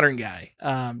be a modern guy.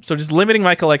 So just limiting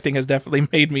my collecting has definitely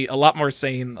made me a lot more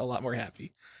sane, a lot more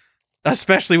happy.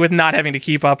 Especially with not having to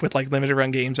keep up with like limited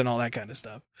run games and all that kind of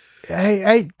stuff.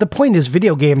 The point is,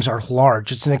 video games are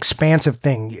large. It's an expansive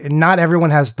thing. Not everyone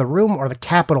has the room or the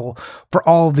capital for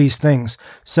all of these things.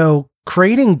 So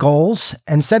creating goals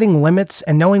and setting limits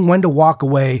and knowing when to walk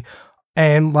away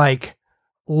and like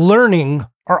learning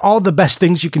are all the best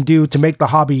things you can do to make the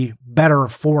hobby better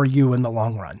for you in the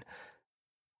long run.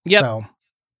 Yep. So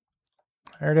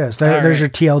there it is. There's your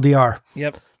TLDR.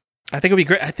 Yep. I think it'd be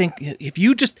great. I think if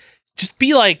you just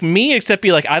be like me, except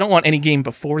be like, I don't want any game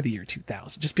before the year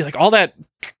 2000. Just be like, all that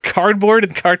cardboard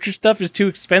and cartridge stuff is too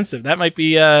expensive. That might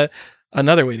be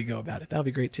another way to go about it. That would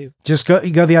be great too. Just go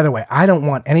the other way. I don't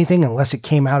want anything unless it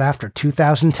came out after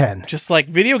 2010. Just like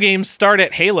video games start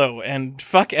at Halo and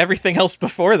fuck everything else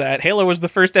before that. Halo was the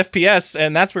first FPS,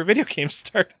 and that's where video games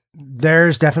start.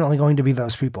 There's definitely going to be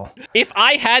those people. If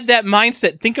I had that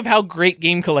mindset, think of how great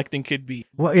game collecting could be.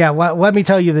 Well, yeah, let me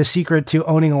tell you the secret to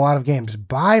owning a lot of games.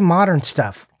 Buy modern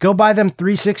stuff. Go buy them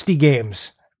 360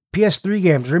 games, PS3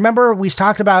 games. Remember, we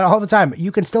talked about it all the time.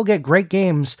 You can still get great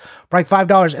games for like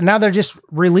 $5, and now they're just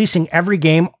releasing every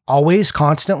game always,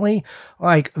 constantly.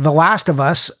 Like The Last of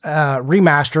Us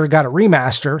remaster got a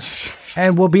remaster,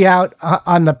 and will be out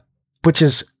on the, which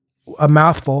is a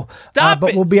mouthful.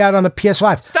 But we'll be out on the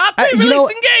PS5. Stop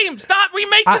re-releasing games. Stop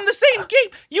remaking the same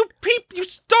game. You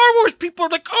Star Wars people are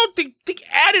like, oh, they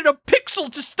added a pixel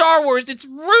to Star Wars. It's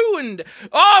ruined. Oh,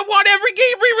 I want every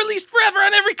game re-released forever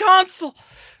on every console.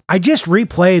 I just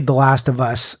replayed The Last of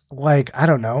Us, like, I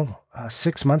don't know,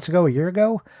 6 months ago, a year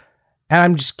ago. And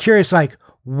I'm just curious, like,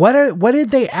 what did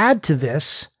they add to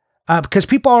this? Because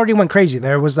people already went crazy.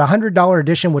 There was the $100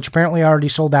 edition, which apparently already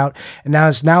sold out. And now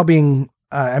it's now being,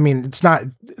 it's not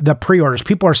the pre-orders.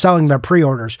 People are selling their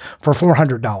pre-orders for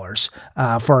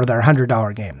 $400 for their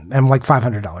 $100 game, and like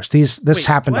 $500. This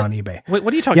happened on eBay. Wait,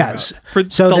 what are you talking about? For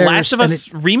the Last of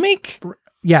Us remake?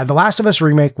 Yeah, The Last of Us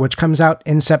remake, which comes out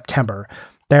in September.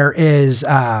 There is,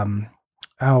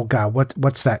 oh God,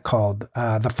 what's that called?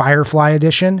 The Firefly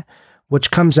edition, which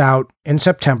comes out in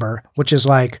September, which is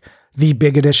like the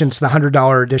big edition. It's the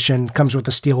 $100 edition, comes with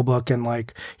the steelbook and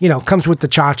like, comes with the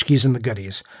tchotchkes and the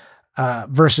goodies.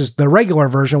 Versus the regular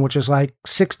version, which is like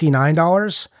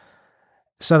 $69.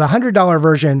 So the $100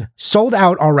 version sold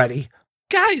out already,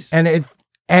 guys, and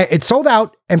it sold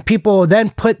out, and people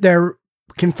then put their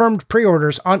confirmed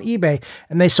pre-orders on eBay,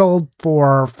 and they sold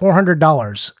for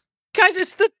 $400. Guys,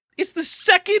 it's the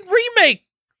second remake.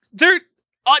 There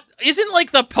isn't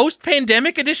like the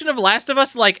post-pandemic edition of Last of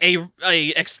Us like a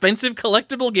expensive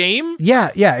collectible game.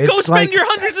 Yeah. Go spend your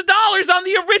hundreds of dollars on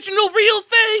the original real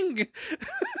thing.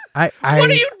 What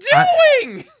are you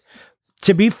doing?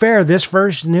 To be fair, this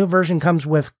new version comes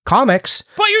with comics.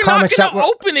 But you're not going to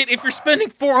open it if you're spending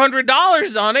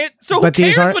 $400 on it. So who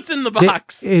cares what's in the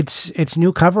box? It's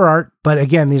new cover art, but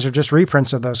again, these are just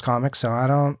reprints of those comics, so I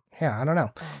don't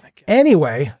know. Oh,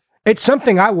 anyway, it's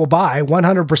something I will buy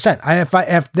 100%.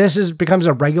 If this becomes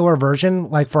a regular version,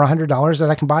 like for $100 that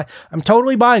I can buy, I'm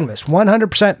totally buying this.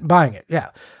 100% buying it. Yeah.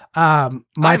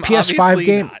 My PS5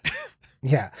 game.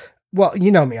 Yeah. Well,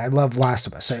 you know me. I love Last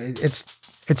of Us.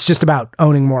 It's just about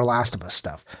owning more Last of Us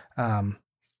stuff.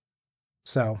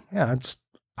 So yeah,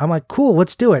 I'm like, cool,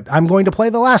 let's do it. I'm going to play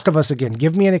The Last of Us again.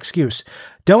 Give me an excuse.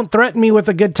 Don't threaten me with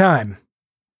a good time.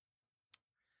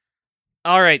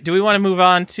 All right. Do we want to move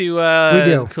on to we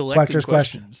do. Collector's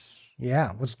questions?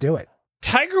 Yeah, let's do it.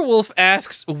 Tiger Wolf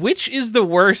asks, which is the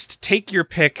worst? Take your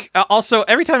pick. Also,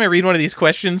 every time I read one of these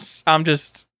questions, I'm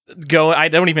just I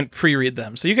don't even pre-read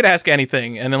them. So you could ask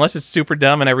anything, and unless it's super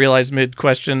dumb and I realize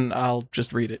mid-question, I'll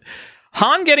just read it.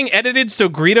 Han getting edited so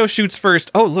Greedo shoots first.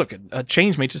 Oh, look, a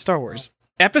change made to Star Wars.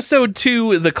 Episode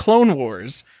 2, The Clone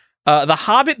Wars. The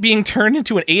Hobbit being turned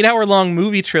into an 8-hour-long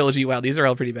movie trilogy. Wow, these are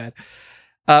all pretty bad.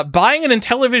 Buying an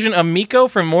Intellivision Amico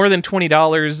for more than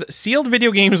 $20. Sealed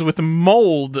video games with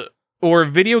mold, or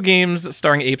video games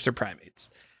starring apes or primates.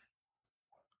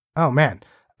 Oh man.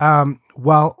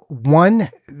 Well, one,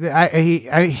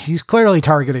 he's clearly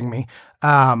targeting me.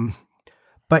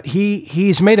 But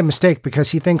he's made a mistake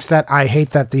because he thinks that I hate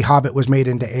that The Hobbit was made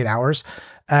into 8 hours.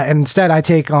 And instead, I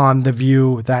take on the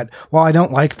view that while I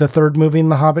don't like the third movie in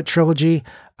the Hobbit trilogy,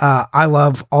 I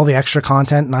love all the extra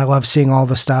content and I love seeing all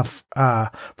the stuff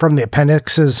from the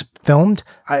appendixes filmed.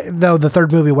 Though the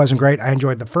third movie wasn't great, I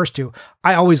enjoyed the first two.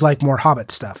 I always like more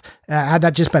Hobbit stuff. Had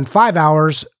that just been 5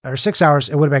 hours or 6 hours,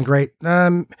 it would have been great.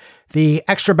 The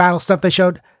extra battle stuff they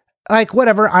showed, like,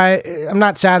 whatever. I'm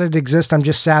not sad it exists. I'm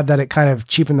just sad that it kind of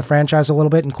cheapened the franchise a little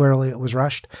bit, and clearly it was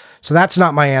rushed. So that's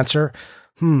not my answer.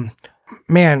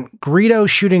 Man, Greedo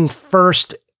shooting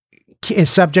first is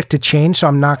subject to change, so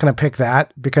I'm not going to pick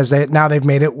that because they've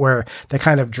made it where they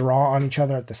kind of draw on each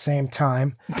other at the same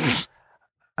time.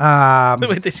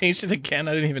 Wait, they changed it again?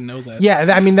 I didn't even know that.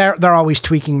 Yeah, I mean they're always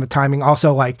tweaking the timing.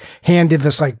 Also, like Han did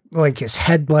this like his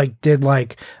head did I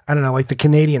don't know, like the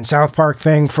Canadian South Park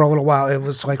thing for a little while. It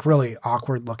was like really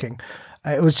awkward looking.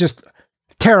 It was just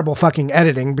terrible fucking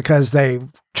editing because they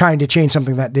trying to change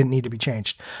something that didn't need to be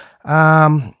changed.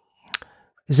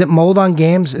 Is it mold on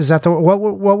games? Is that what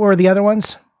were the other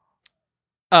ones?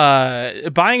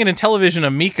 Buying an Intellivision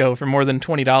Amico for more than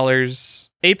 $20.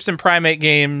 Apes and Primate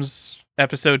Games.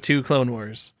 Episode 2 Clone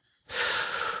Wars.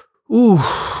 Ooh,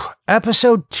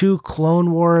 Episode 2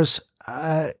 Clone Wars.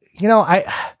 I'm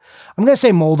going to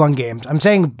say mold on games. I'm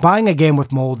saying buying a game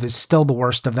with mold is still the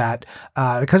worst of that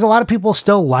because a lot of people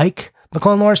still like the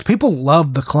Clone Wars. People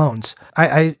love the clones.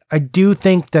 I do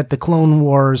think that the Clone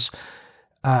Wars,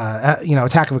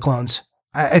 Attack of the Clones,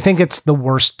 I think it's the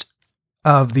worst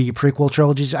of the prequel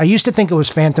trilogies. I used to think it was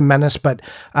Phantom Menace, but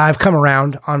I've come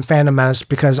around on Phantom Menace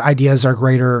because ideas are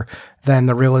greater than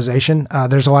the realization.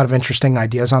 There's a lot of interesting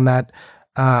ideas on that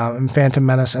in Phantom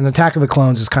Menace, and Attack of the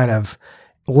Clones is kind of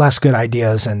less good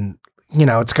ideas, and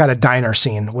it's got a diner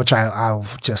scene which I'll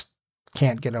just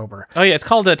can't get over. Oh yeah, it's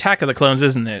called Attack of the Clones,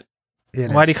 isn't it?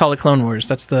 Why do you call it Clone Wars?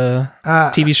 That's the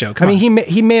TV show.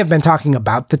 He may have been talking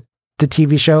about the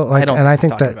TV show, I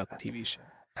think that about the TV show.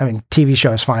 I mean, TV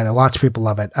show is fine. Lots of people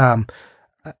love it.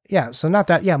 So not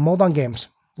that. Yeah, mold on games.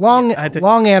 Long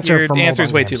answer. Your answer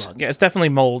is way too long. Yeah, it's definitely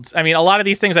molds. I mean, a lot of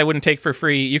these things I wouldn't take for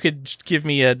free. You could give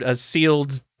me a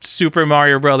sealed Super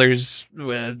Mario Brothers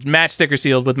matchstick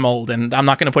sealed with mold, and I'm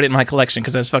not going to put it in my collection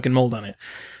because there's fucking mold on it.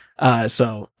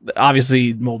 So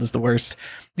obviously mold is the worst.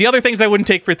 The other things I wouldn't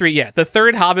take for free. Yeah, the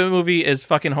third Hobbit movie is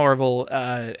fucking horrible,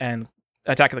 and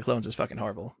Attack of the Clones is fucking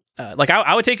horrible.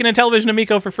 I would take an Intellivision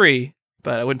Amico for free,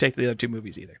 but I wouldn't take the other two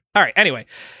movies either. All right. Anyway,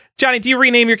 Johnny, do you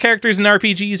rename your characters in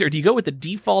RPGs or do you go with the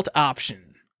default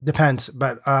option? Depends,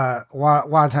 but a lot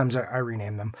of times I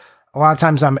rename them. A lot of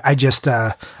times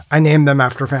I name them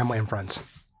after family and friends.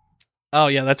 Oh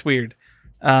yeah, that's weird.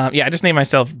 I just name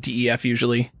myself DEF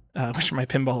usually, which are my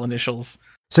pinball initials.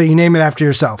 So you name it after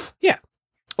yourself? Yeah.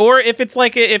 Or if it's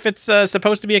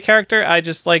supposed to be a character, I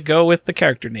just go with the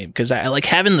character name because I like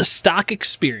having the stock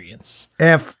experience.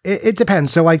 If it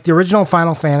depends. So the original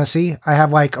Final Fantasy, I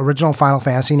have original Final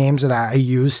Fantasy names that I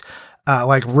use,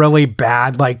 really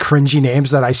bad, cringy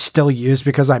names that I still use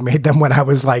because I made them when I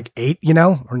was 8,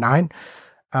 or 9.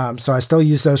 So I still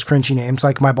use those cringy names.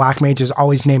 My Black Mage is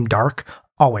always named Dark,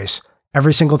 always,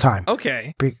 every single time.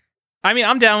 Okay. I mean,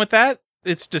 I'm down with that.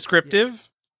 It's descriptive.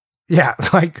 Yeah,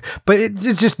 but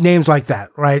it's just names like that,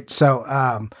 right? So,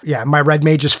 my Red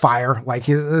Mage is Fire.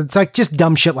 It's just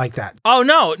dumb shit like that. Oh,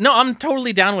 no, I'm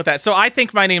totally down with that. So I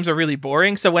think my names are really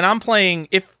boring. So when I'm playing,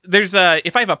 if I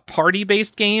have a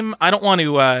party-based game, I don't want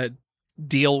to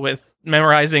deal with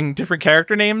memorizing different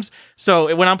character names.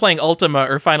 So when I'm playing Ultima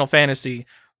or Final Fantasy,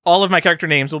 all of my character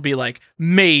names will be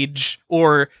Mage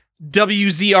or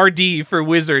WZRD for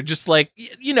Wizard. Just I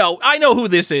know who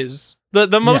this is.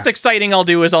 The most exciting I'll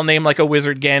do is I'll name a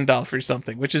wizard Gandalf or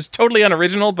something, which is totally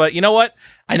unoriginal, but you know what?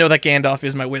 I know that Gandalf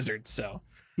is my wizard, so.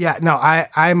 Yeah, no,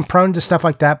 I'm prone to stuff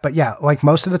like that, but yeah,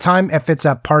 most of the time, if it's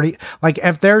a party,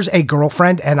 if there's a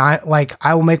girlfriend and I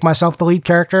will make myself the lead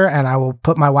character and I will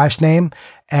put my wife's name,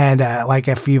 and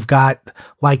if you've got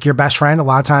your best friend, a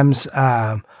lot of times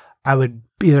I would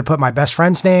either put my best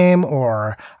friend's name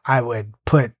or I would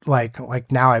put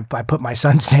now I put my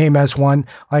son's name as one.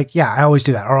 I always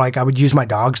do that. Or I would use my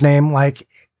dog's name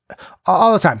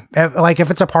all the time. If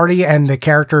it's a party and the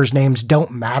characters' names don't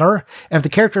matter,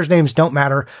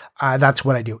 that's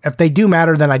what I do. If they do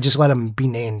matter, then I just let them be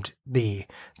named the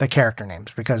character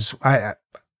names because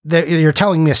you're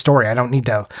telling me a story. I don't need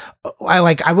to.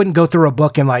 I wouldn't go through a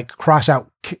book and cross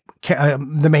out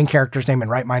the main character's name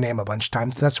and write my name a bunch of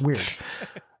times. That's weird.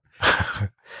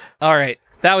 All right.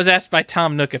 That was asked by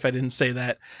Tom Nook if I didn't say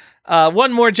that.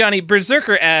 One more, Johnny.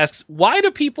 Berserker asks, why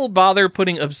do people bother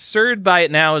putting absurd buy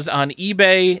it nows on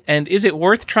eBay, and is it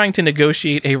worth trying to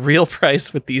negotiate a real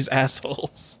price with these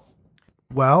assholes?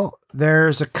 Well,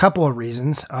 there's a couple of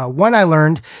reasons. One I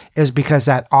learned is because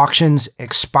that auctions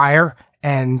expire,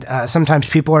 and sometimes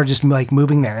people are just like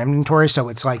moving their inventory, so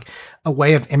it's like a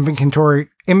way of inventory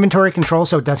control,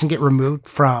 so it doesn't get removed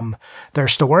from their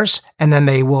stores, and then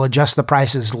they will adjust the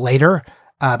prices later.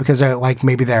 Because they're like,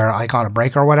 maybe they're like on a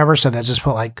break or whatever. So they just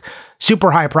put like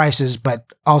super high prices, but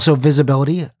also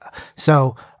visibility.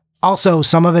 So also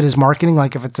some of it is marketing.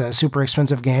 Like if it's a super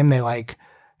expensive game, they like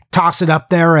toss it up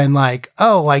there and like,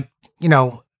 oh, like, you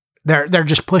know, they're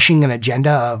just pushing an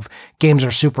agenda of games are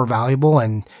super valuable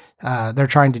and they're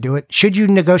trying to do it. Should you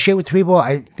negotiate with people?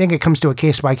 I think it comes to a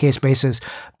case by case basis,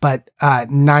 but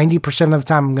 90% of the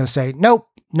time I'm going to say, nope,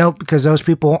 because those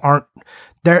people aren't,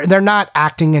 they're not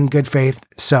acting in good faith,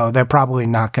 so they're probably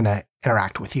not going to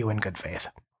interact with you in good faith.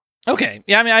 Okay.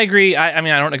 Yeah, I mean, I agree. I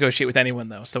mean, I don't negotiate with anyone,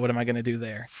 though, so what am I going to do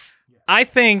there? I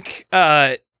think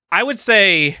I would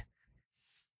say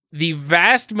the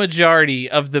vast majority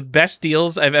of the best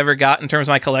deals I've ever got in terms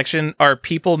of my collection are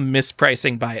people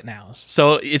mispricing buy it nows.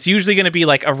 So it's usually going to be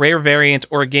like a rare variant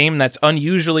or a game that's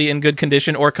unusually in good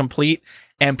condition or complete,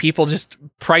 and people just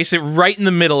price it right in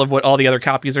the middle of what all the other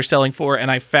copies are selling for,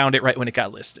 and I found it right when it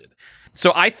got listed.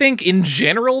 So I think, in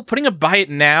general, putting a buy it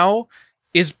now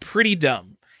is pretty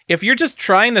dumb. If you're just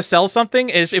trying to sell something,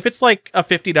 if it's like a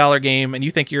 $50 game and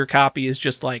you think your copy is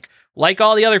just like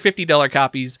all the other $50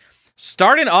 copies,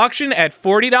 start an auction at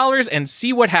 $40 and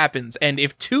see what happens. And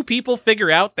if two people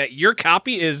figure out that your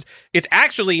copy it's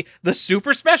actually the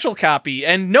super special copy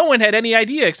and no one had any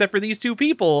idea except for these two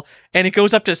people, and it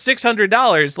goes up to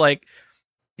 $600, like,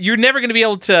 you're never going to be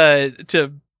able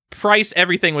to price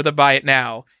everything with a buy it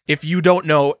now if you don't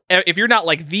know, if you're not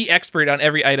like the expert on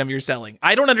every item you're selling.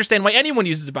 I don't understand why anyone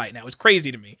uses a buy it now. It's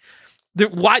crazy to me.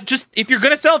 Why, just if you're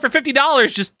going to sell it for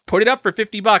 $50, just put it up for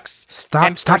 $50.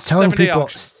 Stop telling people.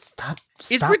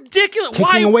 It's ridiculous.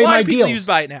 Taking away my people deals. use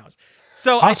buy it nows?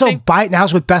 So also, I think, buy it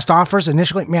nows with best offers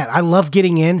initially. Man, I love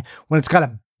getting in when it's got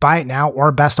a buy it now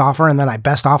or best offer, and then I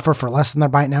best offer for less than their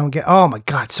buy it now and get. Oh my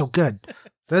god, so good.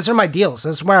 Those are my deals.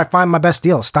 This is where I find my best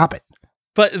deals. Stop it.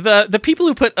 But the people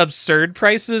who put absurd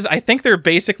prices, I think they're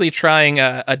basically trying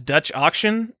a Dutch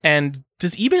auction. And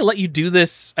does eBay let you do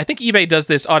this? I think eBay does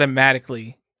this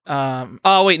automatically.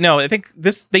 Oh wait, no. I think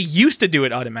they used to do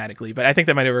it automatically, but I think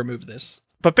they might have removed this.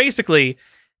 But basically,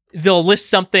 they'll list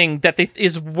something that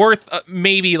is worth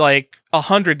maybe like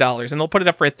 $100, and they'll put it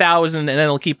up for $1,000, and then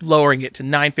they'll keep lowering it to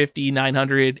 $950,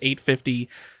 $900, $850.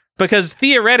 Because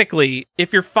theoretically,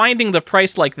 if you're finding the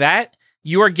price like that,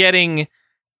 you are getting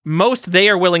most they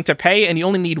are willing to pay, and you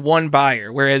only need one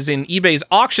buyer. Whereas in eBay's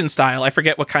auction style, I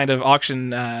forget what kind of auction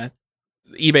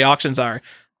eBay auctions are,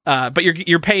 but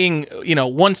you're paying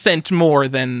 1 cent more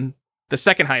than the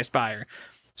second highest buyer.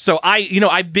 So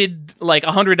I bid like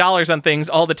 $100 on things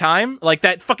all the time. Like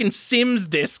that fucking Sims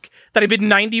disc that I bid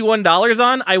 $91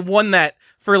 on, I won that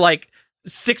for like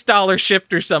 $6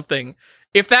 shipped or something.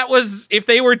 If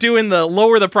they were doing the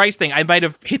lower the price thing, I might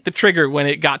have hit the trigger when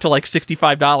it got to like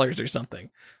 $65 or something.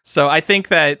 So I think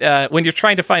that when you're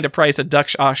trying to find a price, a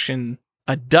Dutch auction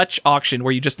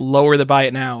where you just lower the buy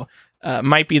it now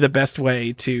might be the best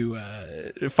way to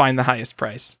find the highest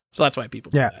price. So that's why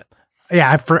people do that. Yeah,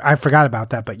 I forgot about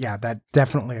that, but yeah, that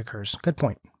definitely occurs. Good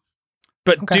point.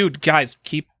 But dude, guys,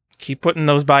 keep putting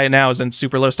those buy it nows and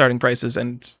super low starting prices,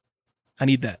 and I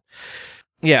need that.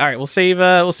 Yeah, all right, we'll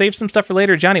save some stuff for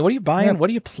later. Johnny, what are you buying? Yep. What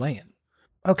are you playing?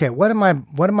 Okay, what am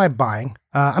I buying?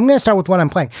 I'm going to start with what I'm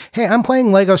playing. Hey, I'm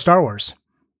playing Lego Star Wars.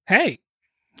 Hey,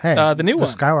 the new one,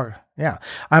 Skywalker. Yeah,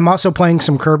 I'm also playing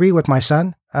some Kirby with my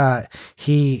son.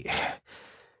 He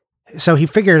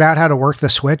figured out how to work the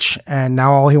Switch, and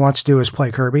now all he wants to do is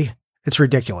play Kirby. It's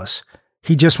ridiculous.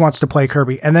 He just wants to play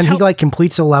Kirby, and then he like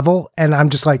completes a level, and I'm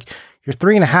just like, you're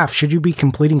 3.5. Should you be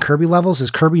completing Kirby levels?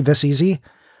 Is Kirby this easy?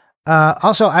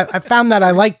 Also, I found that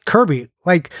I like Kirby.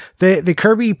 Like the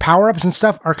Kirby power-ups and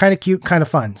stuff are kind of cute, kind of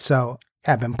fun. So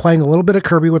yeah, I've been playing a little bit of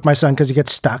Kirby with my son because he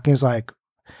gets stuck. He's like,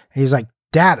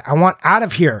 Dad, I want out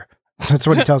of here. That's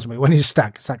what he tells me when he's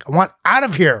stuck. It's like, I want out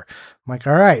of here. I'm like,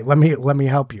 all right, let me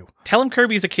help you. Tell him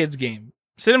Kirby's a kid's game.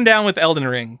 Sit him down with Elden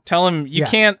Ring. Tell him you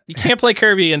can't play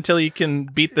Kirby until you can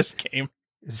beat this game.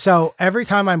 So every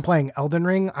time I'm playing Elden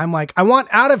Ring, I'm like, I want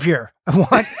out of here. I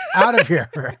want out of here.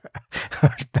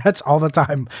 That's all the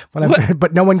time.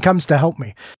 But no one comes to help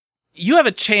me. You have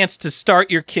a chance to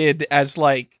start your kid as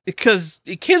because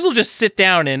kids will just sit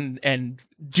down and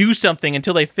do something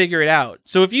until they figure it out.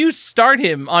 So if you start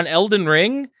him on Elden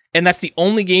Ring and that's the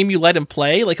only game you let him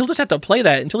play, like he'll just have to play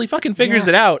that until he fucking figures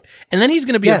it out, and then he's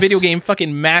going to be a video game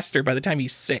fucking master by the time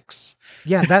he's 6.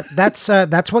 Yeah,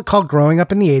 that's what called growing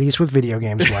up in the 80s with video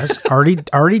games was.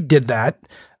 already did that.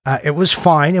 It was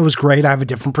fine. It was great. I have a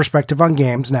different perspective on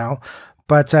games now.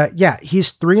 But yeah,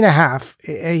 he's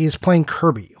 3.5. He's playing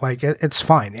Kirby. Like it's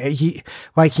fine. He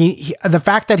the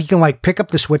fact that he can like pick up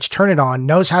the Switch, turn it on,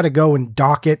 knows how to go and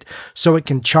dock it so it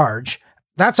can charge.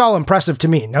 That's all impressive to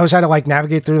me. Knows how to like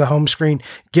navigate through the home screen,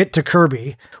 get to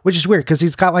Kirby, which is weird because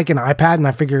he's got like an iPad, and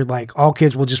I figured like all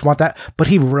kids will just want that. But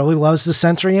he really loves the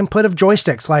sensory input of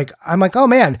joysticks. Like I'm like, oh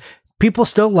man, people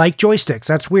still like joysticks.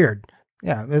 That's weird.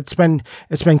 Yeah, it's been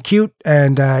cute,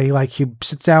 and he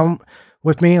sits down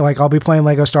with me. Like I'll be playing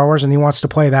Lego Star Wars, and he wants to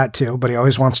play that too, but he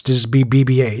always wants to just be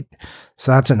BB-8.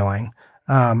 So that's annoying.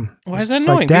 Why is that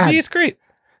annoying? Like, BB-8's great.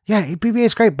 Yeah,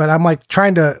 BB-8's great, but I'm like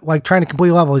trying to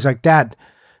complete level. He's like, Dad,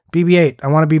 BB-8. I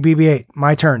want to be BB-8.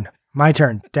 My turn.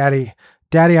 Daddy,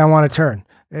 I want to turn.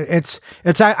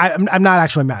 I'm not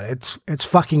actually mad. It's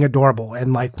fucking adorable.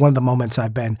 And like one of the moments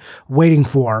I've been waiting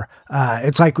for,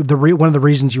 it's like one of the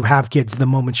reasons you have kids, the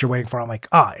moments you're waiting for. I'm like,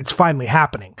 it's finally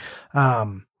happening.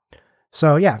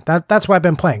 So yeah, that's what I've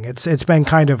been playing. It's been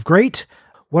kind of great.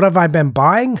 What have I been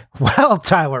buying? Well,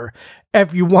 Tyler,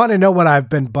 if you want to know what I've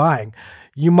been buying,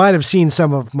 you might have seen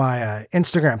some of my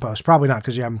Instagram posts. Probably not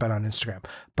because you haven't been on Instagram.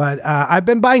 But I've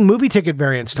been buying movie ticket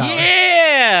variants, Tyler.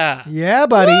 Yeah! Yeah,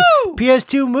 buddy. Woo!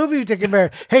 PS2 movie ticket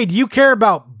variant. Hey, do you care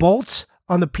about Bolt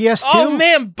on the PS2? Oh,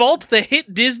 man, Bolt, the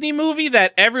hit Disney movie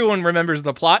that everyone remembers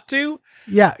the plot to?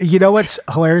 Yeah, you know what's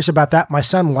hilarious about that? My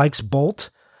son likes Bolt.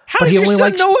 How does your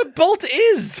son know what Bolt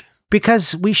is?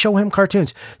 Because we show him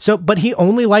cartoons. But he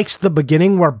only likes the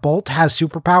beginning where Bolt has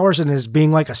superpowers and is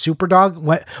being like a super dog.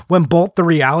 When Bolt, the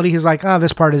reality, he's like,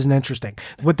 this part isn't interesting.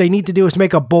 What they need to do is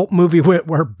make a Bolt movie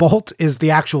where Bolt is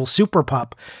the actual super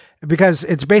pup, because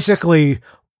it's basically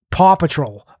Paw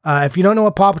Patrol. If you don't know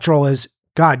what Paw Patrol is,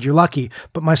 God, you're lucky.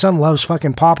 But my son loves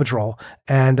fucking Paw Patrol,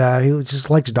 and he just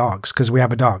likes dogs because we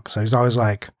have a dog. So he's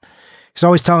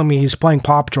always telling me he's playing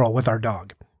Paw Patrol with our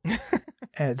dog.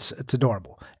 It's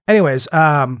adorable. Anyways,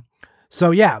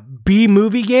 so yeah, B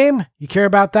movie game. You care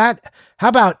about that? How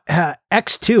about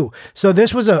X2? So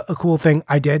this was a cool thing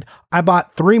I did. I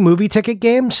bought 3 movie ticket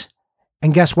games,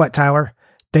 and guess what, Tyler?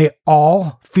 They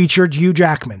all featured Hugh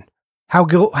Jackman. How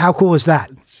cool is that?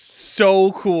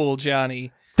 So cool,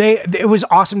 Johnny. It was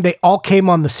awesome. They all came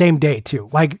on the same day too.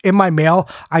 Like in my mail,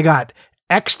 I got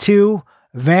X2,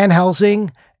 Van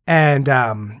Helsing, and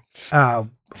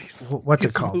what's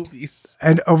it called? Movies.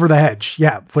 And Over the Hedge,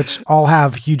 yeah, which all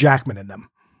have Hugh Jackman in them.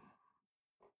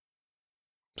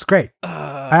 It's great.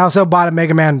 I also bought a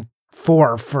Mega Man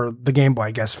 4 for the Game Boy,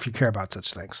 I guess, if you care about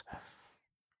such things.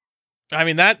 I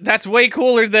mean, that's way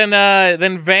cooler than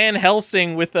Van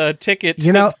Helsing with a ticket.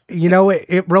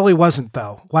 It really wasn't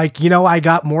though. Like, I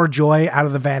got more joy out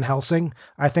of the Van Helsing,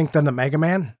 I think, than the Mega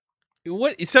Man.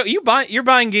 What? So you're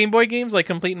buying Game Boy games like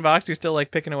complete in box? You're still like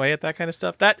picking away at that kind of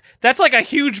stuff. That's like a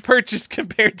huge purchase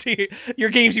compared to your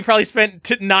games you probably spent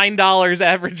 $9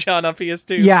 average on a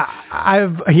PS2.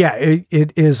 Yeah,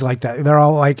 it is like that. They're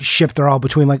all like shipped. They're all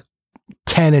between like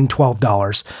 $10 and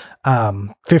 $12,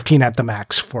 $15 at the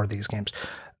max for these games.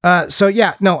 So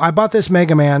yeah, no, I bought this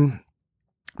Mega Man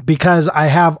because I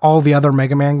have all the other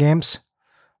Mega Man games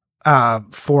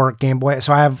for Game Boy.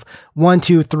 So I have 1,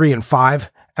 2, 3, and 5.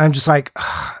 And I'm just like,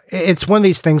 it's one of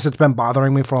these things that's been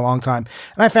bothering me for a long time.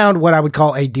 And I found what I would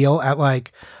call a deal at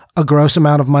like a gross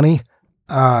amount of money,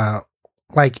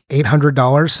 like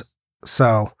 $800.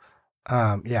 So,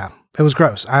 yeah, it was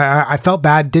gross. I felt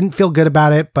bad, didn't feel good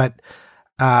about it, but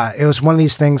it was one of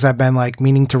these things I've been like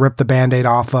meaning to rip the Band-Aid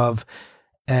off of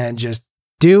and just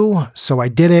do. So I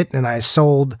did it, and I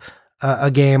sold a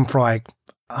game for like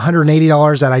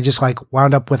 $180 that I just like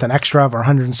wound up with an extra of, or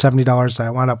 $170 that I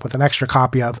wound up with an extra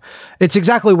copy of. It's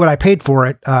exactly what I paid for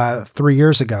it 3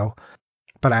 years ago,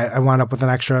 but I wound up with an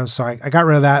extra. So I got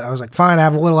rid of that. I was like, fine, I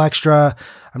have a little extra.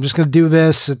 I'm just going to do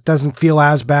this. It doesn't feel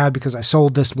as bad because I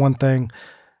sold this one thing,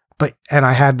 and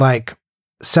I had like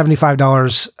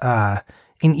 $75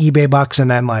 in eBay bucks and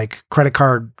then like credit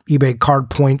card, eBay card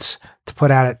points to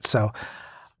put at it. So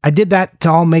I did that to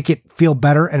all make it feel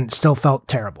better, and it still felt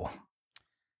terrible.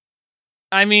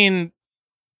 I mean,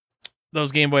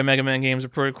 those Game Boy Mega Man games are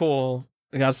pretty cool.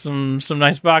 They got some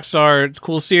nice box art. It's a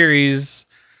cool series.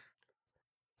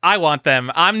 I want them.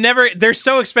 They're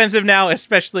so expensive now,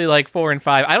 especially like 4 and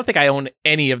 5. I don't think I own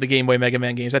any of the Game Boy Mega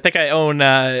Man games. I think I own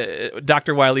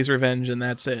Dr. Wily's Revenge, and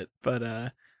that's it.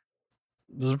 But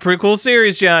those are pretty cool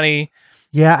series, Johnny.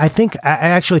 Yeah, I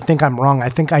actually think I'm wrong. I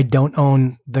think I don't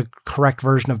own the correct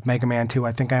version of Mega Man 2.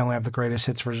 I think I only have the greatest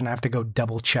hits version. I have to go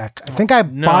double check. I think I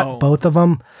bought both of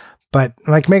them, but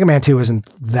like Mega Man 2 isn't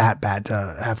that bad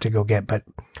to have to go get. But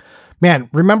man,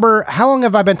 remember, how long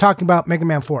have I been talking about Mega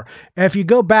Man 4? If you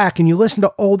go back and you listen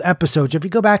to old episodes, if you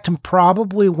go back to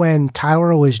probably when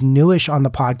Tyler was newish on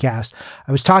the podcast,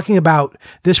 I was talking about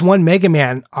this one Mega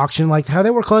Man auction, like how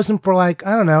they were closing for like,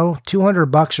 I don't know,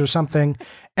 $200 or something.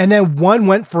 And then one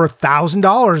went for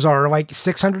 $1,000 or like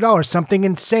 $600, something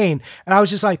insane. And I was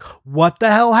just like, what the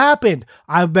hell happened?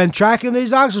 I've been tracking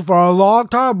these auctions for a long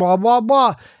time, blah, blah,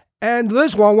 blah. And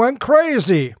this one went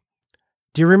crazy.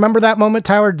 Do you remember that moment,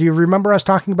 Tyler? Do you remember us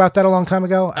talking about that a long time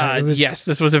ago? Yes,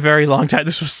 this was a very long time.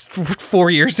 This was 4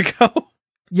 years ago.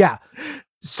 Yeah.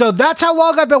 So that's how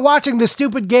long I've been watching this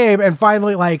stupid game. And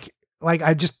finally,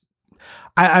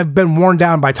 I've been worn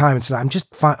down by time and said, I'm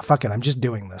just, fuck it. I'm just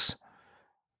doing this.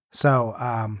 So,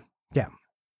 yeah.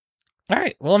 All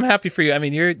right. Well, I'm happy for you. I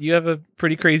mean, you have a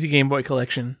pretty crazy Game Boy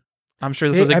collection. I'm sure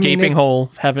this was a gaping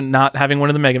hole not having one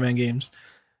of the Mega Man games.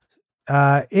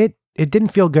 It didn't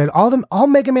feel good. All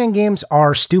Mega Man games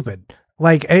are stupid.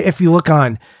 Like if you look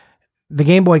on the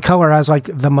Game Boy Color has like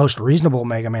the most reasonable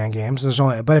Mega Man games.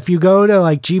 But if you go to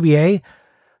like GBA,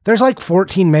 there's like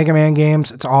 14 Mega Man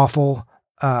games. It's awful.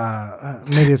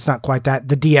 Maybe it's not quite that.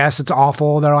 The DS, it's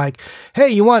awful. They're like, hey,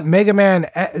 you want Mega Man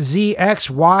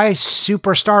ZXY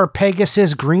Superstar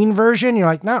Pegasus Green version? You're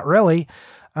like, not really.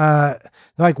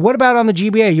 Like, what about on the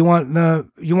GBA? You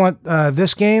want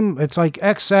this game? It's like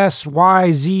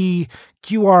XSYZ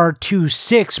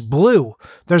QR26 blue.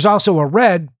 There's also a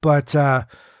red, but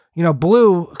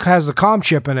blue has the COM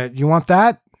chip in it. You want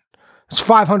that? It's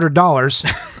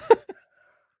 $500.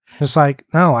 It's like,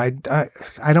 no, I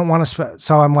don't want to spend.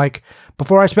 So I'm like,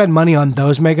 before I spend money on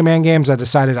those Mega Man games, I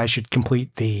decided I should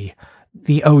complete the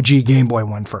OG Game Boy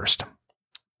one first.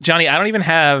 Johnny, I don't even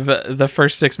have the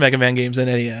first 6 Mega Man games in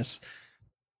NES.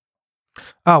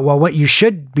 Oh, well, what you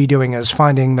should be doing is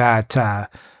finding that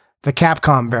the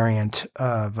Capcom variant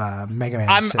of Mega Man.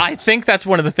 I think that's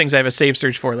one of the things I have a save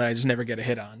search for that I just never get a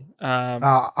hit on.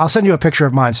 I'll send you a picture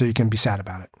of mine so you can be sad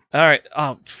about it. All right.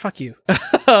 Oh, fuck you.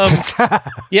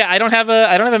 Yeah, I don't have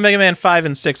a Mega Man 5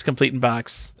 and 6 complete in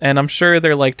box, and I'm sure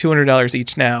they're like $200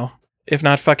 each now, if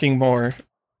not fucking more.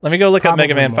 Let me go look up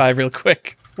Mega Man 5 real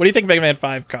quick. What do you think Mega Man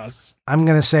 5 costs? I'm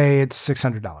going to say it's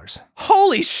 $600.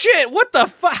 Holy shit. What the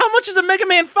fuck? How much is a Mega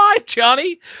Man 5,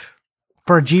 Johnny?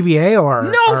 For a GBA or?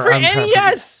 No, for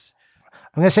NES.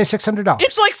 I'm going to say $600.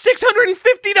 It's like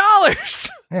 $650.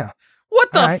 Yeah.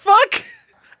 What the fuck?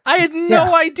 I had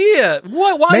no idea.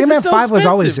 What? Why Mega is Man it so 5 expensive? was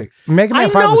always Mega Man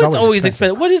 5 was always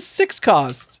expensive. What does 6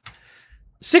 cost?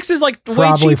 6 is like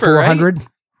probably way cheaper, 400. Right?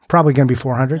 Probably going to be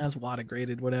 400. That's WADA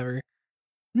graded, whatever.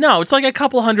 No, it's like a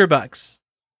couple $100,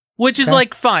 which is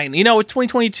like fine. With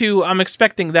 2022, I'm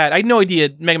expecting that. I had no idea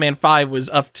Mega Man 5 was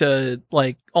up to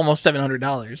like almost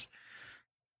 $700.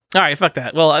 All right, fuck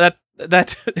that. Well,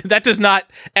 that does not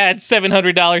add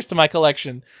 $700 to my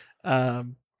collection.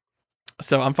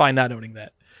 So I'm fine not owning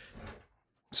that.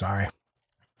 Sorry.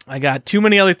 I got too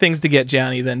many other things to get,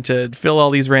 Johnny, than to fill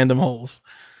all these random holes.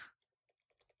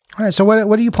 All right, so what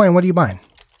are you playing? What are you buying?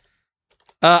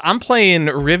 I'm playing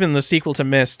Riven, the sequel to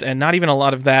Myst, and not even a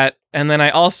lot of that. And then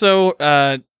I also,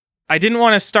 I didn't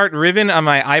want to start Riven on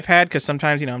my iPad because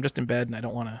sometimes, I'm just in bed and I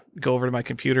don't want to go over to my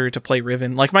computer to play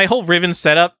Riven. Like my whole Riven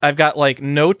setup, I've got like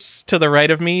notes to the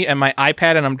right of me and my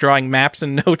iPad, and I'm drawing maps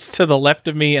and notes to the left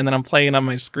of me, and then I'm playing on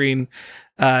my screen.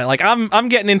 I'm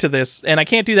getting into this, and I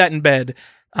can't do that in bed.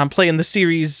 I'm playing the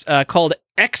series called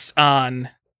Xon,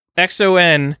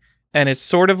 XON, and it's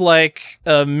sort of like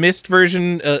a Myst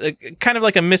version, kind of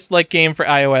like a Myst-like game for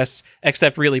iOS,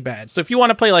 except really bad. So if you want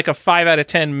to play like a 5 out of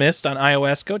 10 Myst on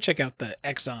iOS, go check out the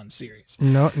Xon series.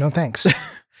 No thanks.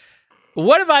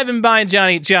 What have I been buying,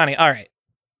 Johnny? Johnny, all right.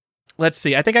 Let's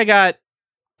see. I think I got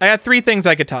 3 things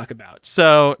I could talk about.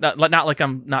 So not like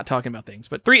I'm not talking about things,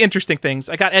 but 3 interesting things.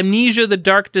 I got Amnesia: The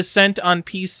Dark Descent on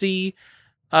PC.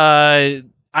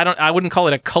 I wouldn't call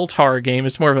it a cult horror game.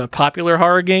 It's more of a popular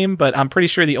horror game, but I'm pretty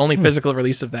sure the only physical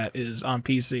release of that is on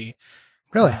PC.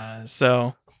 Really?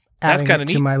 So that's kind of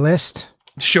neat. To my list.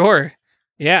 Sure.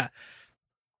 Yeah.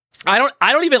 I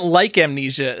don't even like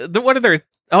Amnesia. What are there?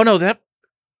 Oh no, that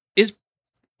is.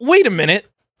 Wait a minute.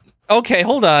 Okay,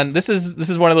 hold on. This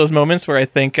is one of those moments where I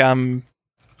think I'm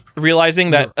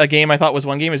realizing that a game I thought was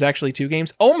one game is actually 2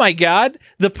 games. Oh my god,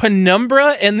 the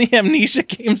Penumbra and the Amnesia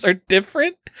games are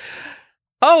different.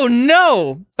 Oh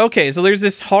no! Okay, so there's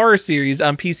this horror series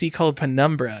on PC called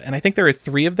Penumbra, and I think there are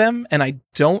 3 of them, and I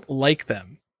don't like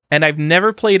them. And I've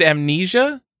never played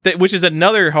Amnesia, which is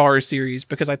another horror series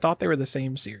because I thought they were the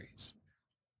same series.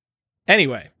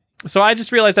 Anyway, so I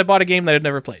just realized I bought a game that I'd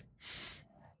never played.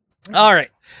 All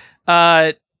right.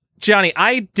 Johnny,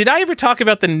 did I ever talk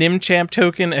about the NimChamp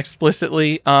token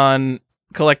explicitly on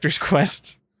Collector's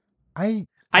Quest? I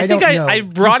think I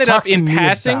brought it up in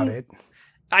passing.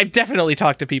 I've definitely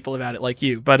talked to people about it like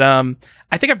you, but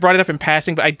I think I brought it up in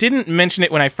passing, but I didn't mention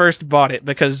it when I first bought it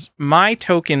because my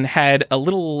token had a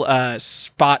little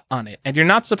spot on it, and you're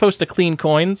not supposed to clean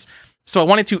coins. So I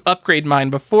wanted to upgrade mine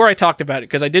before I talked about it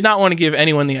because I did not want to give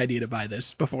anyone the idea to buy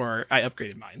this before I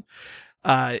upgraded mine.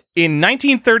 In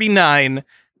 1939,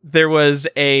 there was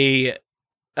a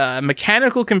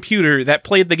mechanical computer that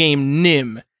played the game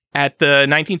Nim at the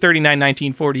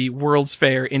 1939-1940 World's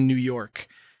Fair in New York.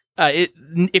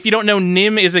 If you don't know,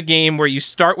 Nim is a game where you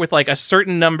start with like a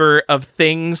certain number of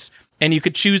things, and you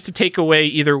could choose to take away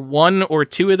either one or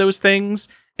two of those things,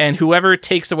 and whoever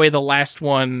takes away the last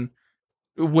one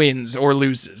wins or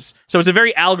loses. So it's a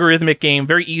very algorithmic game,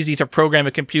 very easy to program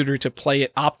a computer to play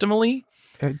it optimally.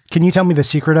 Can you tell me the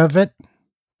secret of it?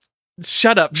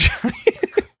 Shut up, Johnny.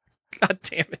 God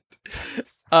damn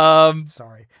it.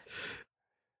 Sorry.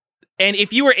 And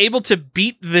if you were able to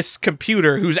beat this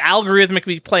computer who's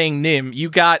algorithmically playing Nim, you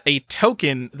got a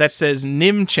token that says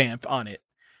NimChamp on it.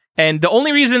 And the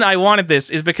only reason I wanted this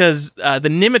is because the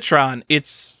Nimitron,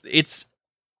 it's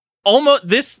almost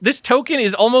this token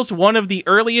is almost one of the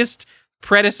earliest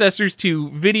predecessors to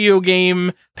video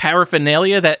game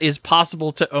paraphernalia that is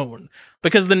possible to own.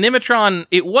 Because the Nimitron,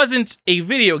 it wasn't a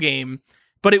video game,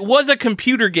 but it was a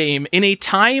computer game in a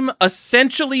time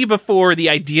essentially before the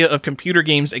idea of computer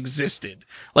games existed.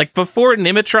 Like before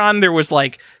Nimitron, there was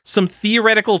like some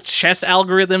theoretical chess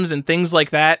algorithms and things like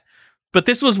that. But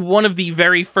this was one of the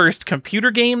very first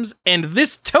computer games, and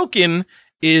this token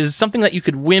is something that you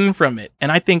could win from it.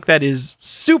 And I think that is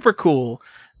super cool.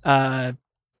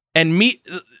 And me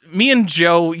and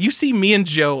Joe, you see me and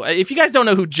Joe. If you guys don't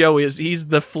know who Joe is, he's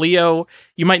the Fleo.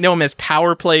 You might know him as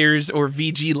Power Players or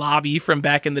VG Lobby from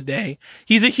back in the day.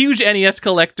 He's a huge NES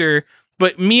collector,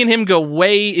 but me and him go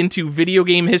way into video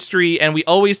game history, and we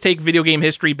always take video game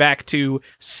history back to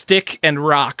Stick and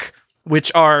Rock, which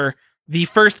are the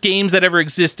first games that ever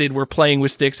existed were playing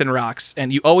with sticks and rocks,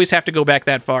 and you always have to go back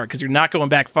that far because you're not going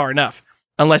back far enough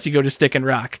unless you go to Stick and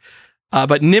Rock.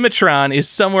 But Nimitron is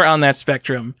somewhere on that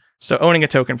spectrum, so owning a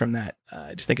token from that,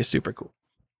 I just think is super cool.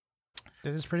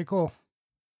 It is pretty cool.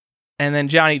 And then,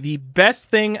 Johnny, the best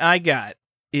thing I got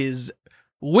is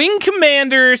Wing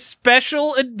Commander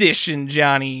Special Edition,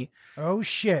 Johnny. Oh,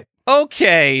 shit.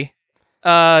 Okay. So...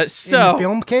 In the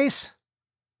film case?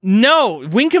 No,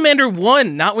 Wing Commander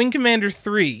 1, not Wing Commander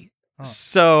 3. Oh.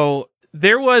 So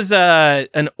there was an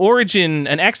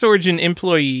ex-Origin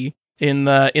employee in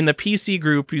the PC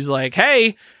group who's like,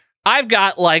 hey, I've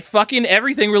got like fucking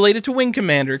everything related to Wing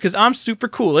Commander because I'm super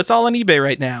cool. It's all on eBay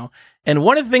right now. And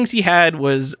one of the things he had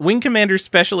was Wing Commander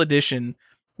Special Edition,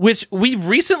 which we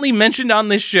recently mentioned on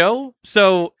this show.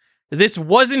 So this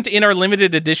wasn't in our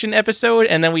limited edition episode,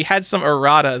 and then we had some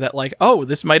errata that like, oh,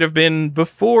 this might have been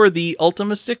before the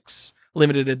Ultima 6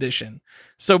 limited edition.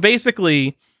 So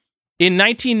basically, in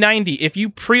 1990, if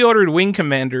you pre-ordered Wing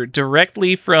Commander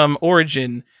directly from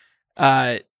Origin,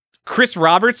 Chris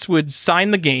Roberts would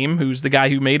sign the game, who's the guy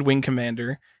who made Wing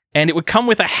Commander, and it would come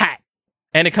with a hat.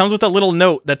 And it comes with a little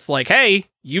note that's like, hey,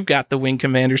 you've got the Wing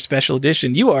Commander Special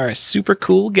Edition. You are a super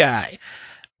cool guy.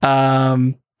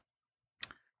 And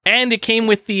it came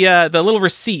with the little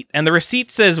receipt, and the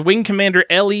receipt says Wing Commander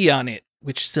LE on it,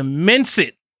 which cements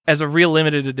it as a real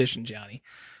limited edition, Johnny.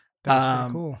 That's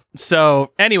pretty cool.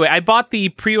 So anyway, I bought the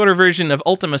pre-order version of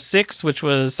Ultima 6, which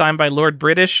was signed by Lord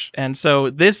British, and so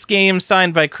this game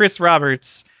signed by Chris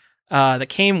Roberts that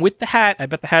came with the hat. I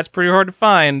bet the hat's pretty hard to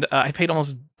find. I paid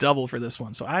almost double for this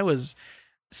one, so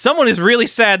someone is really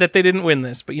sad that they didn't win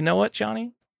this, but you know what,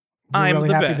 Johnny? I'm really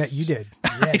the happy best. that you did.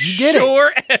 Yeah, I you did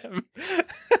sure am.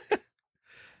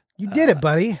 You did it,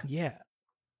 buddy. Yeah.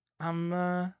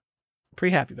 I'm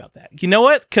pretty happy about that. You know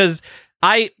what? Because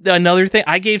another thing,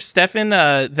 I gave Stefan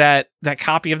that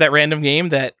copy of that random game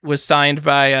that was signed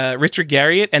by Richard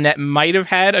Garriott, and that might have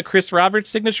had a Chris Roberts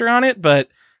signature on it, but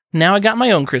now I got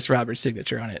my own Chris Roberts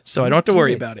signature on it, so I don't have to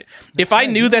worry about it. If I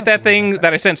knew that thing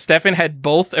that I sent Stefan had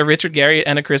both a Richard Garriott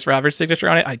and a Chris Roberts signature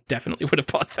on it, I definitely would have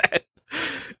bought that.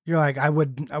 You're like, I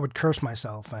would curse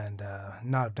myself and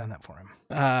not have done that for him.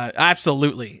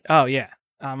 Absolutely. Oh yeah.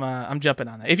 I'm jumping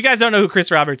on that. If you guys don't know who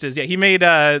Chris Roberts is, yeah, he made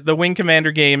the Wing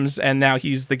Commander games, and now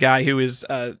he's the guy who is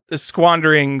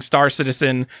squandering Star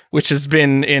Citizen, which has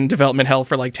been in development hell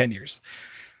for like 10 years.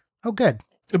 Oh, good.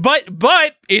 But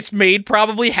it's made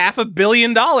probably $500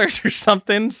 million or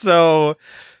something. So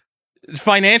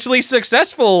financially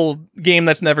successful game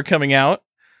that's never coming out.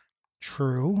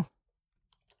 True,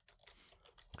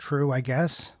 I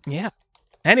guess. Yeah.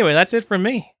 Anyway, that's it from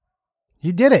me.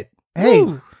 You did it. Hey,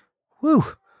 woo,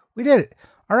 we did it.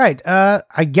 All right.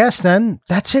 I guess then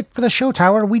that's it for the show,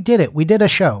 Tyler. We did it. We did a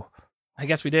show. I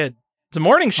guess we did. It's a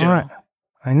morning show. All right.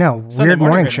 I know. Sunday Weird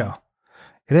morning right show. now.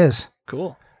 It is.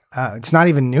 Cool. It's not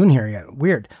even noon here yet.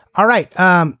 Weird. All right.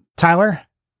 Tyler,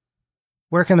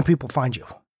 where can the people find you?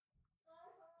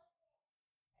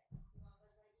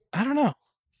 I don't know.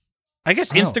 I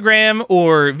guess Instagram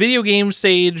or Video Game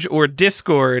Sage or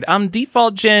Discord. I'm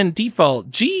default Gen,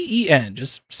 Gen.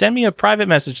 Just send me a private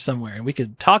message somewhere and we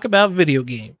could talk about video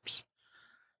games.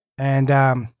 And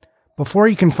before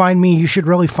you can find me, you should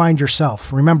really find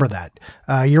yourself. Remember that.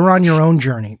 You're on your own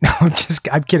journey. No,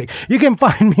 I'm kidding. You can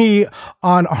find me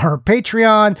on our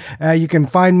Patreon. You can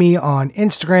find me on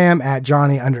Instagram at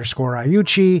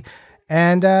Johnny_Iucci.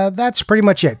 And that's pretty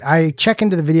much it. I check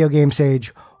into the Video Game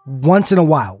Sage once in a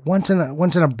while, once in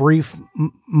a brief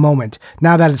moment.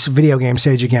 Now that it's Video Game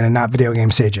Sage again and not Video Game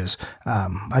Sages,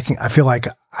 I feel like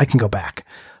I can go back.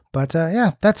 But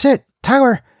yeah, that's it.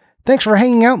 Tyler, thanks for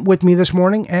hanging out with me this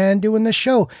morning and doing this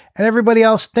show. And everybody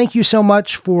else, thank you so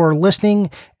much for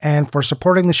listening and for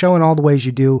supporting the show in all the ways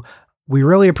you do. We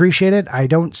really appreciate it. I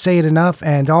don't say it enough.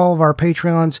 And all of our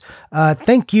Patreons,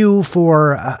 thank you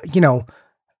for,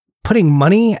 putting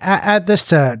money at this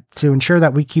to ensure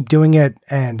that we keep doing it.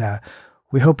 And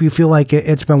we hope you feel like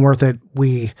it's been worth it.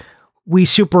 We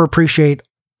super appreciate,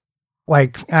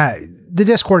 the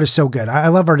Discord is so good. I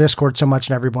love our Discord so much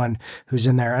and everyone who's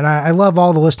in there. And I love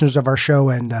all the listeners of our show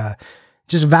and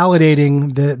just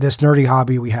validating this nerdy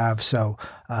hobby we have. So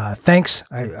thanks.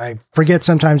 I forget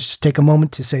sometimes just take a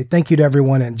moment to say thank you to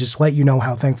everyone and just let you know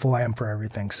how thankful I am for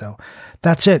everything. So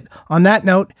that's it. On that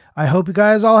note, I hope you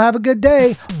guys all have a good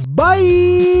day.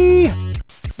 Bye!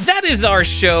 That is our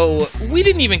show. We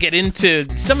didn't even get into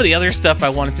some of the other stuff I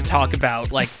wanted to talk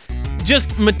about, like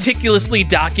just meticulously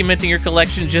documenting your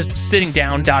collection, just sitting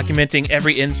down, documenting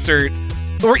every insert,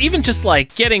 or even just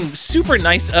like getting super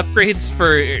nice upgrades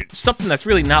for something that's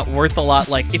really not worth a lot.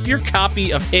 Like if your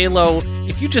copy of Halo,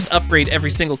 if you just upgrade every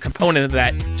single component of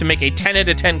that to make a 10 out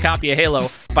of 10 copy of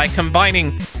Halo by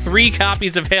combining 3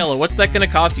 copies of Halo, what's that going to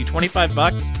cost you?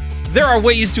 $25? There are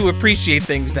ways to appreciate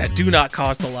things that do not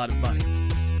cost a lot of money.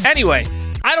 Anyway,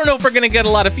 I don't know if we're going to get a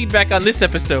lot of feedback on this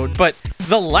episode, but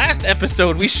the last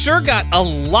episode, we sure got a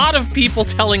lot of people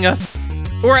telling us,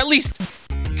 or at least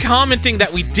commenting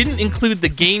that we didn't include the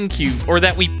GameCube, or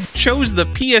that we chose the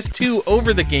PS2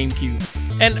 over the GameCube.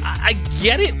 And I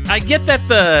get it. I get that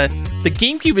the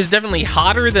GameCube is definitely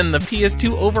hotter than the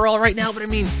PS2 overall right now, but I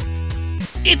mean,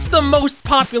 it's the most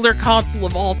popular console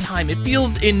of all time. It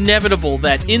feels inevitable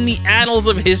that in the annals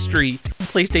of history,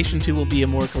 PlayStation 2 will be a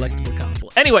more collectible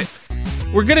console. Anyway,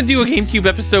 we're going to do a GameCube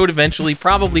episode eventually,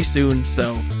 probably soon,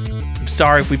 so I'm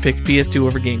sorry if we picked PS2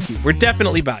 over GameCube. We're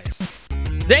definitely biased.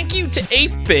 Thank you to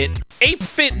 8-Bit,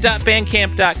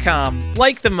 8bit.bandcamp.com.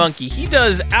 Like the monkey, he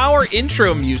does our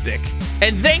intro music.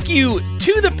 And thank you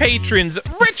to the patrons,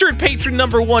 Richard Patron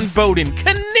number 1 Bowden,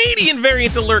 Canadian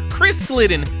Variant Alert Chris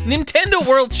Glidden, Nintendo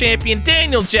World Champion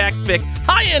Daniel Jacksvik,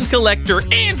 High-End Collector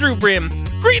Andrew Brim,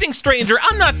 Greeting Stranger,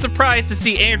 I'm not surprised to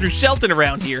see Andrew Shelton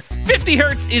around here, 50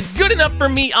 Hertz is good enough for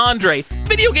me, Andre,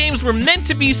 Video Games Were Meant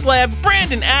to Be Slab,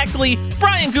 Brandon Ackley,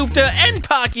 Brian Gupta, and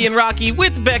Pocky and Rocky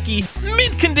with Becky,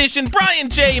 Mint Condition, Brian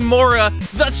J. Mora,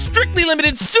 The Strictly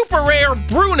Limited Super Rare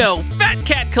Bruno, Fat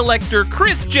Cat Collector,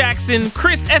 Chris Jackson,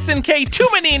 Chris SNK, Too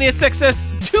Many NES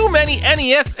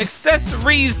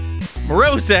Accessories,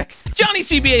 Morozek, Johnny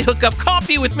CBA Hookup,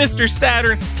 Coffee with Mr.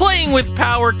 Saturn, Playing with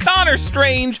Power, Connor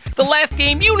Strange, The Last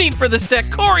Game You Need for the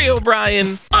Sec, Corey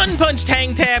O'Brien, Unpunched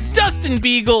Hang Tab, Dustin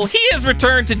Beagle, He Has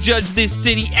Returned to Judge This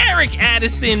City, Eric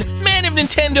Addison, Man of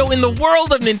Nintendo in the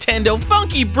World of Nintendo,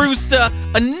 Funky Brewster,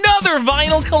 Another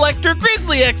Vinyl Collector,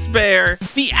 Grizzly X Bear,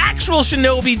 The Actual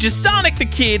Shinobi, Jasonic the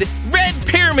Kid, Red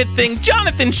Pyramid Thing,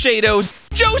 Jonathan Shados,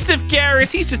 Joseph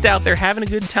Garris, he's just out there having a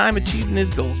good time achieving his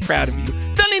goals, proud of you.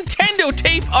 The Nintendo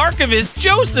Tape Archivist,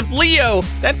 Joseph Leo,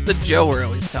 that's the Joe we're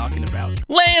always talking about.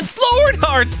 Lance, Lord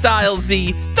Hardstyle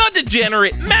Z, The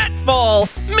Degenerate, Matt Fall,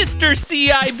 Mr.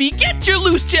 CIB, get your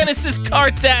loose Genesis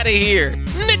carts out of here.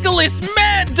 Nicholas,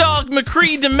 Mad Dog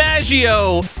McCree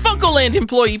DiMaggio, Funkoland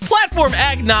Employee, Platform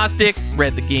Agnostic,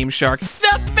 Red the Game Shark,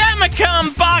 The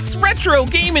Famicom Box Retro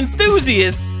Game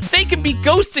Enthusiast, They Can Be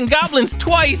Ghosts and Goblins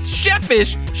Twice,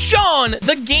 Shefish, Sean,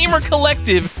 The Gamer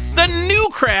Collective, The new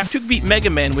Craft, who could beat Mega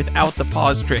Man without the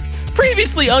pause trick.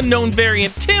 Previously unknown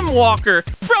variant Tim Walker.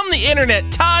 From the internet,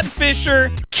 Todd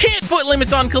Fisher. Can't put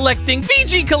limits on collecting,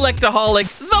 VG Collectaholic.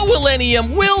 The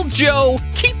Millennium, Will Joe.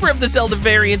 Keeper of the Zelda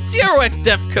variant, 0x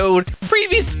Def Code.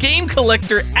 Previous game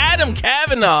collector, Adam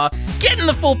Kavanaugh. Getting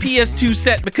the full PS2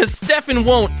 set because Stefan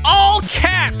won't. All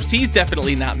caps. He's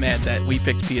definitely not mad that we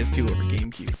picked PS2 over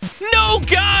GameCube. No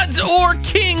gods or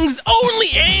kings, only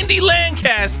Andy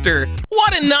Lancaster.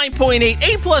 What a 9.8,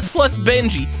 A++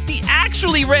 Benji. The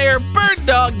actually rare Bird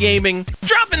Dog Gaming.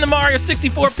 Dropping the Mario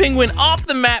 64 Penguin off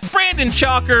the map, Brandon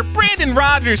Chalker. Brandon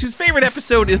Rogers, whose favorite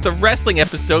episode is the wrestling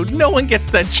episode. No one gets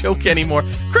that joke anymore.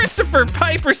 Christopher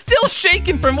Piper, still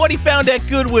shaking from what he found at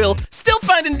Goodwill. Still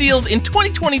finding deals in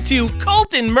 2022.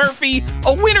 Colton Murphy.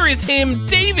 A winner is him.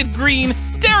 David Green.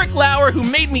 Derek Lauer, who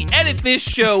made me edit this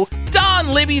show. Don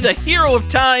Libby, the hero of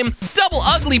time. Double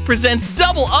Ugly presents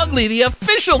Double Ugly, the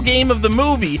official game of the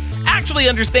movie. Actually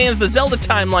understands the Zelda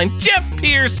timeline. Jeff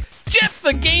Pierce. Jeff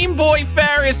the Game Boy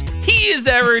Ferris, He Is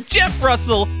Error, Jeff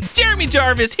Russell, Jeremy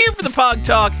Jarvis, here for the Pog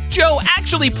Talk. Joe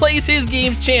actually plays his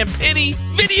games, Champ Pity,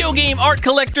 Video Game Art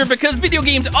Collector because video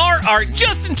games are art,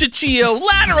 Justin Chichio,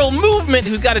 Lateral Movement,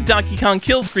 who's got a Donkey Kong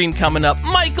kill screen coming up,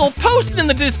 Michael, posted in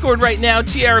the Discord right now,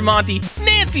 Chiaramonte,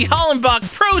 Nancy Hollenbach,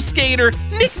 Pro Skater,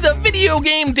 Nick the Video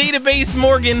Game Database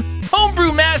Morgan,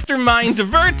 Homebrew Mastermind,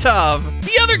 Vertov,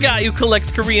 the other guy who collects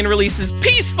Korean releases,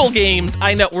 Peaceful Games.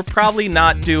 I know, we're probably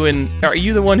not doing... Are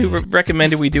you the one who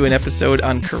recommended we do an episode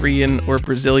on Korean or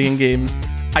Brazilian games?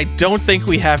 I don't think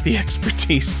we have the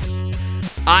expertise.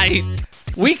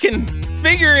 We can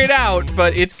figure it out,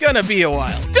 but it's gonna be a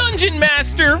while. Dungeon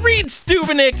Master, Reed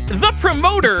Stubenik, The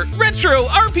Promoter, Retro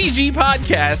RPG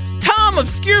Podcast, Tom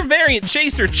Obscure Variant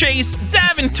Chaser Chase,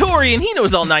 Zaventorian, he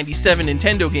knows all 97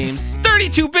 Nintendo games,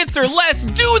 32 bits or less,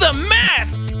 do the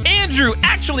math! Andrew,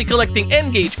 actually collecting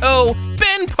N-Gage O,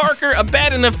 Ben Parker, a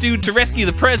bad enough dude to rescue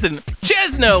the president,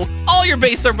 Chesno, all your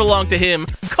base are belong to him,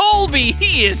 Colby,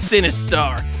 he is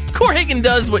Sinistar, Corhagen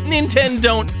does what Nintendo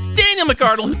don't, Daniel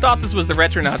McArdle, who thought this was the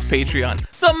Retronauts Patreon,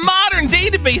 the Modern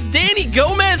Database, Danny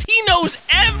Gomez, he knows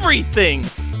everything,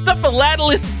 the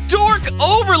Philatelist Dork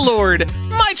Overlord,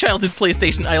 my childhood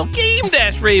PlayStation idol,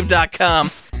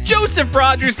 Game-Rave.com, Joseph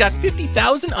Rogers got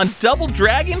 50,000 on Double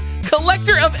Dragon,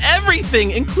 collector of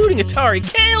everything, including Atari,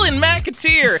 Kalen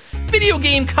McAteer, video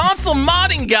game console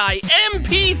modding guy,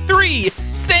 MP3,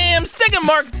 Sam, Sega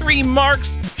Mark III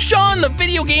Marks, Sean, the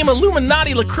video game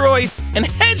Illuminati LaCroix, and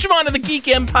Hegemon of the Geek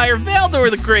Empire, Valdor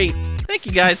the Great. Thank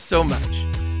you guys so much.